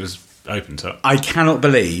 It was open top. I cannot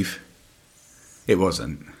believe it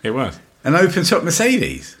wasn't. It was. An open top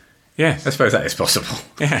Mercedes. Yes. I suppose that is possible.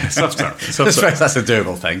 Yeah, soft top. I suppose that's a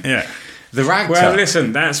doable thing. Yeah. The rag Well, top.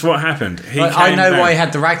 listen, that's what happened. I know why he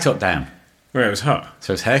had the rag top down. Where it was hot.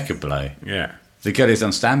 So his hair could blow. Yeah. The girl is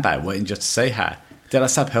on standby, waiting just to say hi. Did I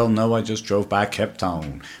stop? Hell no, I just drove by, kept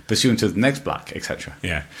on. Pursuing to the next block, etc.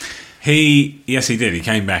 Yeah. Yes, he did. He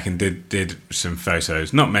came back and did some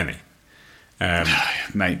photos. Not many.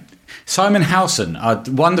 Mate, Simon Howson, our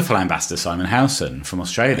wonderful ambassador Simon Howson from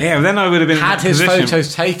Australia, Yeah, then I would have been had in that his position.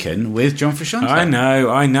 photos taken with John Frusciante. I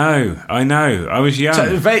know. I was young.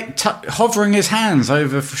 So, hovering his hands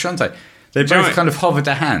over Frusciante. They both Right. kind of hovered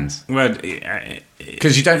their hands. Well,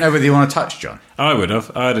 Because you don't know whether you want to touch John. I would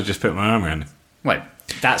have. I'd have just put my arm around him. Wait,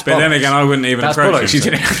 that's But then bollocks. again, I wouldn't even That's approach bollocks. him. You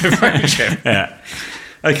didn't have to approach him. Yeah.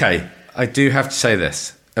 Okay, I do have to say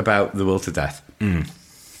this about The Will to Death.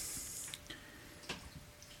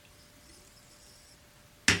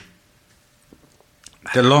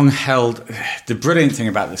 The brilliant thing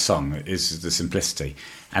about this song is the simplicity.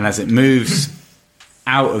 And as it moves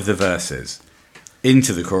out of the verses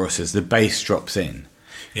into the choruses, the bass drops in.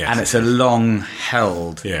 Yes. And it's a long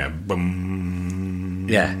held. Yeah. Bum,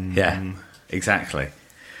 Yeah, exactly.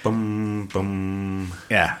 bum, bum.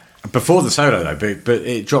 Yeah. Before the solo though, but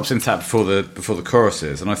it drops into that before the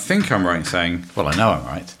choruses, and I think I'm right in saying, well, I know I'm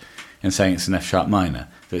right in saying it's an F sharp minor,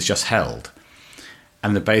 but it's just held,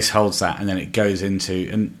 and the bass holds that, and then it goes into.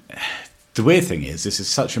 And the weird thing is, this is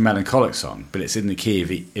such a melancholic song, but it's in the key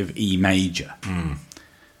of E major,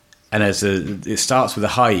 and it starts with a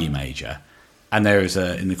high E major, and there is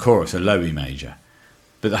in the chorus a low E major,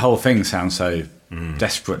 but the whole thing sounds so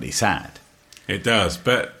desperately sad. It does,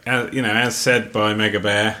 but as said by Mega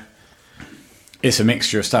Bear, It's a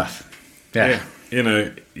mixture of stuff. Yeah.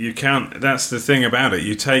 you can't. That's the thing about it.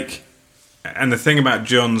 You take, and the thing about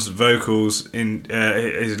John's vocals in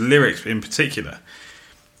his lyrics in particular,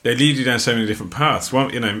 they lead you down so many different paths. One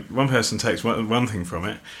person takes one thing from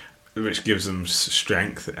it, which gives them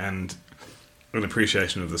strength and an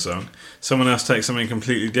appreciation of the song. Someone else takes something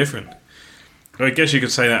completely different. I guess you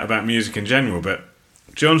could say that about music in general, but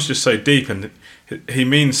John's just so deep, and he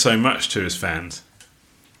means so much to his fans.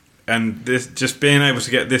 And just being able to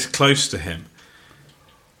get this close to him,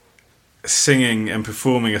 singing and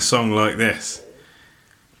performing a song like this,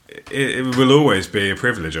 it will always be a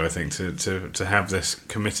privilege, I think, to have this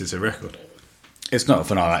committed to record. It's not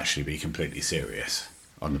often I'll actually be completely serious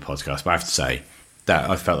on the podcast, but I have to say that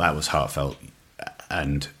I felt that was heartfelt,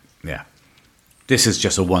 and yeah, this is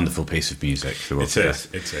just a wonderful piece of music. It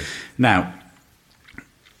is. Now,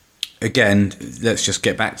 again, let's just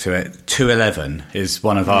get back to it. 211 is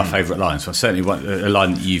one of our favourite lines. Well, certainly a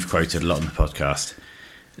line that you've quoted a lot on the podcast.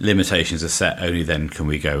 Limitations are set, only then can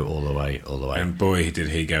we go all the way, all the way. And boy, did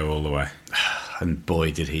he go all the way. And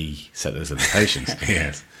boy, did he set those limitations.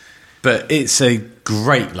 Yes. But it's a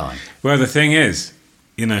great line. Well, the thing is,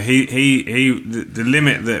 you know, the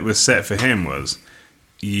limit that was set for him was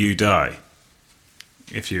you die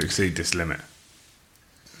if you exceed this limit.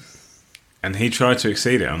 And he tried to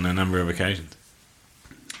exceed it on a number of occasions.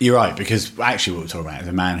 You're right, because actually what we're talking about is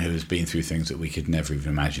a man who has been through things that we could never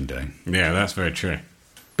even imagine doing. Yeah, that's very true.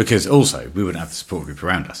 Because also, we wouldn't have the support group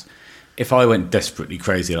around us. If I went desperately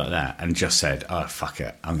crazy like that and just said, oh, fuck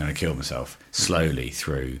it, I'm going to kill myself slowly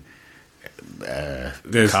through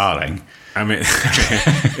carling. I mean,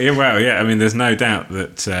 I mean, there's no doubt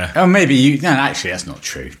that... Oh, maybe you... No, actually, that's not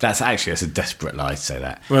true. That's a desperate lie to say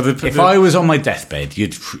that. Well, if I was on my deathbed,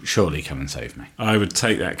 you'd surely come and save me. I would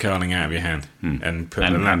take that carling out of your hand and put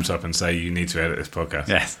the laptop and say, you need to edit this podcast.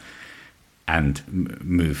 Yes. And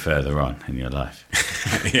move further on in your life.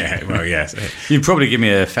 Yeah, well, yes. You'd probably give me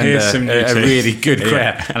a Fender, a really good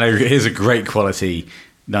Yeah. and here's a great quality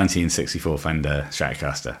 1964 Fender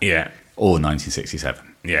Stratocaster. Yeah. Or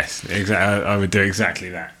 1967. Yes, exactly. I would do exactly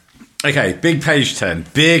that. Okay, big page turn.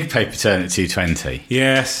 Big paper turn at 220.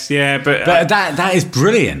 Yes, yeah, but that is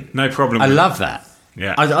brilliant. no problem. I with love that.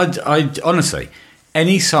 Yeah. I honestly,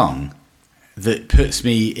 any song that puts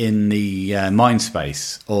me in the mind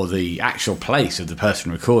space or the actual place of the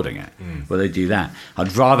person recording it, where they do that,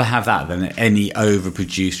 I'd rather have that than any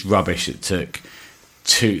overproduced rubbish that took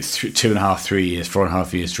 2.5, 3 years,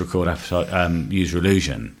 4.5 years to record User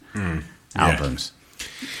Illusion albums.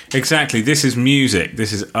 Exactly. This is music.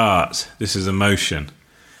 This is art. This is emotion.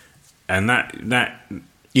 And that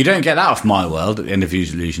You don't get that off My World at the end of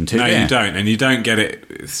User Illusion 2. no, do you don't, and you don't get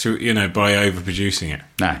it through, by overproducing it.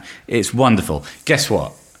 No, it's wonderful. Guess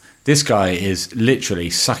what? This guy is literally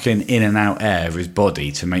sucking in and out air of his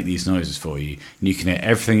body to make these noises for you. And you can hear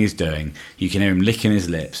everything he's doing. You can hear him licking his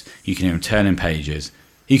lips. You can hear him turning pages.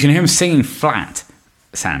 You can hear him singing flat,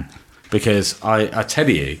 Sam. Because I tell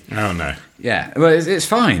you... Oh, no. Yeah, well, it's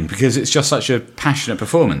fine because it's just such a passionate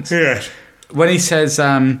performance. Yeah. When he says,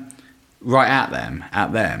 right at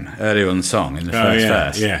them, earlier on the song in the first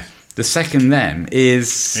verse. Yeah. The second them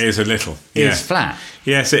is... It is a little. Is flat.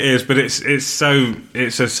 Yes, it is, but it's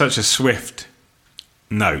such a swift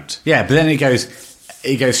note. Yeah, but then it goes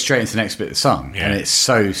straight into the next bit of the song, Yeah. and it's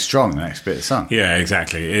so strong, the next bit of the song. Yeah,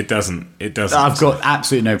 exactly. It doesn't. I've got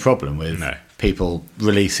absolutely no problem with No. people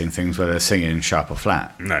releasing things where they're singing sharp or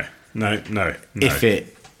flat. No.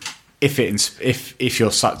 If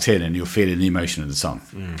you're sucked in and you're feeling the emotion of the song.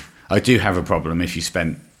 I do have a problem if you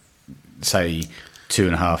spent, say,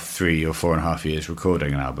 2.5, 3 or 4.5 years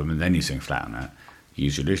recording an album and then you sing flat on it.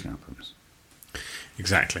 Use Your Illusion albums.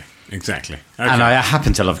 Exactly. Okay. And I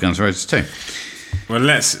happen to love Guns N' Roses too. Well,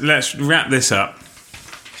 let's wrap this up.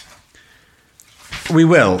 We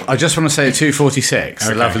will. I just want to say at 2:46, the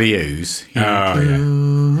Okay. lovely Ooze. Oh, yeah.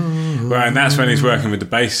 Well, and that's when he's working with the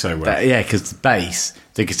bass so well. Yeah, because the bass,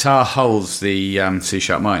 the guitar holds the C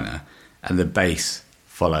sharp minor, and the bass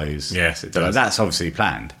follows. Yes, it So does. that's obviously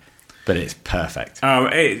planned, but it's perfect. Oh,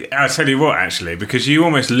 I'll tell you what, actually, because you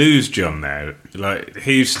almost lose John there. Like,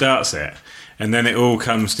 he starts it, and then it all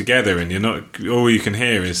comes together, and you're not. All you can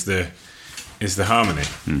hear is the harmony.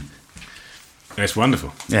 It's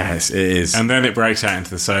wonderful. Yeah, it is. And then it breaks out into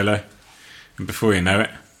the solo, and before you know it,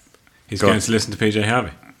 he's Go going on. to listen to PJ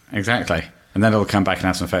Harvey. Exactly. And then he'll come back and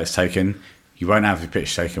have some photos taken. You won't have your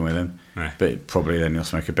pitch taken with him, No. but probably then you'll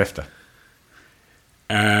smoke a bifter.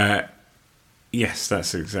 Yes,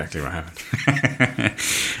 that's exactly what happened.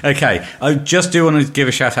 Okay, I just do want to give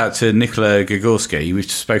a shout out to Nikola Gogorski. We've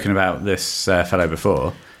spoken about this fellow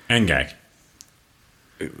before. Ngag.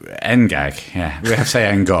 Ngag, yeah. We have to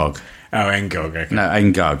say Ngog. Oh, Ngog. Okay. No,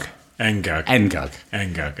 Ngog. Ngog. Ngog.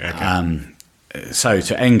 Ngog. Okay. So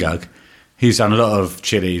to Ngog, who's done a lot of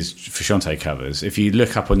Chili's Frusciante covers. If you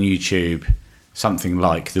look up on YouTube something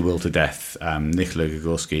like The Will to Death, Nikola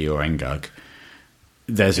Gogorski or Ngog,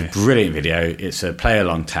 there's a brilliant video. It's a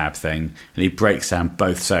play-along tab thing, and he breaks down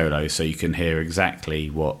both solos so you can hear exactly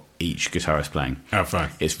what each guitarist is playing. Oh, fine.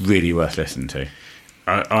 It's really worth listening to.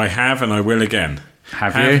 I have, and I will again.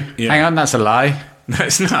 Have you? Yeah. Hang on, that's a lie. No,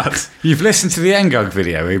 it's not. You've listened to the Ngog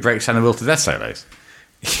video where he breaks down the Will to Death solos.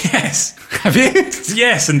 Yes. Have you?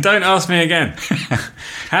 Yes, and don't ask me again.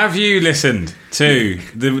 Have you listened to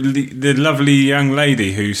the lovely young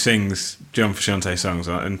lady who sings John Frusciante songs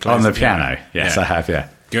and plays On the piano? Yes, Yeah. I have, yeah.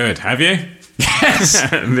 Good. Have you? Yes!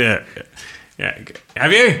 Yeah.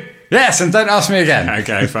 Have you? Yes, and don't ask me again.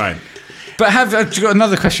 Okay, fine. But I've got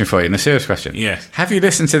another question for you, and a serious question. Yes. Have you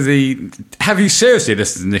seriously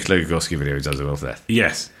listened to the Nicola Gogorski video he does The Will to Death?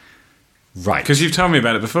 Yes. Right. Because you've told me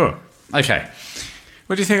about it before. Okay.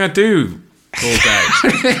 What do you think I do all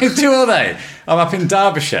day? Do all day. I'm up in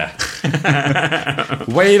Derbyshire.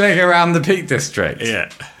 Wailing around the Peak District. Yeah.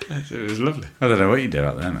 It was lovely. I don't know what you do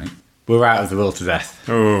out there, mate. We're out of The Will to Death.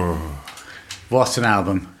 Oh. What an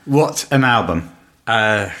album. What an album.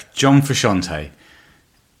 John Frusciante.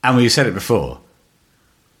 And we've said it before.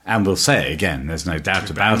 And we'll say it again. There's no doubt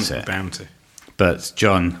about it. Bound to. But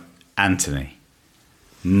John Anthony,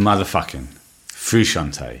 motherfucking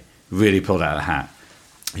Frusciante, really pulled out of the hat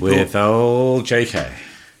with old JK.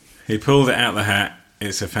 He pulled it out the hat.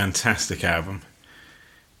 It's a fantastic album.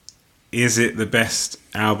 Is it the best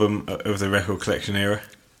album of the record collection era?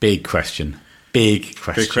 Big question. Big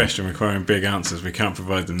question. Big question requiring big answers. We can't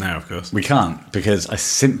provide them now, of course. We can't, because I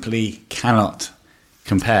simply cannot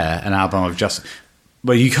compare an album I've just...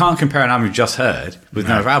 Well, you can't compare an album you've just heard with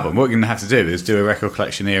another album. What you're going to have to do is do a record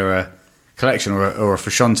collection era collection or a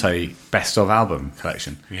Frusciante best of album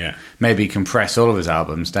collection. Yeah. Maybe compress all of his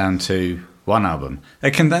albums down to one album. A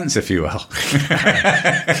condense, if you will.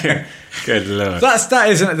 Good lord.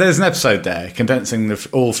 There's an episode there condensing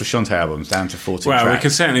all Frusciante albums down to 14 Well, tracks. we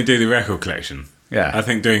could certainly do the record collection. Yeah. I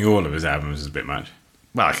think doing all of his albums is a bit much.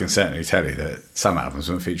 Well, I can certainly tell you that some albums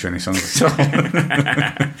won't feature any songs at all.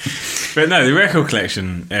 But no, the record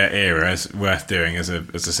collection era is worth doing as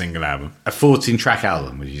a single album. A 14-track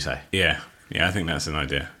album, would you say? Yeah, I think that's an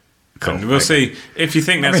idea. Cool. And we'll see if you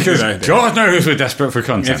think that's a good idea. God knows we're desperate for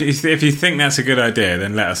content. If you think that's a good idea,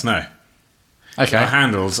 then let us know. Okay. Our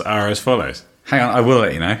handles are as follows. Hang on, I will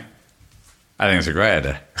let you know. I think it's a great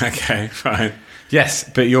idea. Okay, fine. Yes,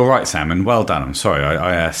 but you're right, Sam, and well done. I'm sorry,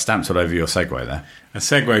 I stamped all over your segue there. I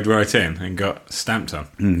segued right in and got stamped on.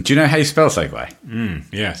 Do you know how you spell segue?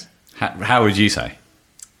 Yes. How would you say?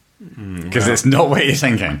 Because it's not what you're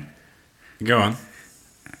thinking. Go on.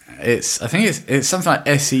 I think it's something like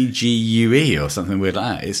SEGUE or something weird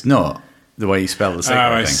like that. It's not the way you spell the segue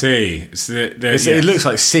I thing. see. It looks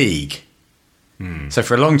like Sieg. So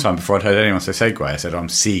for a long time before I'd heard anyone say segue, I said, I'm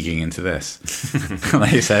Sieging into this. And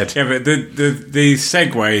they said... Yeah, but the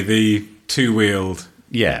Segway, the two-wheeled...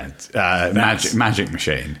 Yeah, magic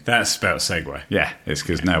machine. That's spelled Segway. Yeah, it's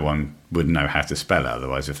because no one would know how to spell it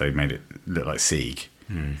otherwise if they made it look like Sieg.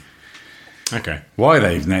 Okay. Why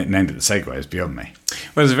they've named it the Segway is beyond me.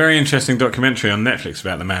 Well, there's a very interesting documentary on Netflix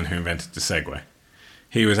about the man who invented the Segway.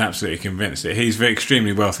 He was absolutely convinced. He's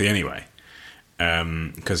extremely wealthy anyway,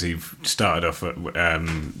 because he started off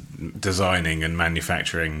designing and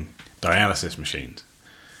manufacturing dialysis machines.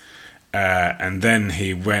 And then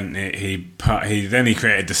he created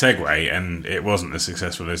the Segway, and it wasn't as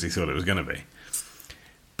successful as he thought it was going to be.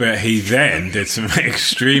 But he then did some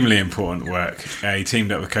extremely important work. He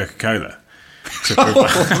teamed up with Coca-Cola to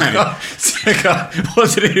provide.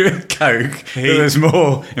 What did he do with Coke? That was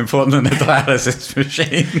more important than a dialysis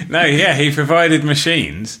machine. No, yeah, he provided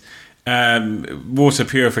machines, water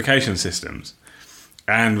purification systems,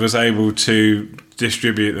 and was able to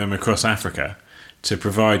distribute them across Africa to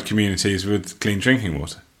provide communities with clean drinking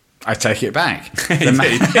water. I take it back. He did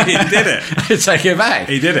it. I take it back.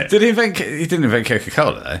 He did it. He didn't invent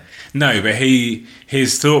Coca-Cola though. No, but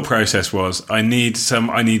his thought process was, I need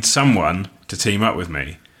someone to team up with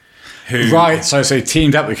me. Right, so he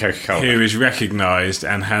teamed up with Coca-Cola. Who is recognised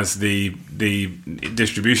and has the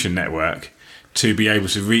distribution network to be able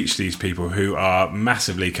to reach these people who are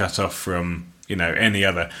massively cut off from any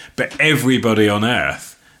other. But everybody on Earth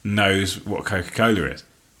knows what Coca-Cola is.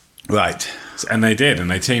 Right. And they did, and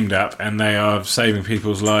they teamed up, and they are saving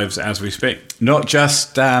people's lives as we speak. Not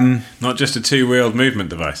just a two-wheeled movement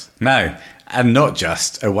device. No, and not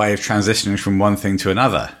just a way of transitioning from one thing to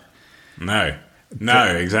another. No,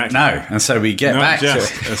 exactly. No, and so we get back to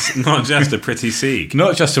not just a pretty Sieg.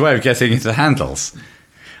 Not just a way of getting into handles.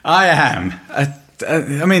 I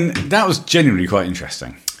mean, that was genuinely quite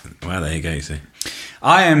interesting. Well, there you go, you see.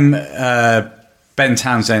 I am Ben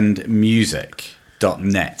Townsend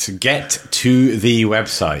Music.net. Get to the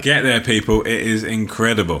website. Get there, people. It is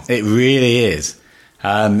incredible. It really is.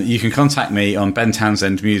 You can contact me on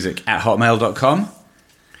bentownsendmusic@hotmail.com.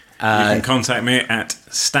 You can contact me at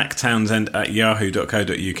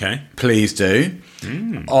stacktownsend@yahoo.co.uk. Please do.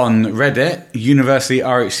 On Reddit, Universally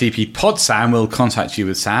RHCP Pod Sam will contact you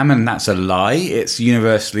with Sam, and that's a lie. It's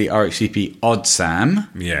Universally RHCP Odd Sam.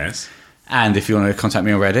 Yes. And if you want to contact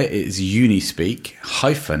me on Reddit, it's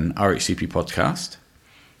Unispeak-RHCP Podcast.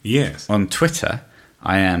 Yes. On Twitter,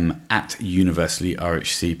 I am at Universally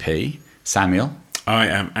RHCP. Samuel. I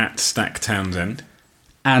am at Stack Townsend.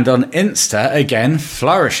 And on Insta, again,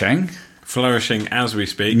 flourishing. Flourishing as we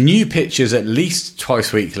speak. New pictures at least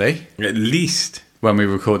twice weekly At least. when we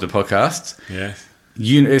record the podcast. Yes.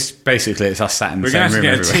 It's us sat in the We're going same to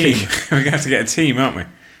room have to get a every team. week. We're going to have to get a team, aren't we?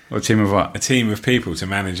 Or a team of what? A team of people to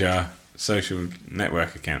manage our social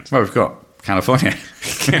network accounts. Well, we've got California.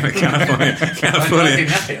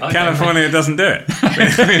 California doesn't do it.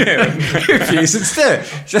 He refuses to do it.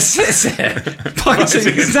 Just sits there,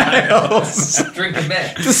 biting his nails. Drinking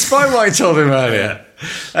beer. Despite what I told him earlier.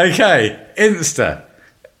 Okay, Insta.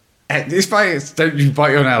 Don't you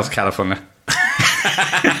bite your nails, California.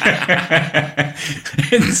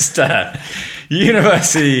 Insta.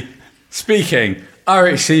 University Speaking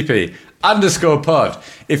RHCP _pod.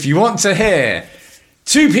 If you want to hear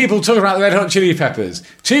two people talking about the Red Hot Chili Peppers,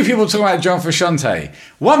 two people talking about John Frusciante,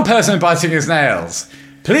 one person biting his nails,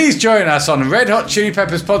 please join us on Red Hot Chili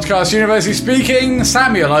Peppers Podcast University Speaking.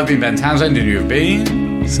 Samuel, I've been Ben Townsend, and you've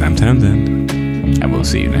been Sam Townsend. and we'll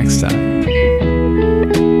see you next time.